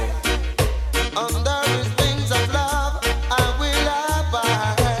guide, under his wings of love, I will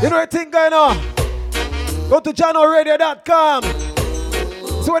abide. You know what thing going on? Go to channelradio.com.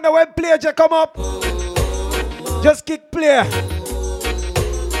 So when the web page come up, just click play.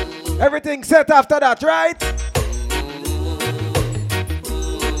 Everything set after that, right?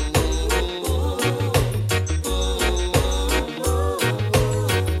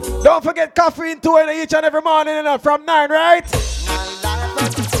 Don't forget coffee in 2 each and every morning, you know, from 9, right?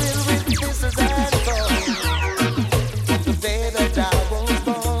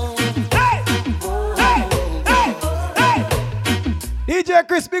 DJ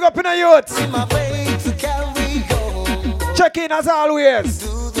Chris, big up in the youth. Check in as always.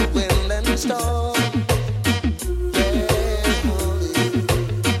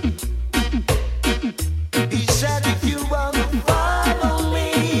 He said if you want to follow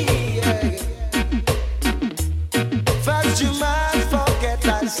me, first you must forget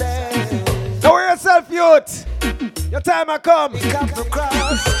thyself. Now wear yourself, youth. Your time has come. Pick up the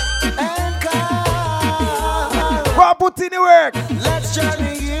cross and come. Go and put in the work. Let's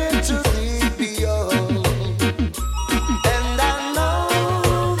journey into the beyond. And I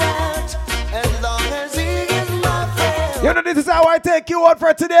know that as long as he is my friend, You know this is how I take you out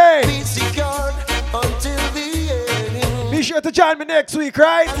for today. be secured until the end. Be sure to join me next week,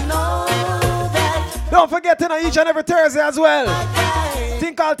 right? I know that Don't forget to know each and every Thursday as well.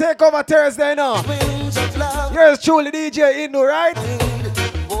 Think I'll take over Thursday now. wings of love. Yours truly, DJ Indu, right?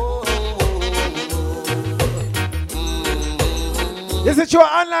 This is your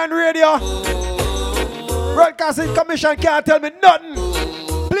online radio. Broadcasting Commission can't tell me nothing.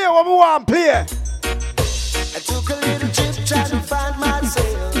 Play what we want, play. I took a little trip trying to find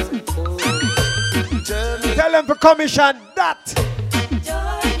myself. Journey Tell them for commission that.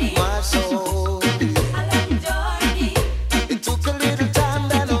 my soul. It took a little time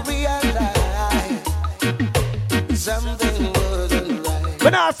then I realized something wasn't right.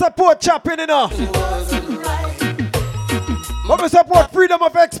 When I support chopping enough. Wasn't right. But we support freedom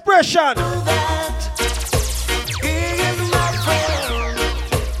of expression. He is my friend,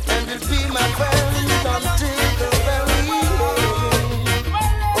 and will be my friend until the very end.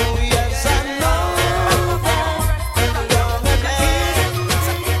 Oh yes, I know that as long as he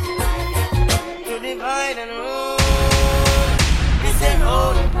is to divide and rule. It's their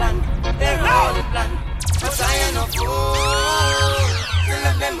whole plan, their whole plan. But I am no fool to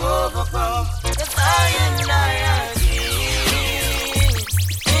let them overcome. 'Cause I am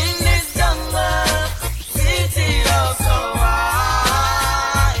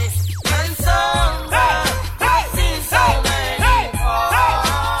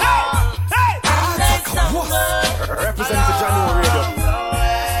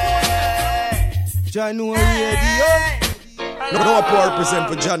January Radio. No power represent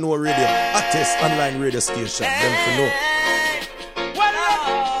for January Radio. Hottest online radio station. Them for know.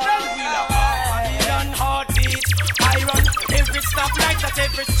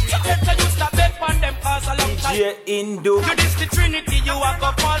 DJ Indu. You this the Trinity, you are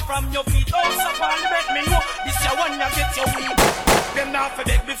go fall from your feet. Oh, so fall, let me know. This your one you get your weed. Them not for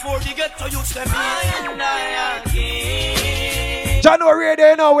beg before you get to use them. January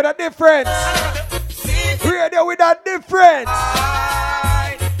Radio now with a difference. Radio with a difference.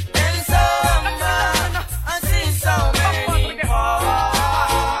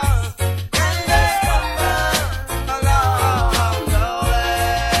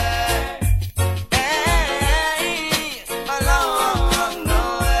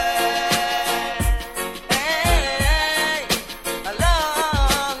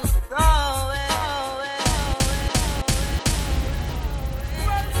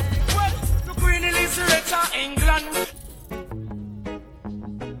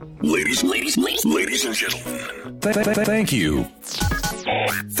 and gentlemen, thank you.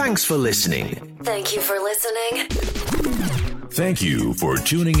 Thanks for listening. Thank you for listening. Thank you for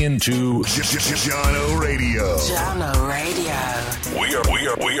tuning into Jano Radio. Jano Radio.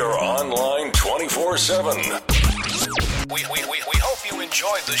 We are online 24/7. We hope you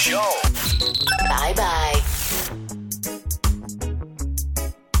enjoyed the show. Bye bye.